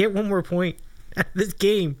 Can we get one more point at this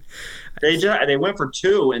game? They went for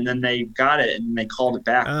 2, and then they got it, and they called it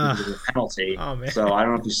back because of the penalty. Oh, man. So I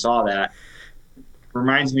don't know if you saw that.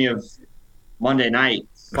 Reminds me of Monday night.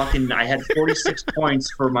 I had 46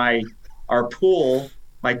 points for our pool,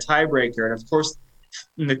 my tiebreaker, and of course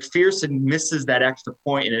McPherson misses that extra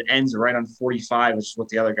point, and it ends right on 45, which is what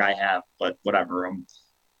the other guy had. But whatever.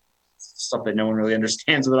 Stuff that no one really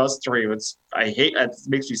understands with us three. It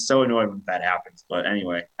makes me so annoyed when that happens. But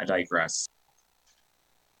anyway, I digress.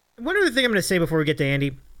 One other thing I'm going to say before we get to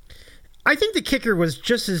Andy. I think the kicker was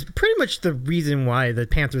just as pretty much the reason why the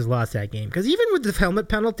Panthers lost that game. Because even with the helmet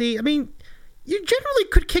penalty, I mean, you generally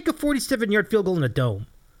could kick a 47-yard field goal in a dome,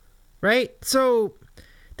 right? So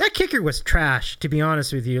that kicker was trash, to be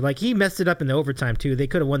honest with you. Like, he messed it up in the overtime, too. They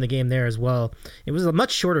could have won the game there as well. It was a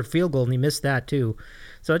much shorter field goal, and he missed that, too.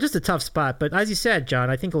 So just a tough spot. But as you said,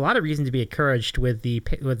 John, I think a lot of reason to be encouraged with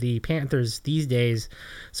the Panthers these days.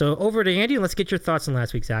 So over to Andy, and let's get your thoughts on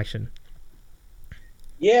last week's action.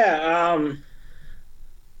 Yeah,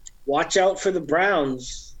 watch out for the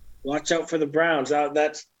Browns. Watch out for the Browns.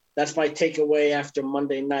 That's my takeaway after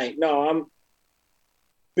Monday night. No, I'm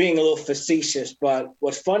being a little facetious, but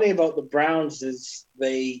what's funny about the Browns is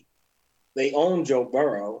they own Joe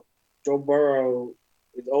Burrow. Joe Burrow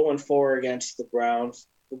is 0-4 against the Browns.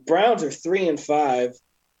 The Browns are 3-5,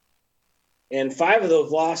 and 5 of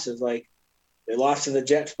those losses, like, they lost to the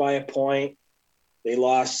Jets by a point. They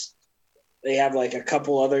have like a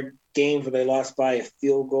couple other games where they lost by a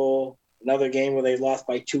field goal, another game where they lost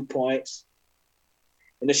by 2 points.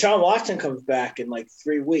 And Deshaun Watson comes back in like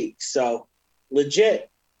 3 weeks. So legit,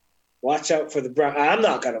 watch out for the Browns. I'm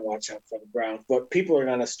not going to watch out for the Browns, but people are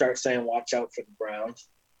going to start saying watch out for the Browns.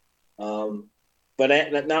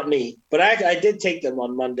 but not me. But I did take them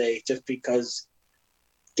on Monday just because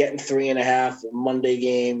getting 3.5 Monday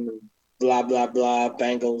game, blah blah blah.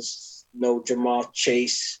 Bengals, no Jamal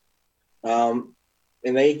Chase, and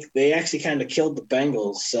they actually kind of killed the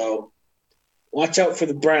Bengals. So watch out for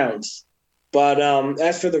the Browns. But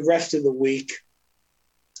as for the rest of the week,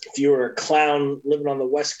 if you were a clown living on the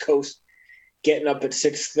West Coast, getting up at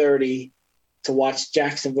 6:30 to watch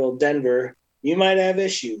Jacksonville, Denver, you might have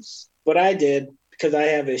issues. But I did because I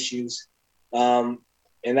have issues. And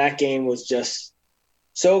that game was just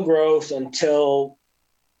so gross until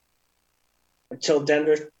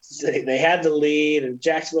Denver, they had the lead and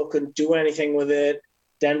Jacksonville couldn't do anything with it.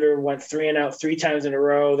 Denver went 3-and-out 3 times in a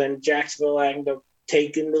row. Then Jacksonville ended up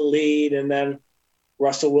taking the lead. And then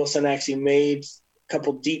Russell Wilson actually made a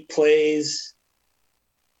couple deep plays.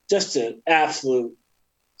 Just an absolute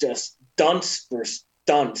just dunce versus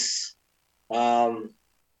dunce.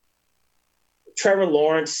 Trevor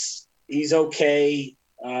Lawrence, he's okay.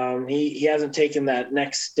 He hasn't taken that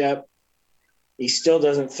next step. He still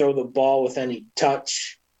doesn't throw the ball with any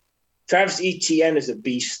touch. Travis Etienne is a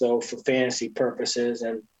beast, though, for fantasy purposes,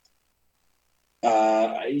 and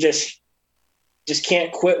you just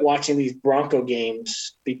can't quit watching these Bronco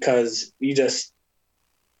games because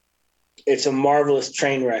it's a marvelous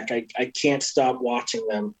train wreck. I can't stop watching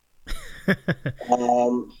them.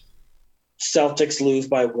 Celtics lose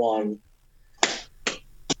by 1.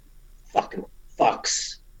 Fucking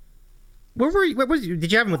fucks. Where were you?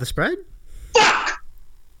 Did you have him with a spread? Fuck!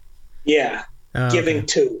 Yeah. Giving okay.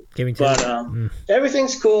 2. Giving 2. But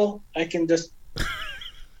everything's cool. I can just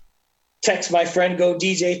text my friend, go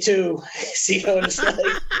DJ 2. See how it's like.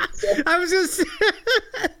 I was just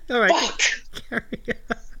all right.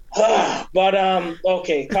 Fuck! But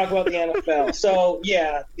okay, talk about the NFL. So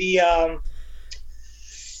yeah, the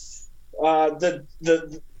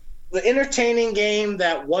entertaining game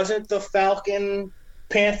that wasn't the Falcon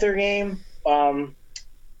Panther game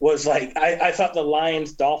was like I thought the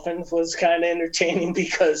Lions Dolphins was kind of entertaining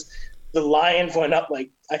because the Lions went up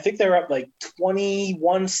I think they were up 21-7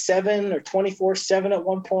 or 24-7 at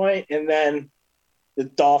one point, and then the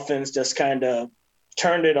Dolphins just kind of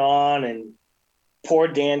turned it on, and poor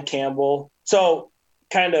Dan Campbell. So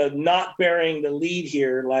kind of not bearing the lead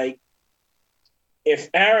here, if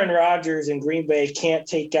Aaron Rodgers in Green Bay can't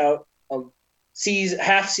take out a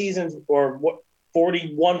half season or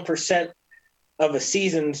 41% of a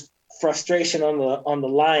season's frustration on the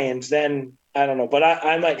Lions, then I don't know. But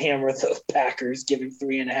I might hammer the Packers giving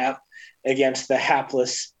 3.5 against the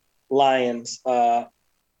hapless Lions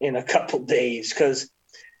in a couple days because,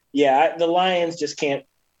 the Lions just can't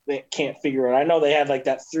figure it out. I know they had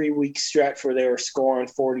that 3-week stretch where they were scoring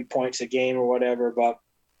 40 points a game or whatever, but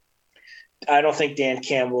I don't think Dan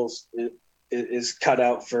Campbell's is cut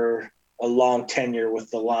out for a long tenure with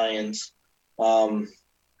the Lions.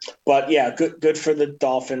 But yeah, good for the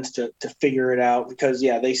Dolphins to figure it out because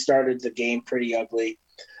they started the game pretty ugly.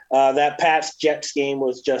 That Pats Jets game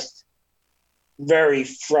was just very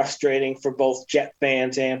frustrating for both Jet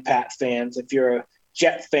fans and Pat fans. If you're a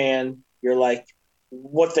Jet fan, you're like,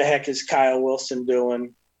 what the heck is Kyle Wilson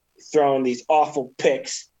doing? Throwing these awful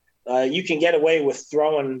picks. You can get away with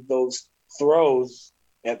throwing those throws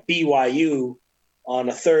at BYU on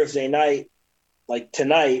a Thursday night like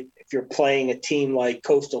tonight if you're playing a team like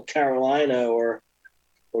Coastal Carolina or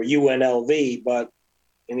UNLV, but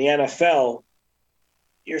in the NFL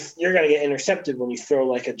you're going to get intercepted when you throw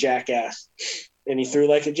like a jackass, and he threw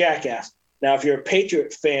like a jackass. Now if you're a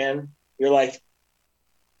Patriot fan, you're like,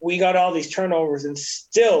 we got all these turnovers and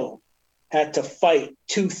still had to fight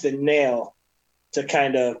tooth and nail to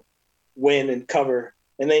kind of win and cover.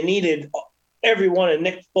 And they needed every one of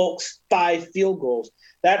Nick Folk's 5 field goals.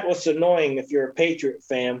 That was annoying if you're a Patriot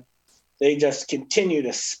fan. They just continue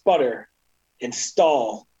to sputter and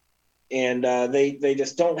stall. And they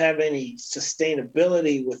just don't have any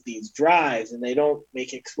sustainability with these drives, and they don't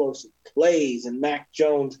make explosive plays. And Mac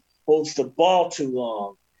Jones holds the ball too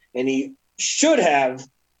long. And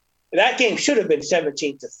that game should have been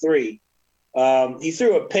 17-3. He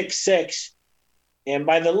threw a pick 6. And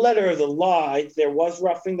by the letter of the law, there was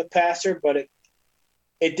roughing the passer, but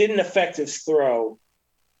it didn't affect his throw.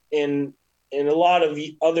 In a lot of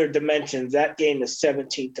other dimensions, that game is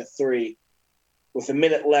 17-3 with a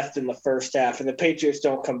minute left in the first half. And the Patriots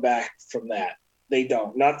don't come back from that. They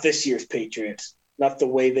don't. Not this year's Patriots. Not the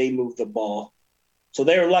way they move the ball. So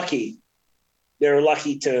they were lucky. They were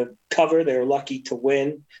lucky to cover. They were lucky to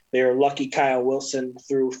win. They were lucky Kyle Wilson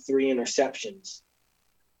threw 3 interceptions.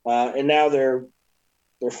 And now they're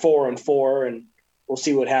 4-4, and we'll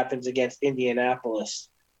see what happens against Indianapolis.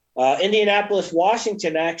 Indianapolis,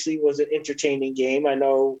 Washington actually was an entertaining game. I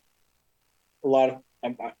know a lot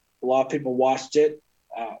of people watched it.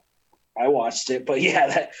 I watched it, but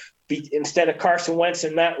yeah, instead of Carson Wentz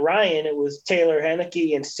and Matt Ryan, it was Taylor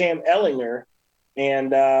Heineke and Sam Ellinger,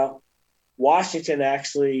 and Washington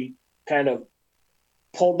actually kind of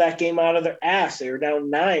pulled that game out of their ass. They were down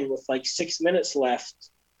 9 with like 6 minutes left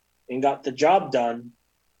and got the job done.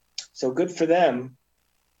 So good for them.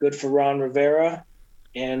 Good for Ron Rivera.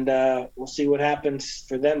 And we'll see what happens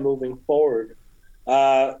for them moving forward.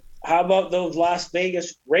 How about those Las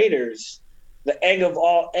Vegas Raiders? The egg of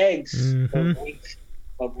all eggs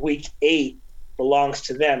of week 8 belongs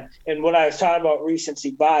to them. And when I was talking about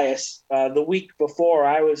recency bias, the week before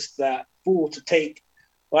I was that fool to take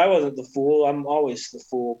 – well, I wasn't the fool. I'm always the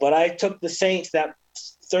fool. But I took the Saints that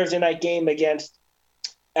Thursday night game against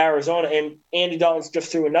Arizona, and Andy Dalton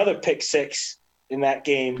just threw another pick 6 in that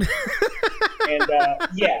game. And,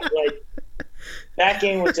 that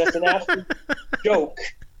game was just an absolute joke.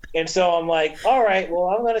 And so I'm like, all right, well,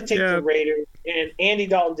 I'm going to take the Raiders. And Andy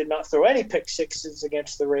Dalton did not throw any pick 6s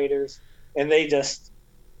against the Raiders. And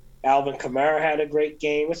Alvin Kamara had a great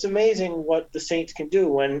game. It's amazing what the Saints can do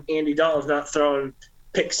when Andy Dalton's not throwing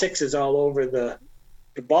pick 6s all over the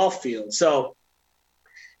ball field. So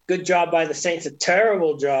good job by the Saints, a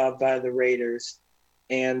terrible job by the Raiders.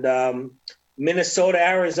 And Minnesota,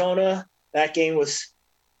 Arizona, that game was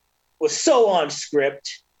so on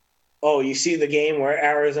script. Oh, you see the game where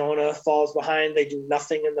Arizona falls behind. They do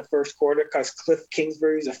nothing in the first quarter because Cliff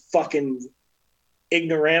Kingsbury's a fucking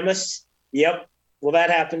ignoramus. Yep. Well, that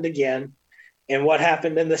happened again. And what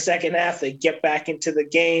happened in the second half? They get back into the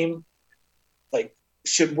game, like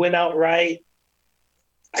should win outright,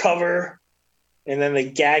 cover, and then they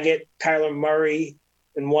gag it. Kyler Murray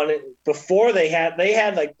and won it before they had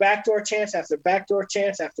like backdoor chance after backdoor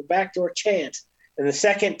chance after backdoor chance. And the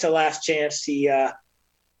second to last chance, he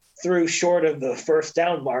threw short of the first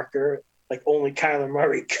down marker, like only Kyler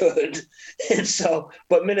Murray could. And so,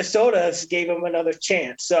 but Minnesota gave him another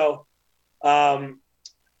chance. So I'm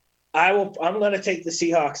going to take the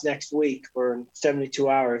Seahawks next week for 72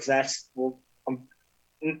 hours. I'm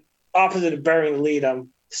opposite of burying the lead. I'm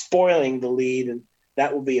spoiling the lead, and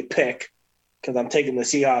that will be a pick because I'm taking the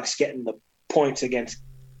Seahawks getting the points against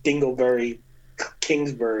Dingleberry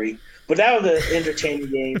Kingsbury. But that was an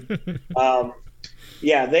entertaining game.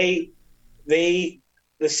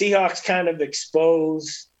 The Seahawks kind of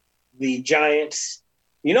expose the Giants.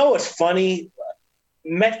 You know what's funny?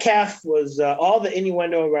 Metcalf was all the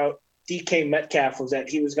innuendo about DK Metcalf was that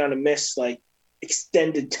he was going to miss like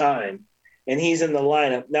extended time, and he's in the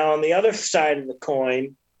lineup. Now on the other side of the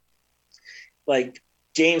coin, like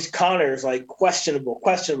James Conner's like questionable.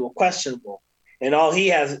 And all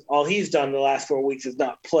he's done the last 4 weeks is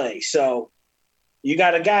not play. So you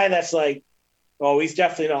got a guy that's like, oh, he's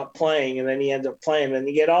definitely not playing, and then he ends up playing. Then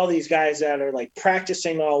you get all these guys that are like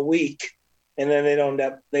practicing all week, and then they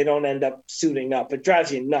don't end up suiting up. It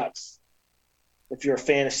drives you nuts if you're a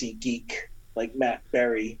fantasy geek like Matt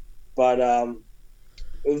Berry. But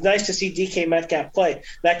it was nice to see DK Metcalf play.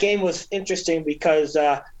 That game was interesting because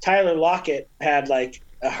Tyler Lockett had like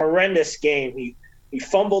a horrendous game. He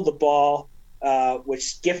fumbled the ball,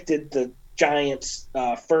 which gifted the Giants'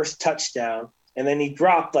 first touchdown. And then he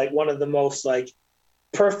dropped like one of the most like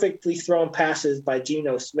perfectly thrown passes by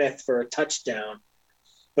Geno Smith for a touchdown.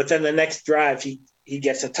 But then the next drive, he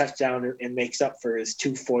gets a touchdown and makes up for his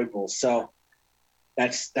 2 foibles. So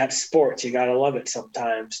that's sports. You got to love it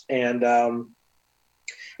sometimes. And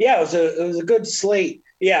it was a good slate.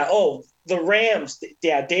 Yeah. Oh, the Rams.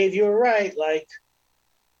 Yeah, Dave, you were right. Like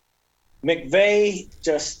McVay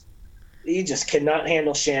he just cannot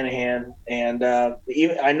handle Shanahan. And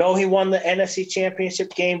I know he won the NFC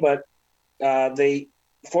Championship game, but the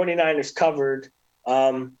 49ers covered.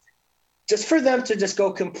 Just for them to just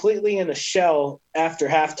go completely in a shell after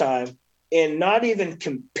halftime and not even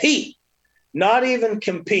compete. And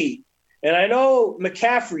I know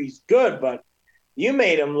McCaffrey's good, but you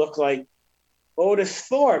made him look like Otis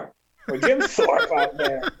Thorpe or Jim Thorpe out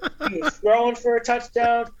there. He was throwing for a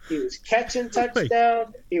touchdown. He was catching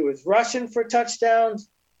touchdowns. He was rushing for touchdowns,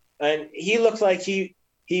 and he looked like he's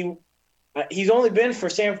only been on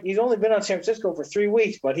San Francisco for 3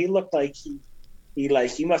 weeks, but he looked like he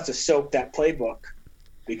must have soaked that playbook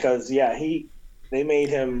because they made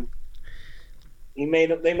him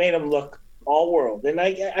look all world, and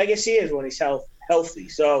I guess he is when he's healthy.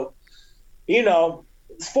 So, you know,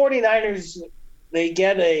 the 49ers. They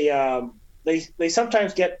get they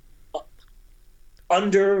sometimes get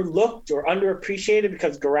underlooked or underappreciated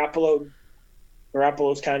because Garoppolo's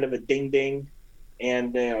kind of a ding-ding,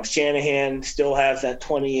 And Shanahan still has that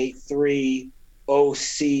 28-3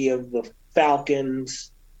 OC of the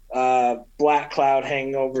Falcons, black cloud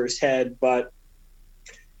hanging over his head. But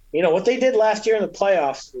what they did last year in the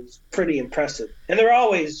playoffs was pretty impressive. And they're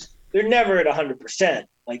never at 100%.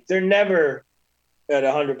 Like, they're never at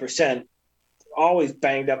 100%. Always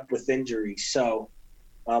banged up with injuries. So,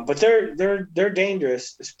 but they're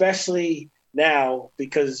dangerous, especially now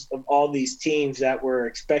because of all these teams that were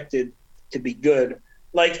expected to be good.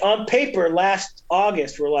 Like, on paper last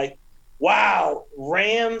August, we're like, wow,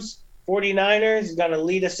 Rams, 49ers is going to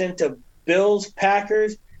lead us into Bills,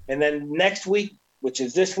 Packers. And then next week, which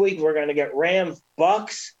is this week, we're going to get Rams,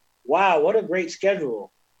 Bucks. Wow, what a great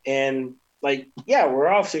schedule. And, we're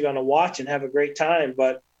obviously going to watch and have a great time.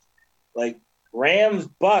 But, Rams,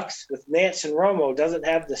 Bucks with Nance and Romo doesn't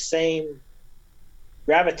have the same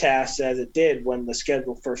gravitas as it did when the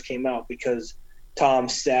schedule first came out because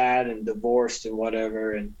Tom's sad and divorced and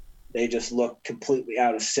whatever, and they just look completely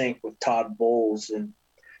out of sync with Todd Bowles. And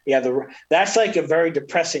that's a very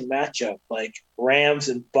depressing matchup, like Rams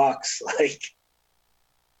and Bucks,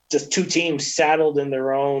 just two teams saddled in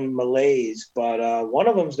their own malaise. But one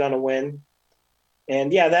of them's gonna win,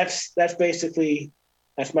 and that's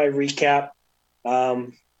my recap.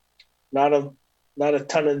 Not a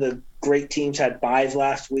ton of the great teams had byes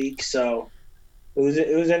last week, so it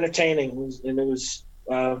was entertaining. It was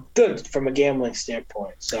good from a gambling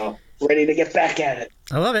standpoint. So ready to get back at it.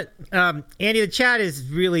 I love it. Andy, the chat is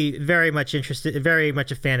really very much interested, very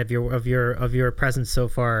much a fan of your presence so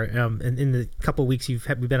far. In the couple of weeks we've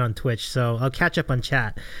been on Twitch, so I'll catch up on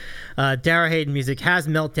chat. DaraHaydenMusic has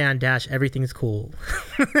meltdown dash. Everything's cool.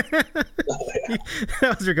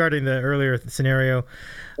 That was regarding the earlier scenario.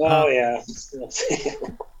 Yeah.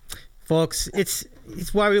 Folks, it's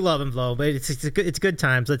why we love him, Flo, but it's good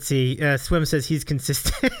times. Let's see. Swim says he's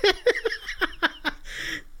consistent.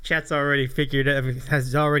 Chat's already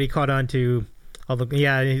has already caught on to all the.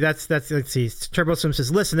 Yeah, that's. Let's see. TurboSwim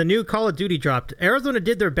says, listen, the new Call of Duty dropped. Arizona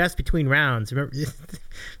did their best between rounds. Remember,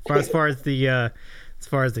 as far as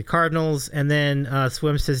the Cardinals, and then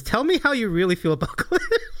Swim says, tell me how you really feel about Cliff.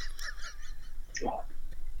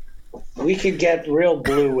 We could get real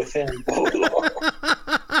blue with him.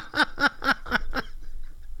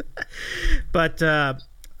 But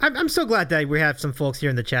I'm so glad that we have some folks here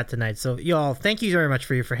in the chat tonight. So y'all, thank you very much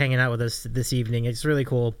for hanging out with us this evening. It's really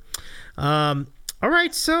cool. All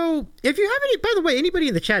right, so if you have any, by the way, anybody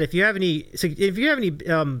in the chat, if you have any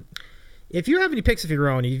picks of your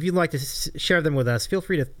own, if you'd like to share them with us, feel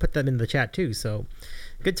free to put them in the chat too. So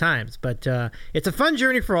good times. But it's a fun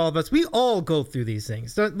journey for all of us. We all go through these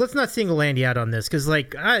things. So let's not single Andy out on this, because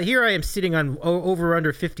here I am sitting on over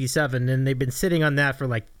under 57, and they've been sitting on that for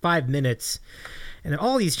 5 minutes, and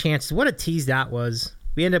all these chances. What a tease that was.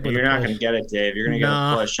 We end up with. You're not going to get it, Dave. You're going to get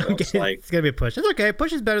a push. It's going to be a push. It's okay. A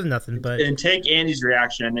push is better than nothing. But and take Andy's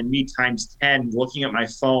reaction and then me times 10 looking at my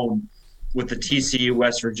phone with the TCU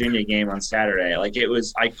West Virginia game on Saturday. It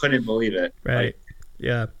was. I couldn't believe it. Right.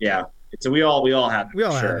 Yeah. Yeah. So we all have it. We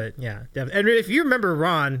all have it, yeah. And if you remember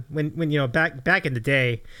Ron, when back in the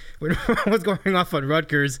day, when Ron was going off on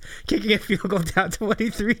Rutgers, kicking a field goal down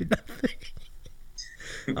 23-0.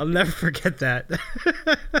 I'll never forget that.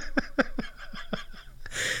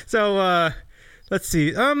 So let's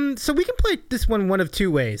see. So we can play this one of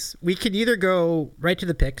two ways. We could either go right to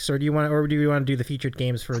the picks, or do we want to do the featured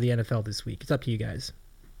games for the NFL this week? It's up to you guys.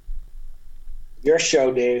 Your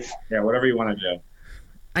show, Dave. Yeah, whatever you want to do.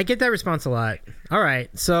 I get that response a lot. All right,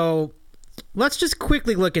 so let's just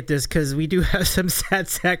quickly look at this, because we do have some sad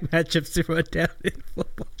sack matchups to run down in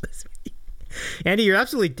football this week. Andy,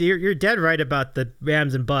 you're dead right about the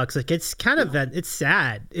Rams and Bucks. It's kind of it's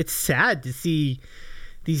sad. It's sad to see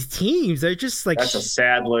these teams. They're just that's a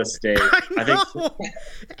sad list, Dave. I think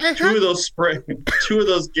two of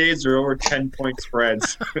those games are over 10-point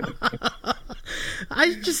spreads.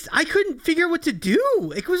 I couldn't figure out what to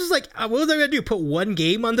do. It was just what was I gonna do? Put one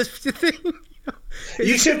game on this thing?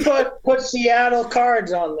 You should put Seattle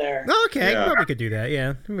Cards on there. Okay, yeah. Probably could do that.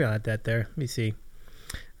 Yeah, we got that there. Let me see.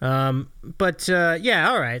 All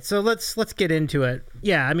right. So let's get into it.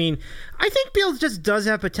 Yeah, I mean, I think Bills just does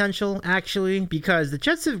have potential, actually, because the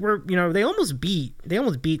Jets they almost beat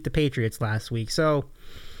the Patriots last week. So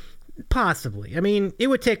possibly, I mean, it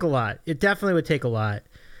would take a lot. It definitely would take a lot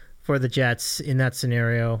for the Jets in that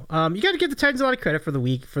scenario. You got to give the Titans a lot of credit for the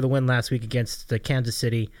win last week against the Kansas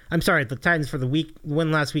City. I'm sorry, the Titans for the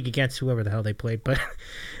win last week against whoever the hell they played, but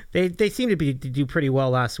they seem to do pretty well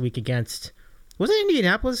last week against. Was it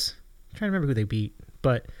Indianapolis? I'm trying to remember who they beat,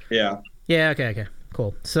 but yeah. Okay,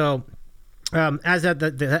 cool. So, as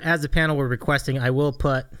the panel were requesting, I will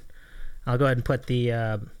put I'll go ahead and put the.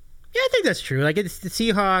 Yeah, I think that's true. Like it's the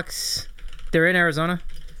Seahawks. They're in Arizona.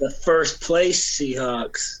 The first place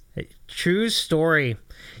Seahawks. True story.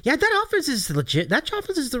 Yeah, that offense is legit. That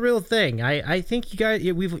offense is the real thing. I think you guys,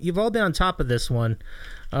 you've all been on top of this one.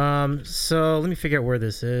 So let me figure out where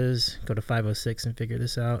this is. Go to 506 and figure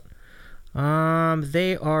this out.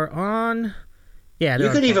 They are on. Yeah, you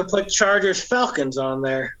could even put Chargers Falcons on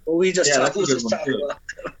there. Well, we just talked about.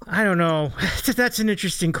 I don't know. That's an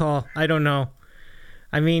interesting call. I don't know.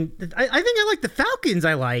 I mean, I think I like the Falcons.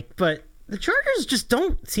 But the Chargers just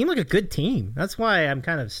don't seem like a good team. That's why I'm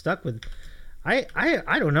kind of stuck with. I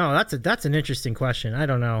don't know. That's an interesting question. I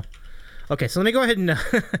don't know. Okay, so let me go ahead and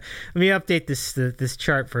let me update this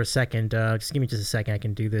chart for a second. Just give me just a second. I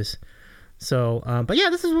can do this. So, but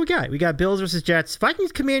yeah, this is what we got. We got Bills versus Jets,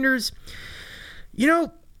 Vikings, Commanders. You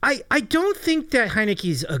know, I don't think that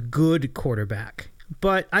Heineke's a good quarterback,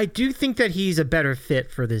 but I do think that he's a better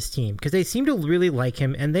fit for this team because they seem to really like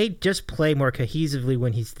him and they just play more cohesively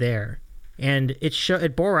when he's there. And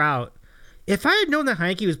it bore out. If I had known that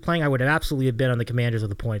Heineke was playing, I would have absolutely been on the Commanders with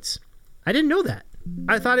the points. I didn't know that.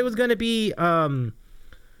 I thought it was going to be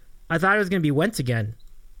Wentz again,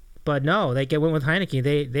 but no, they went with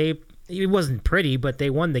Heineke. It wasn't pretty, but they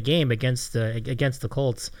won the game against the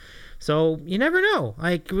Colts. So you never know.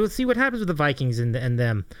 Like we'll see what happens with the Vikings and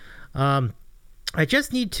them. I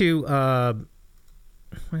just need to.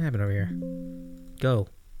 What happened over here? Go.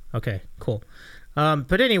 Okay. Cool.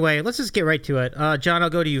 But anyway, let's just get right to it. John, I'll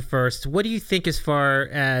go to you first. What do you think as far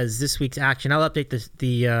as this week's action? I'll update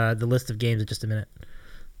the list of games in just a minute.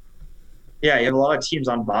 Yeah, you have a lot of teams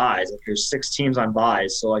on buys. Like there's 6 teams on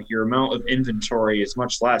buys, so like your amount of inventory is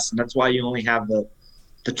much less, and that's why you only have the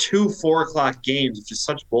 2 4:00 games, which is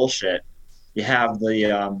such bullshit. You have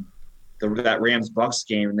that Rams-Bucks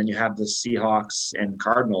game, and then you have the Seahawks and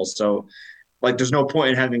Cardinals. So, like, there's no point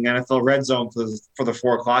in having NFL Red Zone for the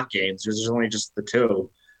 4:00 games. There's only just the 2.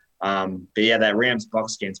 But yeah, that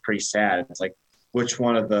Rams-Bucks game is pretty sad. It's like which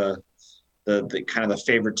one of the kind of the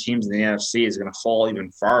favorite teams in the NFC is going to fall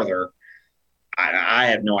even farther. I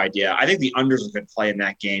have no idea. I think the unders a good play in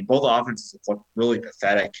that game. Both offenses have looked really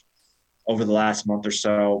pathetic over the last month or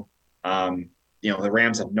so. The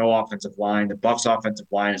Rams have no offensive line. The Bucs offensive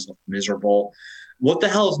line is miserable. What the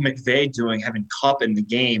hell is McVay doing having Kupp in the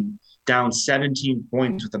game down 17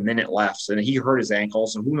 points with a minute left? And he hurt his ankle,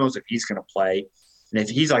 so who knows if he's going to play. And if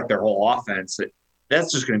he's like their whole offense,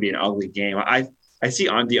 that's just going to be an ugly game. I see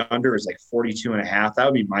on the under is like 42.5. That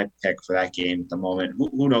would be my pick for that game at the moment.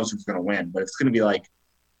 Who knows who's going to win, but it's going to be like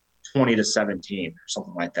 20-17 or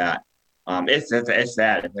something like that. If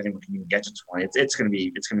anyone can even get to 20, it's going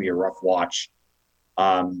to be a rough watch.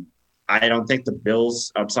 I don't think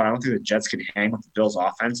the Jets can hang with the Bills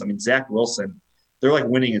offense. I mean, Zach Wilson, they're like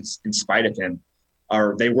winning in spite of him,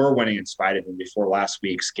 or they were winning in spite of him before last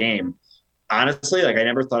week's game. Honestly, like I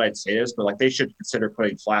never thought I'd say this, but like they should consider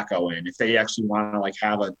putting Flacco in if they actually want to like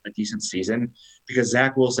have a decent season, because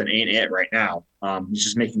Zach Wilson ain't it right now. He's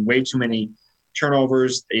just making way too many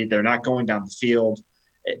turnovers. They're not going down the field.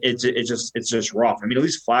 It's just rough. I mean, at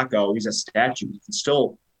least Flacco, he's a statue. He can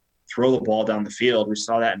still throw the ball down the field. We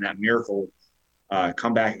saw that in that miracle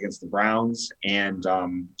comeback against the Browns, and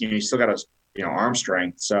he's still got a arm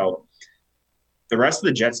strength. So the rest of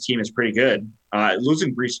the Jets team is pretty good.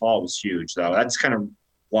 Losing Breece Hall was huge, though. That's kind of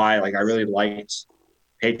why I really liked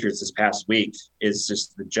Patriots this past week. Is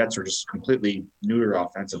just the Jets are just completely neutered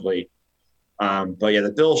offensively. But yeah,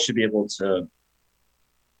 the Bills should be able to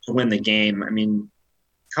win the game. I mean,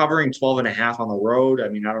 covering 12.5 on the road. I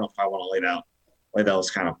mean, I don't know if I want to lay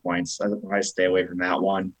those kind of points. I stay away from that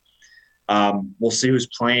one. We'll see who's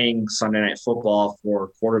playing Sunday Night Football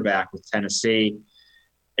for quarterback with Tennessee.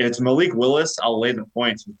 If it's Malik Willis, I'll lay the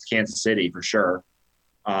points with Kansas City for sure.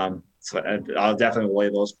 So I'll definitely lay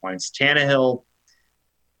those points. Tannehill,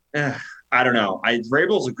 I don't know.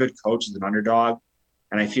 Vrabel's a good coach as an underdog,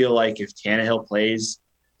 and I feel like if Tannehill plays,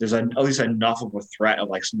 there's at least enough of a threat of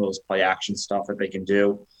like some of those play action stuff that they can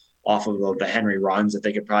do off of the Henry runs that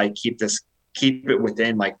they could probably keep it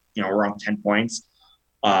within around 10 points.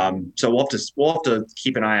 So we'll have to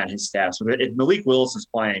keep an eye on his stats. So if Malik Willis is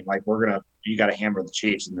playing, you got to hammer the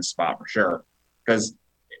Chiefs in this spot for sure, because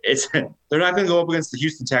they're not going to go up against the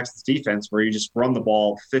Houston Texans defense where you just run the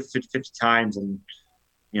ball 50 times and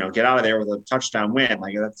get out of there with a touchdown win.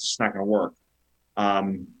 Like that's just not going to work.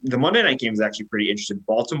 The Monday night game is actually pretty interesting.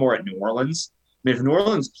 Baltimore at New Orleans. I mean, if New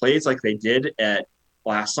Orleans plays like they did at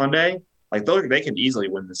last Sunday, they can easily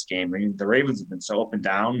win this game. I mean, the Ravens have been so up and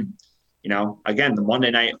down. Again, the Monday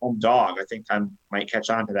night home dog, I think I might catch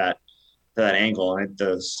on to that angle. And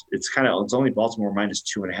it's only Baltimore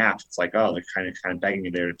 -2.5. It's like, oh, they're kind of begging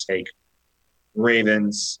you there to take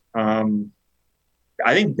Ravens.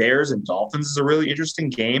 I think Bears and Dolphins is a really interesting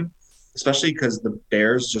game, especially because the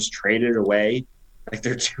Bears just traded away like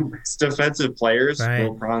their two best defensive players, Right.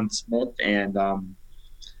 Roquan Smith and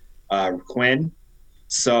Quinn.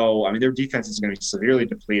 So, I mean, their defense is going to be severely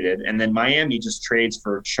depleted. And then Miami just trades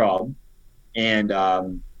for Chubb, and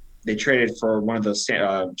they traded for one of those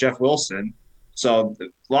Jeff Wilson. So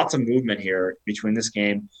lots of movement here between this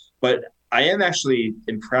game. But I am actually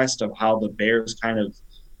impressed of how the Bears kind of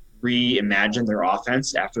reimagined their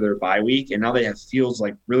offense after their bye week. And now they have Fields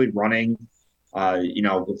like really running,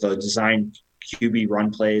 with the designed QB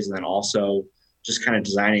run plays, and then also just kind of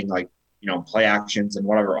designing like, play actions and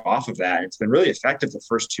whatever off of that. It's been really effective the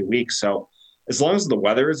first 2 weeks. So as long as the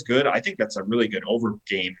weather is good, I think that's a really good over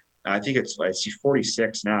game. I think I see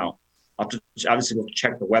 46 now. I'll have to obviously we'll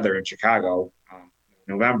check the weather in Chicago in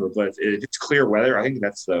November, but if it's clear weather, I think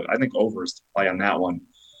over is the play on that one.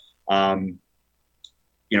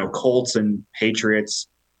 Colts and Patriots.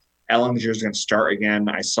 Ellinger's going to start again.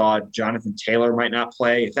 I saw Jonathan Taylor might not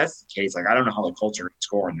play. If that's the case, I don't know how the Colts are going to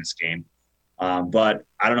score in this game. But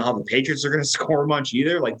I don't know how the Patriots are going to score much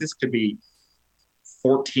either. Like this could be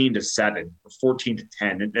 14-7 or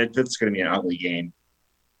 14-10. It's going to be an ugly game.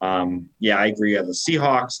 I agree. The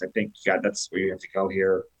Seahawks, I think that's where you have to go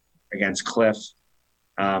here against Cliff.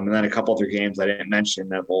 And then a couple other games I didn't mention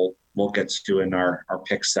that we'll get to in our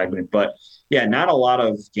pick segment. But yeah, not a lot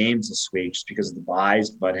of games this week just because of the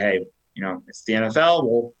buys. But hey, it's the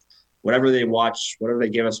NFL. Whatever they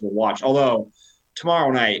give us, we'll watch. Although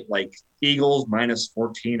tomorrow night, like Eagles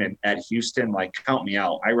 -14 at Houston, like count me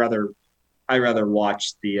out. I rather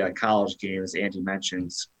watch the college games. Andy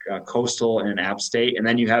mentions Coastal and App State, and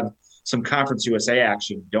then you have some Conference USA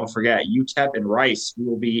action. Don't forget UTEP and Rice. We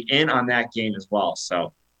will be in on that game as well.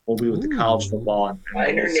 So we'll be with the college football and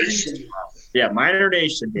Minor Nation. Yeah, Minor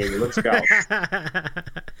Nation, baby. Let's go.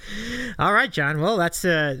 All right, John. Well,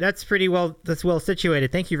 that's pretty well. That's well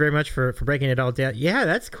situated. Thank you very much for breaking it all down. Yeah,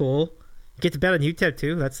 that's cool. Get to bet on UTEP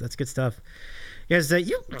too. That's good stuff. Yes, didn't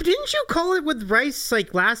you call it with Rice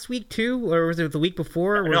like last week too, or was it the week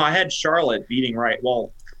before? No, I had Charlotte beating Rice.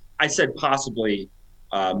 Well, I said possibly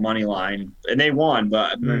money line, and they won,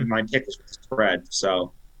 but my pick was with the spread.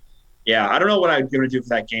 So, yeah, I don't know what I'm going to do for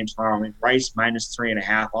that game tomorrow. I mean, Rice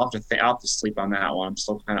 -3.5. I'll have to sleep on that one. I'm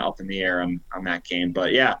still kind of up in the air on that game.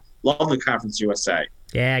 But, yeah, love the Conference USA.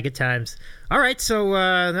 Yeah, good times. All right, so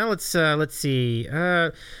now let's see.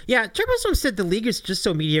 TurboSwim said the league is just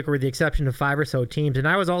so mediocre with the exception of 5 or so teams, and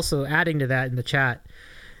I was also adding to that in the chat.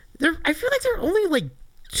 I feel like there are only like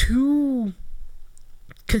 2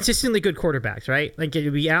 consistently good quarterbacks, right? Like it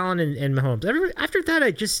would be Allen and Mahomes. After that,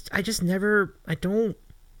 I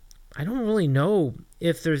don't really know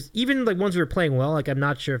if there's even like ones who are playing well. Like I'm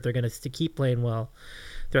not sure if they're going to keep playing well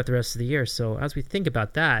throughout the rest of the year. So as we think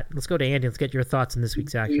about that, let's go to Andy. Let's get your thoughts on this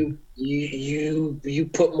week's action. You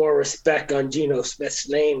put more respect on Geno Smith's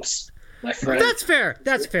names, my friend. That's fair.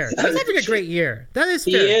 He's having a great year. That is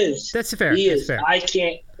fair. He is. That's fair. He is. Fair. I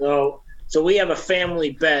can't. No. So we have a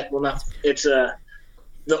family bet. Well, not. It's the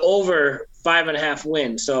over 5.5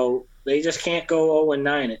 wins. So they just can't go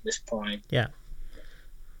 0-9 at this point. Yeah.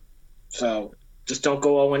 So just don't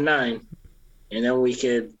go 0-9, and then we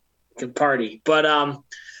could party. But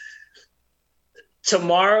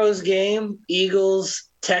tomorrow's game, Eagles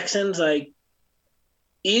Texans. Like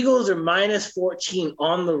Eagles are -14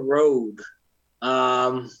 on the road.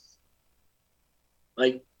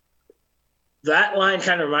 Like that line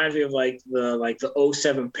kind of reminds me of like the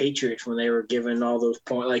 07 Patriots when they were given all those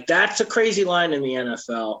points. Like that's a crazy line in the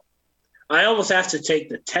NFL. I almost have to take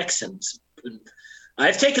the Texans.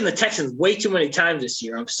 I've taken the Texans way too many times this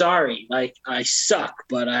year. I'm sorry. Like I suck,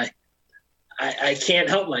 but I can't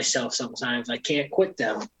help myself sometimes. I can't quit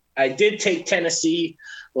them. I did take Tennessee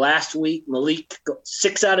last week. Malik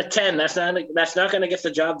 6 out of 10. That's not going to get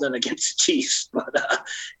the job done against the Chiefs, but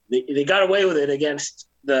they got away with it against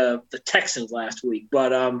the Texans last week.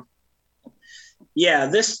 But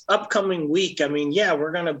this upcoming week, I mean,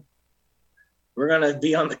 we're gonna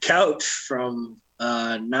be on the couch from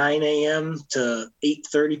 9 a.m. to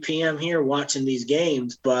 8:30 p.m. here watching these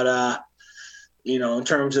games. But in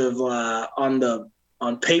terms of on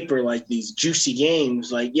paper, like these juicy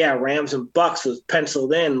games, like Rams and Bucks was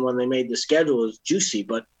penciled in when they made the schedule as juicy,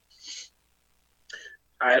 but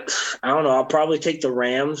I don't know. I'll probably take the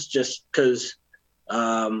Rams just because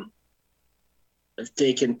I've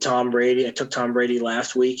taken Tom Brady. I took Tom Brady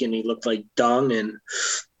last week and he looked like dung, and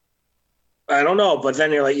I don't know. But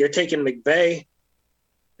then you're taking McVay,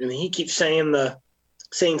 and he keeps saying the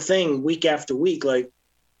same thing week after week, like,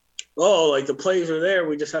 oh, like the plays are there,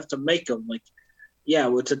 we just have to make them. Like, yeah,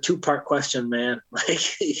 well, it's a two-part question, man. Like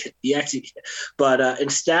he actually, but in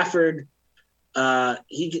Stafford,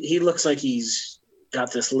 he looks like he's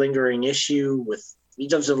got this lingering issue with. He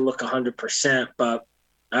doesn't look 100%, but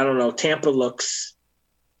I don't know. Tampa looks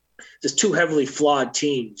just two heavily flawed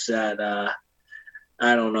teams that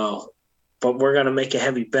I don't know. But we're gonna make a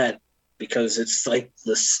heavy bet because it's like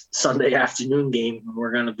this Sunday afternoon game. And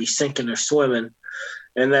we're gonna be sinking or swimming.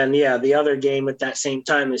 And then, yeah, the other game at that same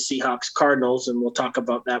time is Seahawks-Cardinals, and we'll talk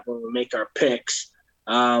about that when we make our picks.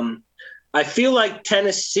 I feel like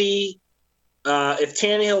Tennessee, if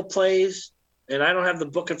Tannehill plays, and I don't have the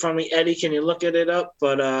book in front of me, Eddie, can you look it up?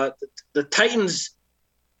 But the Titans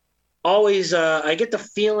always, I get the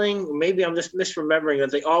feeling, maybe I'm just misremembering,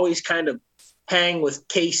 that they always kind of hang with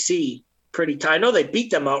KC pretty tight. I know they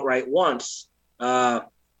beat them outright once because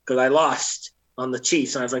I lost on the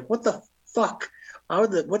Chiefs, and I was like, what the fuck?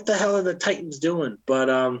 What the hell are the Titans doing? But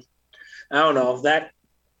I don't know.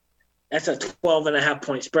 That's a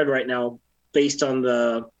 12.5-point spread right now based on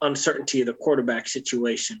the uncertainty of the quarterback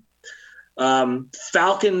situation.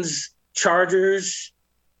 Falcons, Chargers,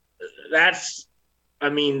 that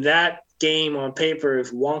game on paper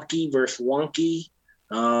is wonky versus wonky.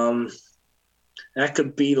 That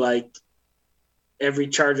could be like every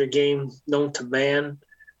Charger game known to man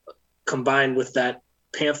combined with that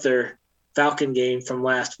Panther-Falcon game from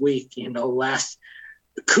last week. The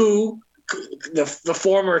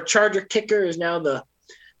former Charger kicker is now the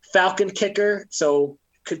Falcon kicker, so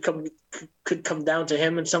could come down to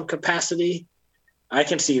him in some capacity. I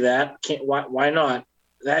can see that. Why not?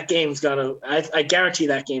 That game's I guarantee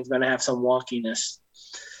that game's gonna have some wonkiness.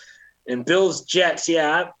 And Bills Jets,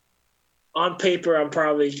 yeah. On paper, I'm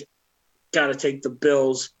probably gotta take the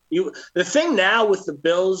Bills. The thing now with the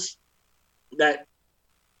Bills that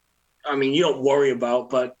you don't worry about,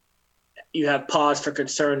 but you have pause for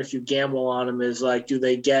concern if you gamble on them is like, do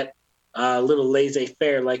they get a little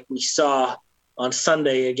laissez-faire like we saw on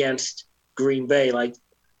Sunday against Green Bay? Like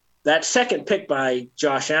that second pick by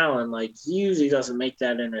Josh Allen, like he usually doesn't make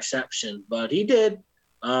that interception, but he did.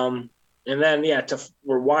 And then, yeah, to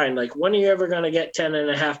rewind, like when are you ever going to get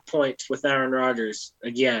 10.5 points with Aaron Rodgers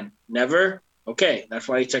again? Never? Okay, that's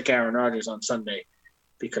why he took Aaron Rodgers on Sunday,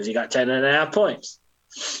 because he got 10.5 points.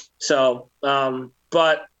 So,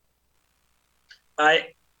 but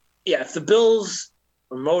if the Bills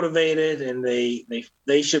are motivated and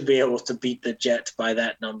they should be able to beat the Jets by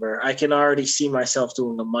that number. I can already see myself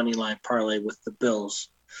doing a money line parlay with the Bills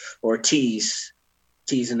or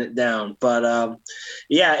teasing it down. But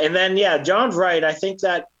and then John's right. I think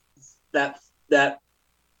that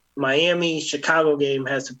Miami Chicago game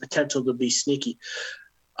has the potential to be sneaky.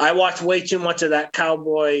 I watched way too much of that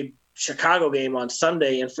Cowboy Chicago game on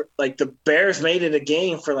Sunday, and the Bears made it a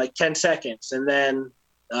game for like 10 seconds, and then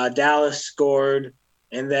Dallas scored,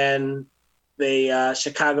 and then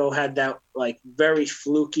Chicago had that like very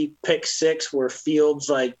fluky pick six where Fields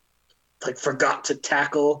like forgot to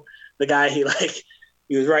tackle the guy. He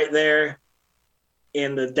was right there,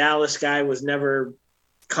 and the Dallas guy was never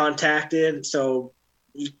contacted. So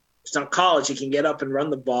it's not college. He can get up and run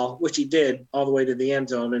the ball, which he did all the way to the end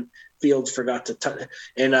zone. And Fields forgot to touch.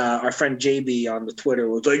 And our friend JB on the Twitter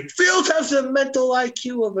was like, Fields has the mental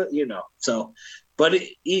IQ of it, So, but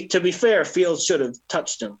to be fair, Fields should have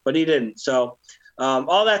touched him, but he didn't. So,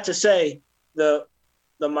 all that to say, the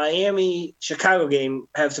Miami Chicago game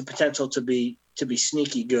has the potential to be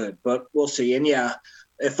sneaky good, but we'll see. And yeah,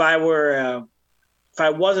 if I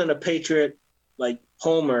wasn't a Patriot like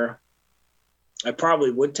Homer, I probably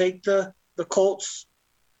would take the Colts.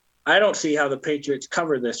 I don't see how the Patriots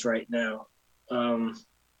cover this right now.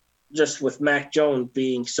 Just with Mac Jones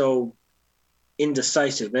being so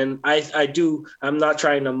indecisive. And I'm not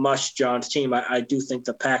trying to mush John's team. I do think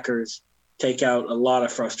the Packers take out a lot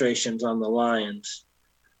of frustrations on the Lions.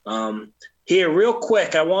 Here, real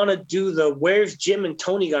quick, I want to do where's Jim and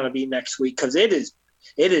Tony going to be next week? Because it is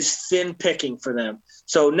thin picking for them.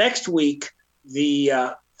 So next week,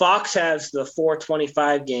 the Fox has the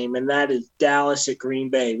 4:25 game, and that is Dallas at Green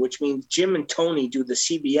Bay, which means Jim and Tony do the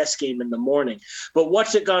CBS game in the morning. But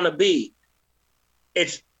what's it going to be?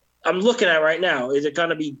 I'm looking at right now. Is it going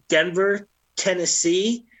to be Denver,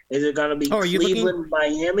 Tennessee? Is it going to be Cleveland,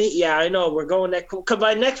 Miami? Yeah, I know. We're going that because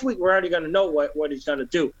by next week we're already going to know what he's going to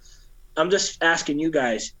do. I'm just asking you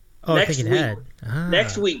guys.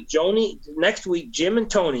 Next week, Jim and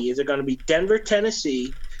Tony. Is it going to be Denver,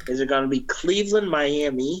 Tennessee? Is it going to be Cleveland,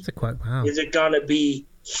 Miami? Wow. Is it going to be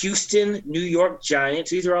Houston, New York Giants?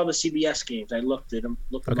 These are all the CBS games. I looked at them.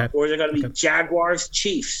 Or is it going to be Jaguars,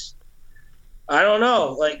 Chiefs? I don't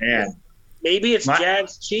know. Maybe it's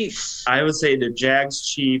Jags Chiefs. I would say the Jags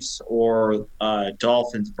Chiefs or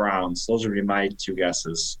Dolphins Browns. Those would be my two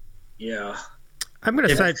guesses. Yeah. I'm going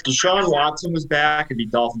to say if Deshaun Watson was back, it'd be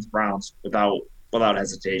Dolphins Browns without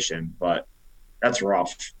hesitation, but that's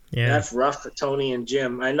rough. Yeah. That's rough for Tony and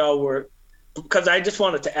Jim. I know because I just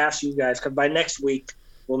wanted to ask you guys, because by next week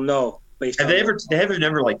we'll know. They haven't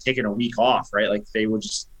never like taken a week off, right? Like they would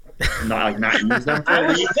just not use them for I a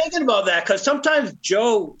was week. thinking about that because sometimes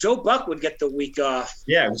Joe Buck would get the week off.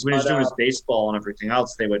 Yeah, because when he was doing his baseball and everything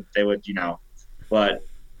else, they would but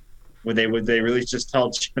would they really just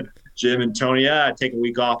tell Jim and Tony, take a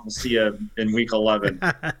week off, we'll see you in week 11?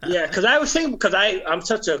 Yeah, because I was thinking, because I'm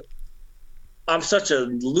such a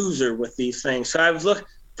loser with these things. So I was looking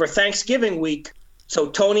for Thanksgiving week. So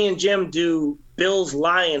Tony and Jim do Bills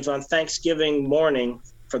Lions on Thanksgiving morning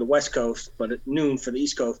for the West Coast, but at noon for the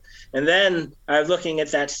East Coast. And then I was looking at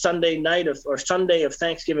that Sunday of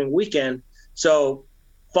Thanksgiving weekend. So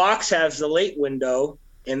Fox has the late window,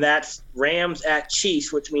 and that's Rams at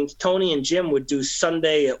Chiefs, which means Tony and Jim would do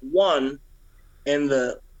Sunday at 1, and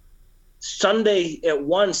the Sunday at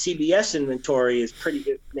 1 CBS inventory is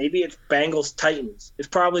maybe it's Bengals Titans. It's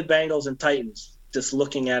probably Bengals and Titans, just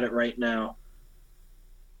looking at it right now.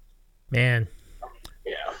 Man.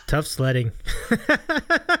 Yeah. Tough sledding.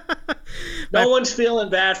 No one's feeling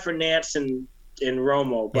bad for Nance and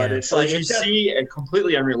Romo, but it's like you see,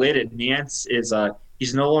 completely unrelated. Nance is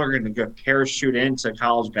he's no longer going to parachute into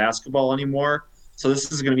college basketball anymore. So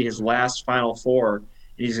this is going to be his last Final Four, and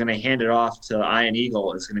he's going to hand it off to Ian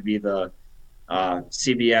Eagle. It's going to be the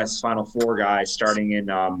CBS Final Four guy starting in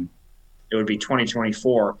it would be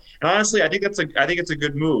 2024. And honestly, I think it's a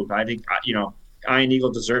good move. I think Ian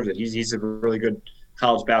Eagle deserves it. He's a really good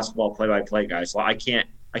college basketball play-by-play guy. So I can't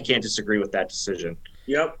disagree with that decision.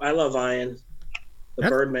 Yep, I love Ian, the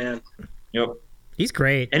Birdman. Yep. He's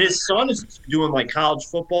great. And his son is doing like college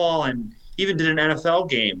football and even did an NFL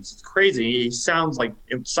games. It's crazy. It sounds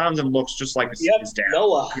and looks just like his dad.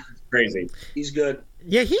 Noah. It's crazy. He's good.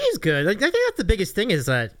 Yeah, he is good. I think that's the biggest thing is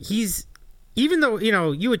that he's, even though,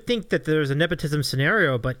 you would think that there's a nepotism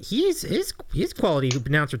scenario, but he's quality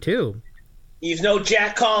announcer too. He's no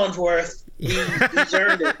Jack Collinsworth. He's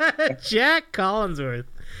earned it. Jack Collinsworth.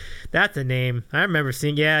 That's a name. I remember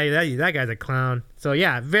seeing, that guy's a clown. So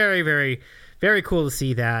yeah, very, very, very cool to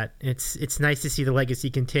see that. It's nice to see the legacy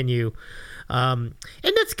continue. And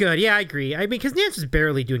that's good. Yeah, I agree. I mean, because Nance was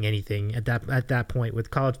barely doing anything at that point with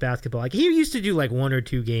college basketball. Like he used to do like 1 or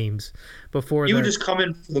 2 games before. He would just come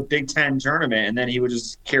in for the Big Ten tournament, and then he would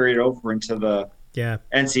just carry it over into the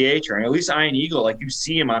NCAA tournament. At least Ian Eagle, like you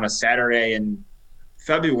see him on a Saturday in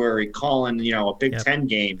February calling, a Big Ten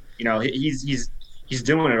game. He's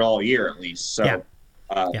doing it all year at least. So,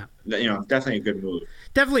 definitely a good move.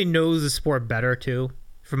 Definitely knows the sport better too,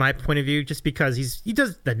 from my point of view, just because he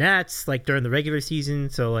does the nets like during the regular season.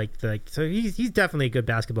 So so he's definitely a good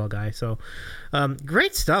basketball guy. So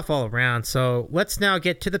great stuff all around. So let's now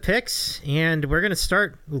get to the picks, and we're gonna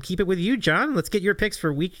start. We'll keep it with you, John. Let's get your picks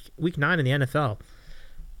for week 9 in the NFL.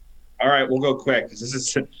 All right, we'll go quick. This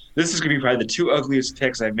is gonna be probably the 2 ugliest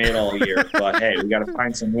picks I've made all year. But hey, we got to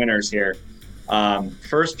find some winners here.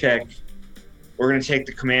 First pick, we're going to take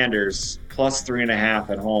the Commanders plus 3.5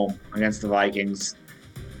 at home against the Vikings.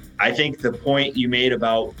 I think the point you made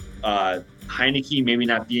about Heineke maybe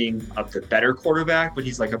not being the better quarterback, but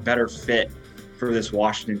he's like a better fit for this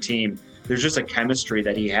Washington team. There's just a chemistry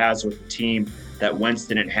that he has with the team that Wentz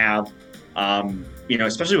didn't have.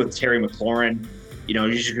 Especially with Terry McLaurin.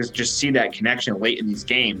 You should just see that connection late in these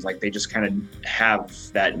games. Like they just kind of have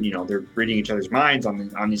that, they're reading each other's minds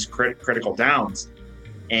on these critical downs.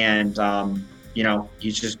 And,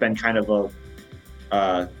 he's just been kind of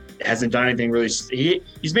hasn't done anything really.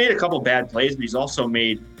 He's made a couple bad plays, but he's also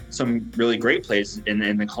made some really great plays in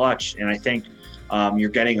the clutch. And I think you're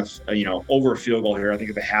getting over a field goal here. I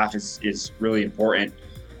think the half is really important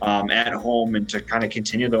at home, and to kind of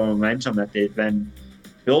continue the momentum that they've been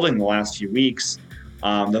building the last few weeks.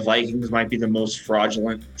 The Vikings might be the most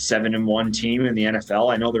fraudulent 7-1 team in the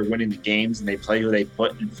NFL. I know they're winning the games and they play who they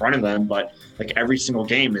put in front of them, but like every single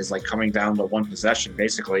game is like coming down to one possession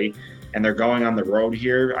basically, and they're going on the road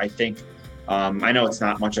here. I think I know it's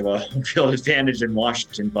not much of a field advantage in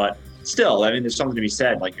Washington, but still, I mean, there's something to be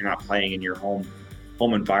said. Like you're not playing in your home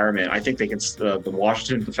environment. I think they can. The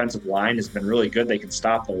Washington defensive line has been really good. They can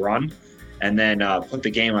stop the run, and then put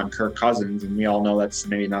the game on Kirk Cousins. And we all know that's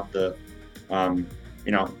maybe not the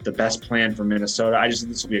the best plan for Minnesota. I just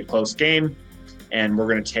think this will be a close game, and we're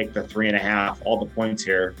going to take the 3.5, all the points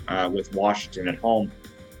here with Washington at home.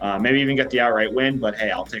 Maybe even get the outright win, but hey,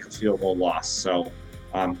 I'll take a field goal loss. So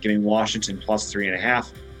giving Washington plus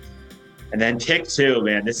 3.5. And then pick 2,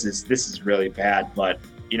 man, this is really bad. But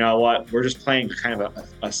you know what? We're just playing kind of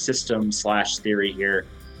a system/theory here.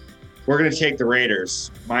 We're going to take the Raiders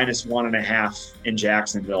 -1.5 in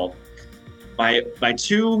Jacksonville. My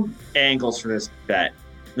 2 angles for this bet.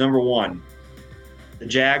 Number 1, the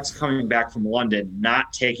Jags coming back from London,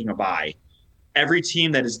 not taking a bye. Every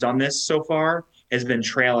team that has done this so far has been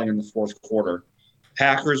trailing in the fourth quarter.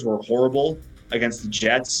 Packers were horrible against the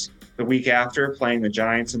Jets the week after playing the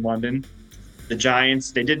Giants in London. The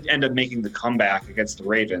Giants, they did end up making the comeback against the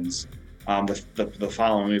Ravens the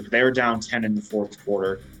following week. They were down 10 in the fourth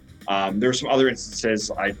quarter. There were some other instances.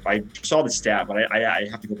 I saw the stat, but I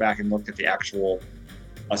have to go back and look at the actual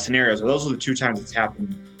scenarios. But those are the 2 times it's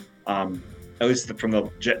happened, at least from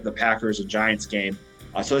the Packers and Giants game.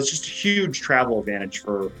 So it's just a huge travel advantage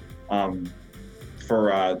for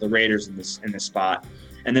the Raiders in this spot.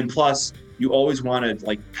 And then plus, you always want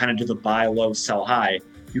to kind of do the buy low, sell high.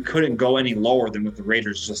 You couldn't go any lower than what the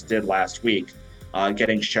Raiders just did last week,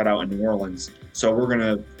 getting shut out in New Orleans. So we're going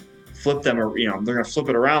to flip them, they're going to flip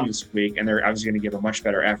it around this week, and they're obviously going to give a much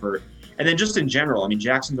better effort. And then just in general, I mean,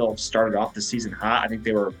 Jacksonville started off the season hot. I think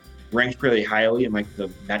they were ranked really highly in the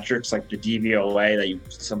metrics, like the DVOA that you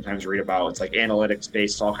sometimes read about. It's analytics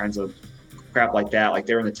based, all kinds of crap like that.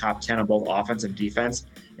 They were in the top 10 on both offense and defense.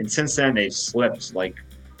 And since then they've slipped, they're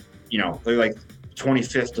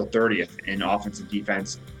 25th to 30th in offense and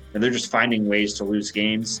defense. And they're just finding ways to lose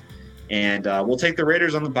games. And we'll take the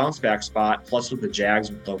Raiders on the bounce back spot, plus with the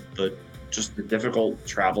Jags, with the difficult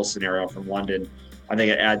travel scenario from London. I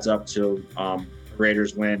think it adds up to the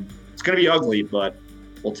Raiders win. It's going to be ugly, but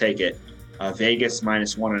we'll take it. Vegas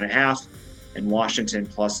 -1.5 and Washington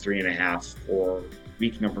 +3.5 for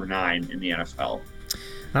week number 9 in the NFL.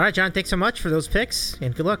 All right, John, thanks so much for those picks,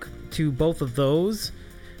 and good luck to both of those.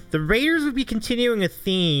 The Raiders would be continuing a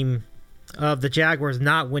theme of the Jaguars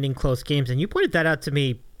not winning close games, and you pointed that out to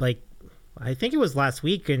me, I think it was last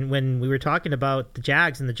week, and when we were talking about the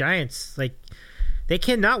Jags and the Giants, they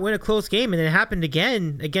cannot win a close game, and it happened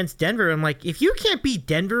again against Denver. I'm like, if you can't beat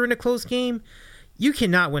Denver in a close game, you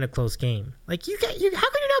cannot win a close game. How can you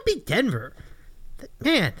not beat Denver?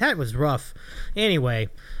 Man, that was rough. Anyway,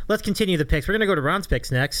 let's continue the picks. We're going to go to Ron's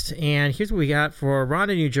picks next, and here's what we got for Ron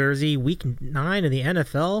in New Jersey, Week 9 of the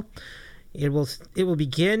NFL. It will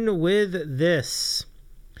begin with this.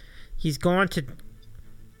 He's going to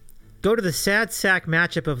go to the sad sack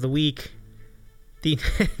matchup of the week, the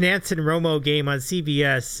Nance and Romo game on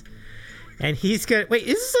CBS, and he's going to... Wait,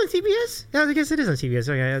 is this on CBS? Yeah, I guess it is on CBS.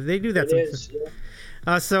 Okay, they do that. It is,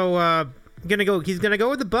 yeah. He's gonna go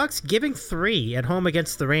with the Bucks, giving 3 at home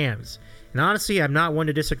against the Rams. And honestly, I'm not one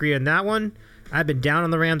to disagree on that one. I've been down on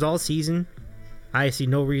the Rams all season. I see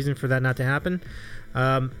no reason for that not to happen.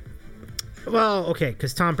 Well, okay,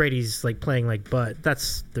 because Tom Brady's playing like butt.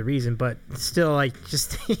 That's the reason. But still, I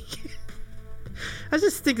just think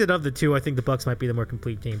that of the two, I think the Bucks might be the more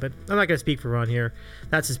complete team. But I'm not gonna speak for Ron here.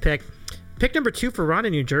 That's his pick. Pick number 2 for Ron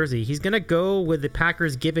in New Jersey. He's gonna go with the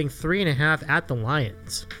Packers giving 3.5 at the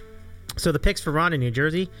Lions. So the picks for Ron in New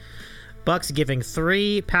Jersey: Bucks giving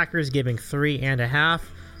 3, Packers giving 3.5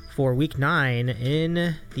 for Week 9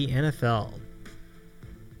 in the NFL.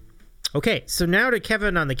 Okay, so now to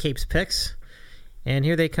Kevin on the Cape's picks, and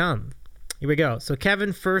here they come. Here we go. So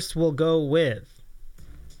Kevin first will go with...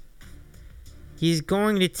 He's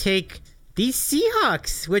going to take the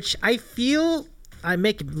Seahawks, which I feel... I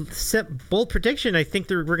make a bold prediction. I think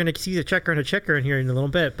we're going to see the checker and a checker in here in a little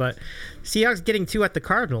bit, but Seahawks getting 2 at the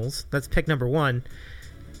Cardinals. That's pick number 1.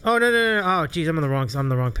 Oh, no. Oh, geez, I'm on the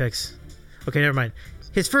wrong picks. Okay, never mind.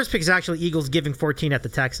 His first pick is actually Eagles giving 14 at the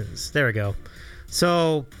Texans. There we go.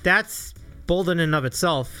 So that's bold in and of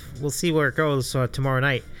itself. We'll see where it goes tomorrow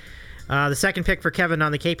night. The second pick for Kevin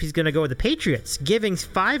on the Cape, he's going to go with the Patriots, giving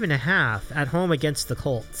 5.5 at home against the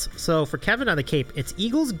Colts. So for Kevin on the Cape, it's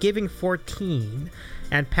Eagles giving 14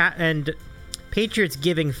 and Patriots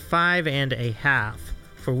giving 5.5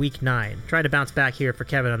 for Week 9. Trying to bounce back here for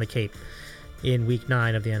Kevin on the Cape in Week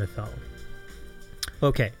 9 of the NFL.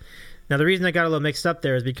 Okay. Now, the reason I got a little mixed up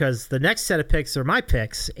there is because the next set of picks are my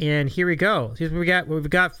picks, and here we go. Here's what we've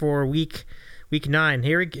got for Week 9.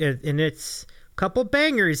 And it's a couple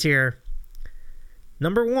bangers here.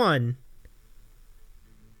 Number 1,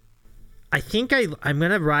 I think I'm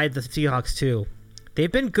going to ride the Seahawks too.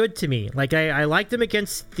 They've been good to me. I liked them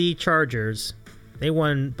against the Chargers. They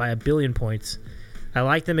won by 1 billion points. I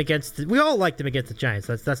liked them we all liked them against the Giants.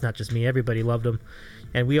 That's not just me. Everybody loved them.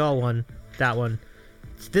 And we all won that one.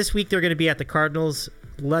 This week they're going to be at the Cardinals.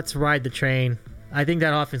 Let's ride the train. I think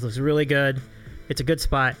that offense looks really good. It's a good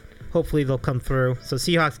spot. Hopefully they'll come through. So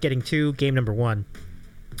Seahawks getting 2, game number 1.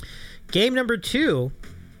 Game number 2,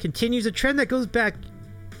 continues a trend that goes back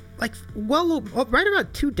right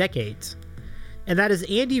around 2 decades. And that is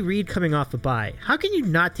Andy Reid coming off a bye. How can you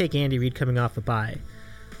not take Andy Reid coming off a bye?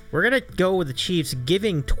 We're going to go with the Chiefs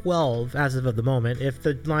giving 12 as of the moment. If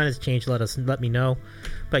the line has changed, let me know.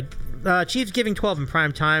 But Chiefs giving 12 in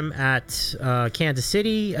prime time at Kansas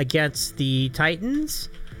City against the Titans.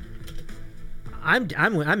 I'm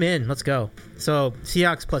in. Let's go. So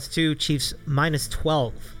Seahawks +2, Chiefs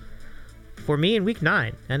 -12 for me in Week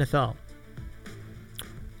 9 NFL.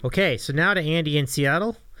 Okay, so now to Andy in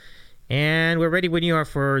Seattle, and we're ready when you are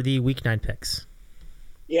for the Week 9 picks.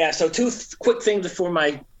 Yeah. So two quick things before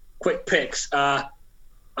my quick picks.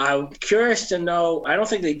 I'm curious to know. I don't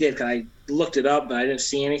think they did, because I looked it up, but I didn't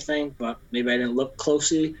see anything. But maybe I didn't look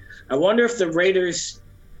closely. I wonder if the Raiders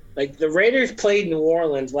played New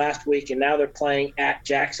Orleans last week, and now they're playing at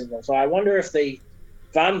Jacksonville. So I wonder if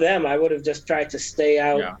I'm them, I would have just tried to stay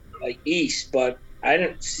out east. But I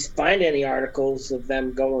didn't find any articles of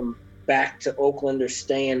them going back to Oakland or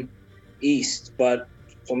staying east. But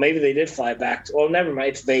so maybe they did fly back. Never mind.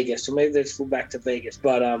 It's Vegas, so maybe they just flew back to Vegas.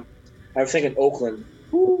 But I was thinking Oakland.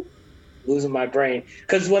 Woo, losing my brain,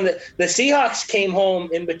 because when the Seahawks came home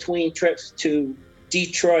in between trips to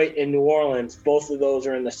Detroit and New Orleans, both of those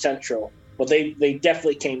are in the Central. But they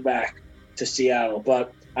definitely came back to Seattle.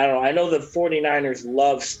 But I don't know. I know the 49ers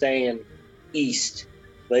love staying east.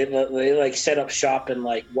 They like set up shop in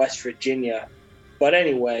like West Virginia. But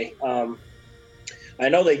anyway, I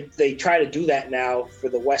know they try to do that now for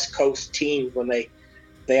the West Coast teams when they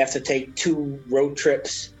have to take 2 road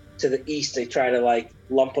trips to the east. They try to like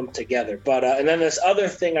lump them together. But and then this other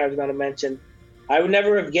thing I was going to mention, I would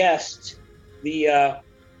never have guessed the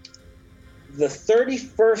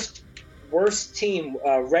 31st worst team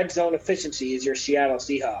red zone efficiency is your Seattle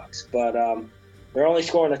Seahawks, but they're only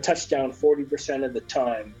scoring a touchdown 40% of the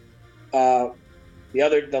time. The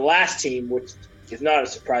last team, which is not a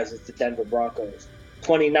surprise, is the Denver Broncos.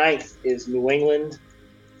 29th is New England,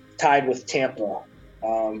 tied with Tampa.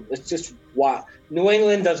 It's just wow. New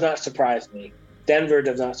England does not surprise me. Denver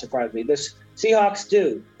does not surprise me. This Seahawks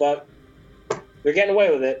do, but they're getting away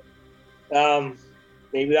with it.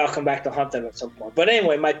 Maybe I'll come back to hunt them at some point. But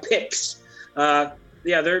anyway, my picks.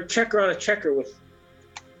 They're checker on a checker with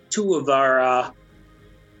 2 of our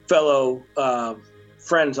fellow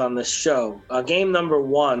friends on this show. Game number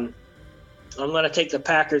 1, I'm going to take the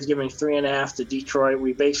Packers giving 3.5 to Detroit.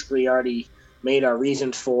 We basically already made our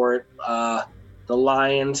reasons for it. The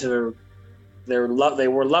Lions they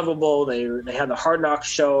were lovable. They had the Hard Knocks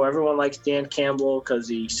show. Everyone likes Dan Campbell because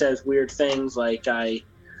he says weird things like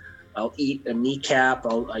I'll eat a kneecap.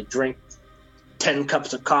 I drink 10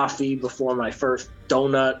 cups of coffee before my first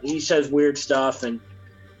donut. He says weird stuff, and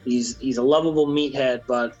he's a lovable meathead,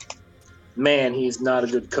 but man, he's not a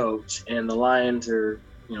good coach. And the Lions are,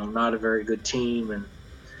 not a very good team.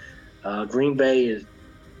 And Green Bay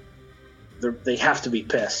they have to be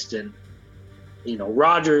pissed. And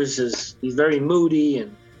Rodgers he's very moody,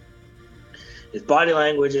 and his body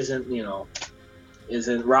language isn't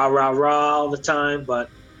rah rah rah all the time, but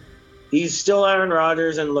he's still Aaron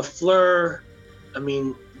Rodgers. And LaFleur,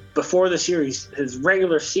 before the series, his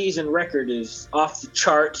regular season record is off the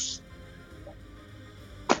charts.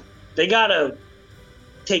 They got to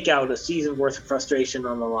take out a season worth of frustration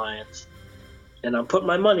on the Lions. And I'm putting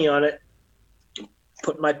my money on it,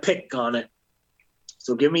 putting my pick on it.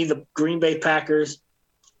 So give me the Green Bay Packers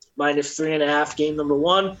 -3.5, game number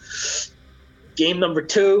 1. Game number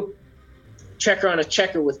 2, checker on a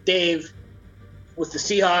checker with Dave, with the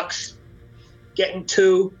Seahawks getting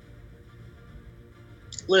 2.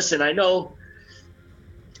 Listen, I know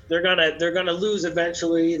they're gonna lose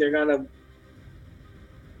eventually. They're gonna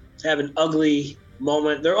have an ugly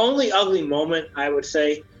moment. Their only ugly moment, I would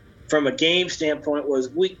say, from a game standpoint, was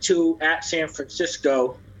week 2 at San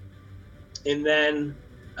Francisco. And then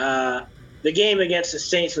the game against the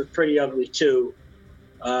Saints was pretty ugly too.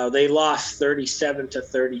 They lost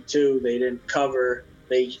 37-32. They didn't cover.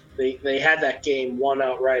 They had that game won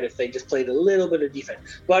outright if they just played a little bit of defense.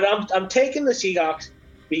 But I'm taking the Seahawks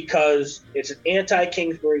because it's an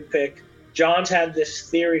anti-Kingsbury pick. John's had this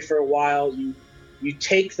theory for a while. You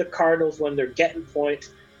take the Cardinals when they're getting points.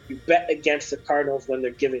 You bet against the Cardinals when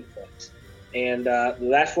they're giving points. And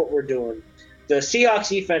that's what we're doing. The Seahawks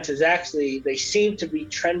defense is they seem to be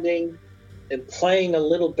trending and playing a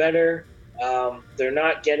little better. They're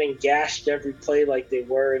not getting gashed every play like they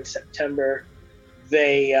were in September.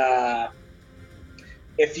 If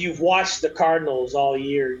you've watched the Cardinals all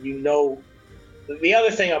year, the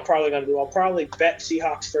other thing I'm probably going to do, I'll probably bet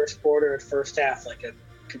Seahawks first quarter and first half like a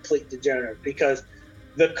complete degenerate, because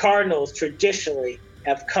the Cardinals traditionally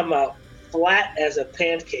have come out flat as a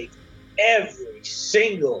pancake every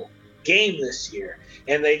single game this year.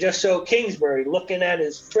 And they just show Kingsbury looking at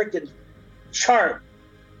his freaking chart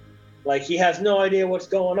like he has no idea what's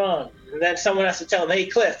going on. And then someone has to tell him, hey,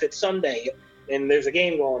 Cliff, it's Sunday, and there's a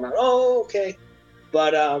game going on. Oh, okay.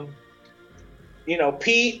 But,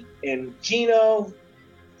 Pete and Gino,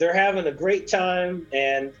 they're having a great time,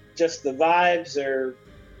 and just the vibes are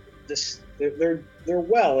just they're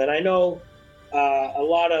well. And I know a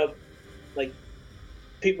lot of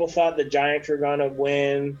people thought the Giants were gonna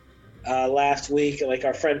win last week. Like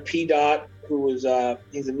our friend P. Dot, who was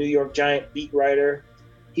he's a New York Giant beat writer.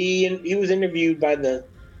 He was interviewed by the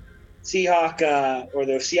Seahawk or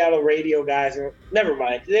the Seattle radio guys. Or never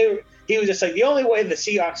mind. He was just like, the only way the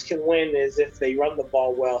Seahawks can win is if they run the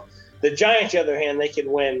ball well. The Giants, on the other hand, they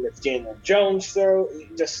can win if Daniel Jones throw.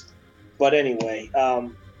 But anyway,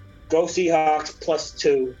 go Seahawks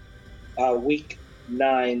 +2, Week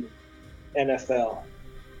 9 NFL.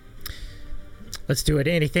 Let's do it,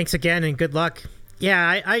 Andy. Thanks again, and good luck.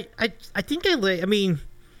 Yeah, I think I mean,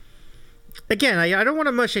 again, I don't want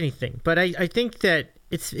to mush anything, but I think that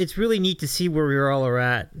it's really neat to see where we all are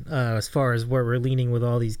at as far as where we're leaning with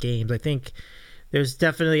all these games. I think there's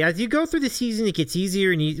definitely, as you go through the season, it gets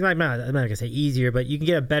easier and easier. I'm not gonna say easier, but you can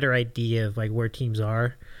get a better idea of where teams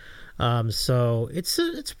are. So it's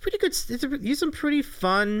pretty good. It's some pretty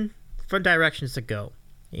fun directions to go.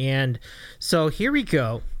 And so here we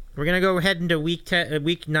go. We're gonna go ahead into week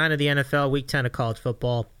 9 of the NFL, week 10 of college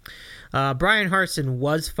football. Brian Harsin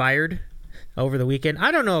was fired over the weekend.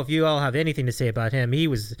 I don't know if you all have anything to say about him. He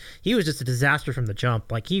was just a disaster from the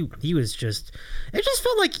jump. He was just, it just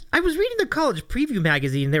felt like I was reading the college preview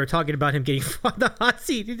magazine and they were talking about him getting on the hot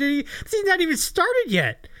seat. He's not even started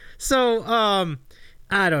yet. So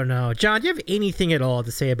I don't know. John, do you have anything at all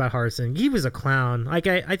to say about Harsin? He was a clown. I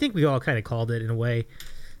think we all kind of called it in a way.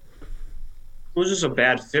 It was just a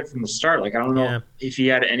bad fit from the start. I don't know if he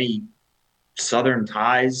had any Southern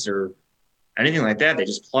ties or anything like that. They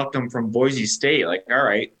just plucked him from Boise State. All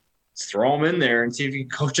right, let's throw him in there and see if he can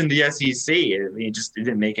coach in the SEC. It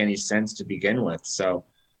didn't make any sense to begin with. So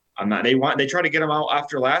they tried to get him out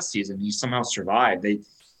after last season. He somehow survived.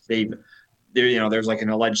 There's an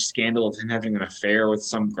alleged scandal of him having an affair with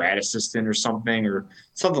some grad assistant or something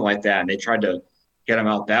like that. And they tried to get him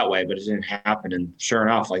out that way, but it didn't happen. And sure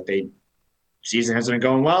enough, season hasn't been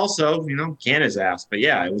going well. So, can his ass. But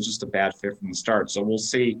yeah, it was just a bad fit from the start. So we'll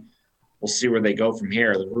see where they go from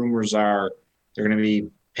here. The rumors are they're going to be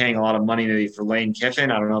paying a lot of money maybe for Lane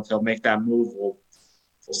Kiffin. I don't know if they'll make that move. We'll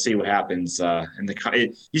see what happens.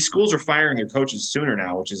 These schools are firing their coaches sooner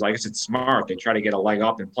now, which is, I guess, it's smart. They try to get a leg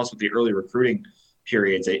up, and plus with the early recruiting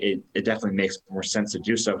periods, it definitely makes more sense to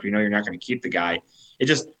do so if you're not going to keep the guy. It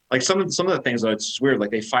just some of the things, though, it's just weird.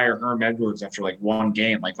 They fire Herm Edwards after one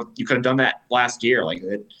game. You could have done that last year.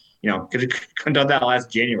 Could have done that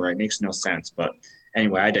last January. It makes no sense. But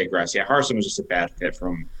anyway, I digress. Yeah, Harsin was just a bad fit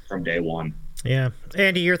from day one. Yeah.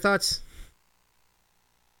 Andy, your thoughts?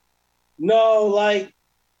 No,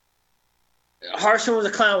 Harsin was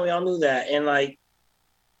a clown. We all knew that. And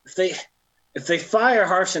if they fire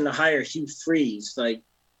Harsin to hire Hugh Freeze,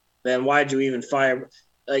 then why'd you even fire?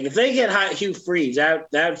 If they get Hugh Freeze,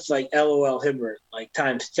 that's LOL Hibbert,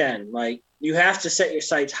 times 10. You have to set your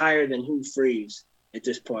sights higher than Hugh Freeze at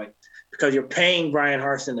this point because you're paying Brian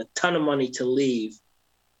Harsin a ton of money to leave.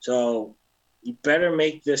 So you better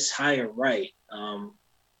make this hire right. How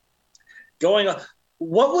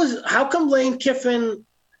come Lane Kiffin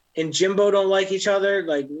and Jimbo don't like each other?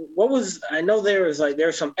 I know there was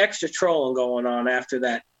some extra trolling going on after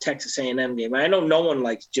that Texas A&M game. I know no one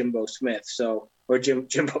likes Jimbo Smith, or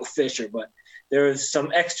Jimbo Fisher, but there was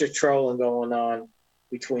some extra trolling going on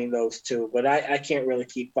between those two. But I can't really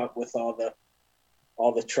keep up with all the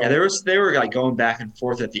trolling. Yeah, they were going back and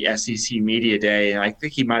forth at the SEC media day, and I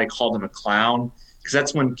think he might have called him a clown because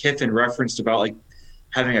that's when Kiffin referenced about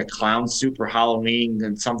having a clown suit for Halloween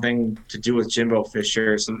and something to do with Jimbo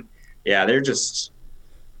Fisher. So yeah, they were just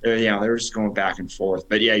going back and forth.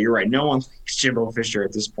 But yeah, you're right. No one likes Jimbo Fisher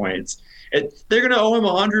at this point. They're going to owe him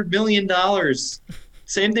 $100 million.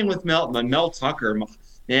 Same thing with Mel Tucker.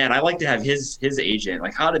 Man, I like to have his agent.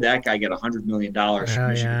 How did that guy get $100 million from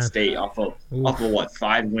Michigan State off of what,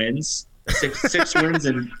 5 wins? Six wins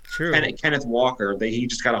and Kenneth Walker. He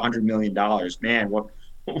just got $100 million. Man,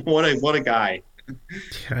 what a guy.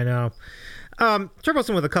 I know.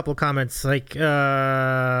 TurboSwim with a couple of comments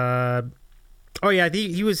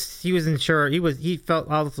he was unsure. He felt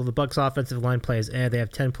also the Bucs offensive line plays they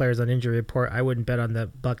have 10 players on injury report. I wouldn't bet on the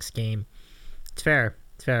Bucs game. It's fair.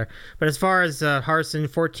 But as far as Harsin,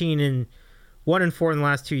 14 and 1-4 in the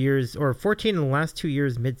last 2 years, or 14 in the last 2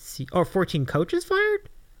 years or 14 coaches fired.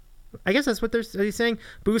 I guess that's what they're saying.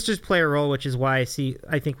 Boosters play a role, which is why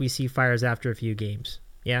I think we see fires after a few games.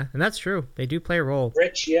 Yeah, and that's true. They do play a role.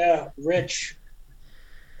 Rich.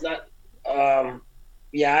 Not.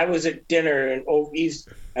 I was at dinner and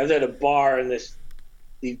I was at a bar and these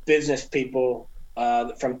business people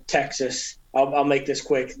from Texas. I'll make this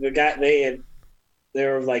quick. The guy they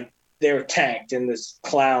were tanked, and this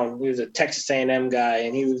clown, he was a Texas A&M guy,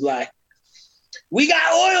 and he was like, "We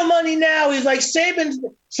got oil money now." He's like,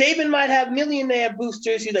 Saban might have millionaire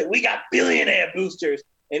boosters. He's like, "We got billionaire boosters."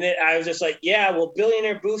 And then I was just like, "Yeah, well,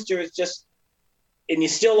 billionaire boosters just." And you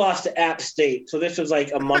still lost to App State, so this was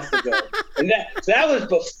like a month ago, and that was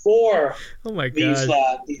before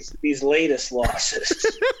these latest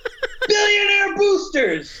losses. Billionaire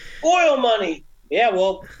boosters, oil money. Yeah,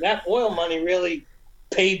 well, that oil money really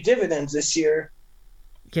paid dividends this year.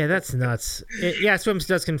 Yeah, that's nuts. Swims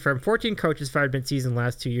does confirm 14 coaches fired mid-season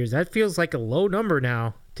last 2 years. That feels like a low number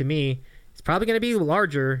now to me. It's probably going to be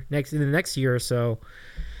larger in the next year or so.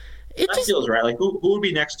 That feels right. Like, who would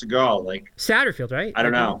be next to go? Like Satterfield, right? I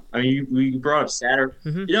don't know. I mean, we brought up Satter.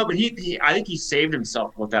 Mm-hmm. But I think he saved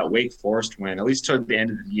himself with that Wake Forest win, at least toward the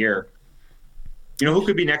end of the year. Who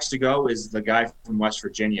could be next to go is the guy from West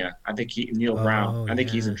Virginia. I think Neil Brown. I think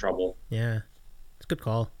he's in trouble. Yeah, it's a good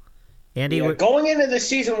call. Andy, going into the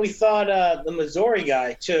season, we thought the Missouri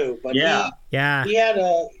guy too, but he had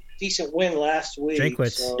a decent win last week.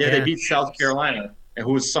 Drinkwitz. So. Yeah, they beat South Carolina,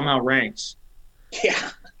 who was somehow ranked.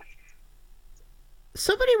 Yeah.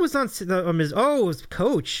 Somebody was on it was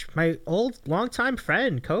Coach, my old longtime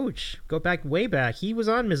friend, Coach. Go back way back. He was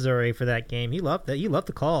on Missouri for that game. He loved that. He loved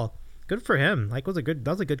the call. Good for him. That was a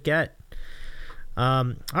good get.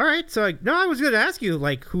 All right. So I was going to ask you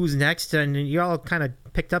who's next, and you all kind of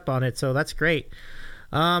picked up on it. So that's great.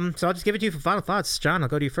 So I'll just give it to you for final thoughts. John, I'll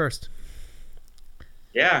go to you first.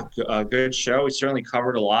 Yeah, good show. We certainly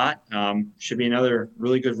covered a lot. Should be another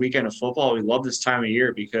really good weekend of football. We love this time of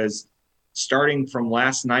year because starting from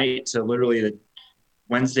last night to literally the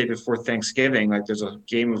Wednesday before Thanksgiving, there's a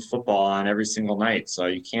game of football on every single night. So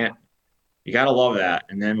you got to love that.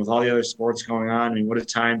 And then with all the other sports going on, I mean, what a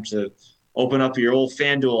time to open up your old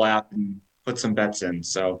FanDuel app and put some bets in.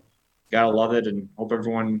 So you got to love it, and hope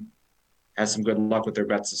everyone has some good luck with their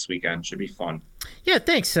bets this weekend. Should be fun. Yeah,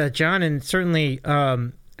 thanks, John. And certainly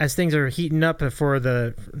as things are heating up in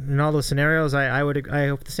all those scenarios, I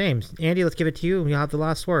hope the same. Andy, let's give it to you, and you'll have the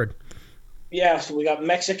last word. Yeah, so we got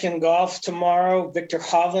Mexican golf tomorrow. Victor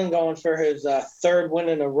Hovland going for his third win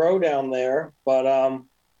in a row down there. But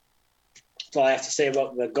that's all I have to say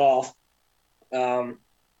about the golf.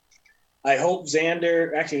 I hope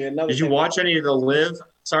Xander – actually, another Did you watch any of the Live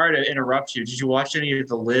 – sorry to interrupt you. Did you watch any of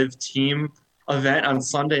the Live team event on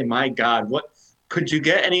Sunday? My God, what could you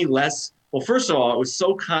get any less – well, first of all, it was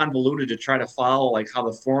so convoluted to try to follow how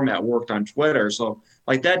the format worked on Twitter. So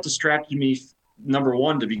that distracted me, number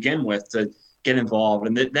one, to begin with, to get involved,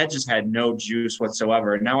 and that just had no juice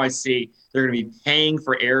whatsoever. And now I see they're going to be paying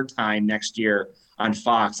for airtime next year on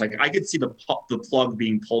Fox. I could see the plug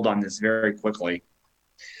being pulled on this very quickly.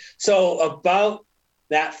 So about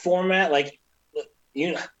that format,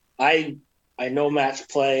 I know match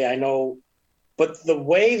play, I know, but the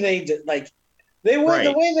way they did, the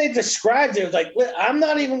way they described it was I'm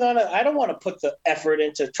not even gonna. I don't want to put the effort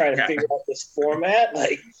into trying to figure out this format.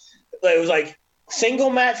 It was single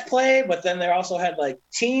match play, but then they also had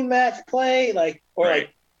team match play,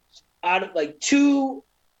 out of two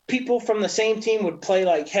people from the same team would play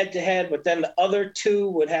head to head, but then the other two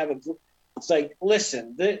would have a group. It's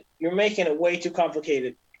listen, you're making it way too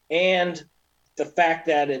complicated, and the fact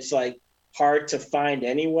that it's hard to find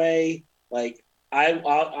anyway.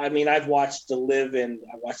 I mean, I've watched the Live and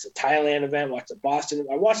I watched the Thailand event, watched the Boston.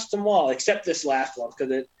 I watched them all except this last one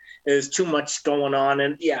because there's too much going on,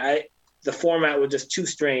 and the format was just too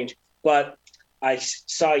strange. But I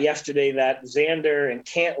saw yesterday that Xander and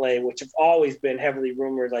Cantlay, which have always been heavily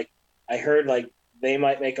rumored, I heard they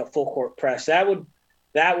might make a full court press. That would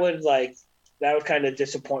kind of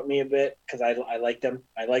disappoint me a bit because I like them.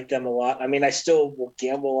 I like them a lot. I mean, I still will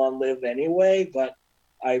gamble on Live anyway, but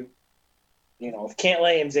if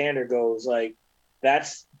Cantlay and Xander goes,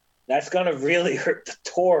 that's gonna really hurt the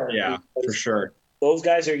tour. Yeah, for sure. Those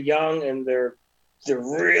guys are young and they're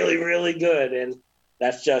really, really good, and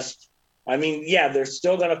that's just. I mean, they're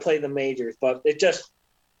still gonna play the majors, but it just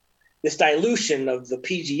this dilution of the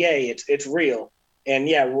PGA. It's real, and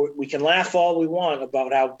we can laugh all we want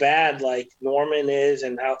about how bad Norman is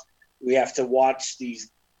and how we have to watch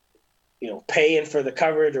these. Paying for the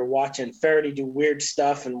coverage or watching Faraday do weird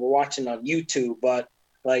stuff, and we're watching on YouTube. But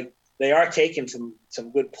they are taking some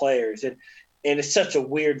good players, and it's such a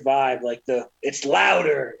weird vibe. Like it's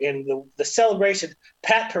louder and the celebration.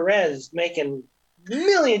 Pat Perez making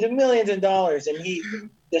millions and millions of dollars, and he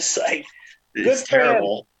just like It's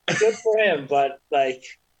terrible. Good for him, but like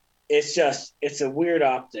it's a weird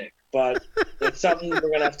optic. But it's something we're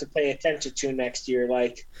gonna have to pay attention to next year.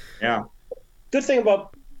 Like, yeah, good thing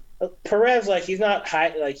about Perez, like he's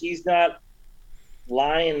not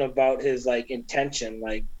lying about his like intention.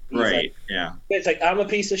 Like, right, like, yeah. It's like, I'm a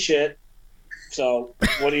piece of shit. So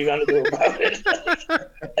what are you gonna do about it?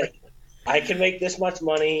 Like, I can make this much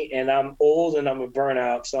money, and I'm old and I'm a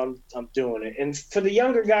burnout, so I'm doing it. And for the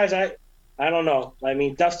younger guys, I don't know. I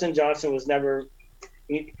mean, Dustin Johnson was never.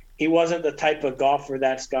 He wasn't the type of golfer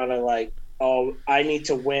that's gonna like, oh, I need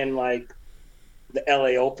to win like the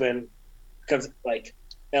LA Open, because like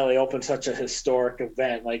LA Open's such a historic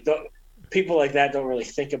event. Like people like that don't really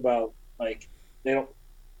think about, like,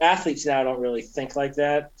 athletes now don't really think like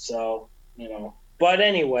that. So, but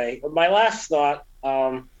anyway, my last thought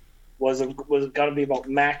was gonna be about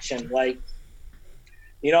Maction. Like,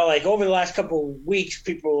 like over the last couple of weeks,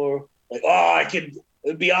 people were like, oh,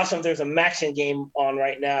 it'd be awesome if there's a Maction game on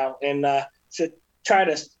right now. And to try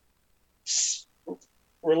to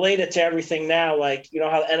relate it to everything now, like,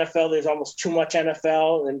 how the NFL, there's almost too much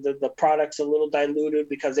NFL, and the product's a little diluted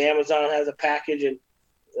because Amazon has a package, and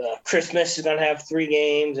Christmas is going to have 3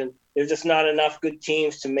 games, and there's just not enough good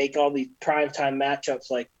teams to make all these primetime matchups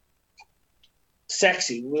like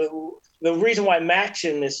sexy. The reason why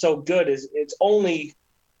Maction is so good is it's only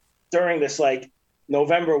during this like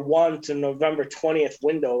November 1 to November 20th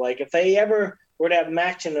window. Like, if they ever were to have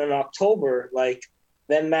Maction in October, like,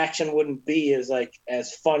 then Maction wouldn't be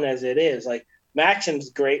as fun as it is. Like,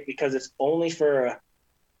 Maction's great because it's only for a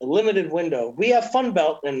limited window. We have Fun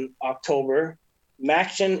Belt in October.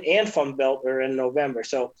 Maction and Fun Belt are in November.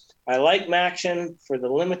 So I like Maction for the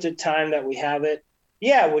limited time that we have it.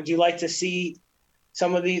 Yeah, would you like to see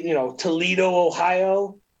some of the, Toledo,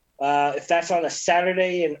 Ohio? If that's on a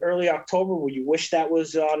Saturday in early October, would you wish that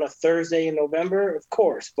was on a Thursday in November? Of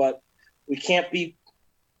course, but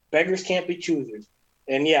beggars can't be choosers.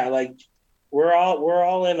 And yeah, like we're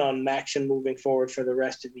all in on Maction moving forward for the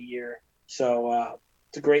rest of the year. So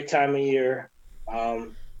it's a great time of year.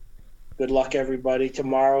 Good luck, everybody.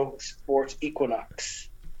 Tomorrow, Sports Equinox.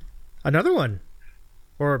 Another one,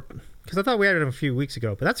 because I thought we had it a few weeks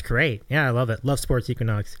ago, but that's great. Yeah, I love it. Love Sports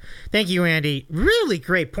Equinox. Thank you, Andy. Really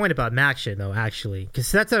great point about Maction, though, actually,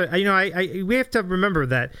 because that's we have to remember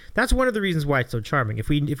that that's one of the reasons why it's so charming.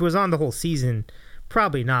 If it was on the whole season,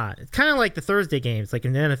 probably not. It's kind of like the Thursday games, like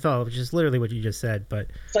in the NFL, which is literally what you just said. But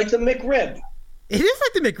it's like the McRib. It is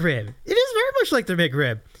like the McRib. It is very much like the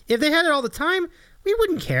McRib. If they had it all the time, we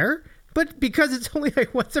wouldn't care. But because it's only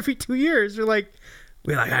like once every 2 years, we're like,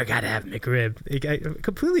 I gotta have McRib. I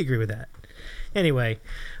completely agree with that. Anyway,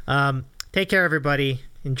 take care, everybody.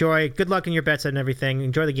 Enjoy. Good luck in your bets and everything.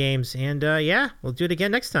 Enjoy the games. And we'll do it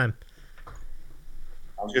again next time.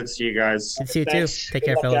 Sounds good to see you guys. Good to see you too. Take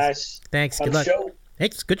care, fellas. Guys. Thanks. Good luck.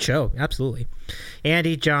 Thanks. Good show. Absolutely.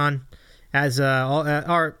 Andy, John, as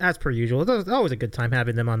per usual, it's always a good time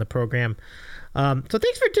having them on the program. So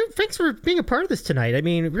thanks for being a part of this tonight. I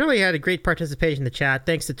mean, really had a great participation in the chat.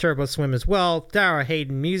 Thanks to TurboSwim as well,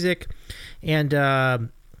 DaraHaydenMusic, and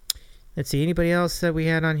let's see, anybody else that we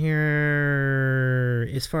had on here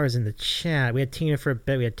as far as in the chat? We had Tina for a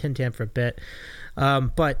bit, we had Tintam for a bit.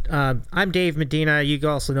 But I'm Dave Medina. You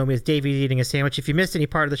also know me as Davey's Eating a Sandwich. If you missed any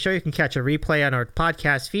part of the show, you can catch a replay on our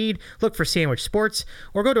podcast feed. Look for Sandwich Sports,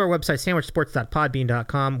 or go to our website,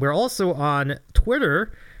 sandwichsports.podbean.com. We're also on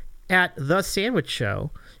Twitter at The Sandwich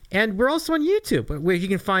Show, and we're also on YouTube, where you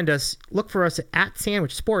can find us. Look for us at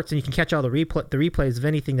Sandwich Sports, and you can catch all the replays of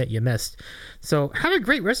anything that you missed. So have a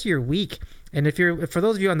great rest of your week, and for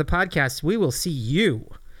those of you on the podcast, we will see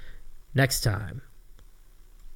you next time.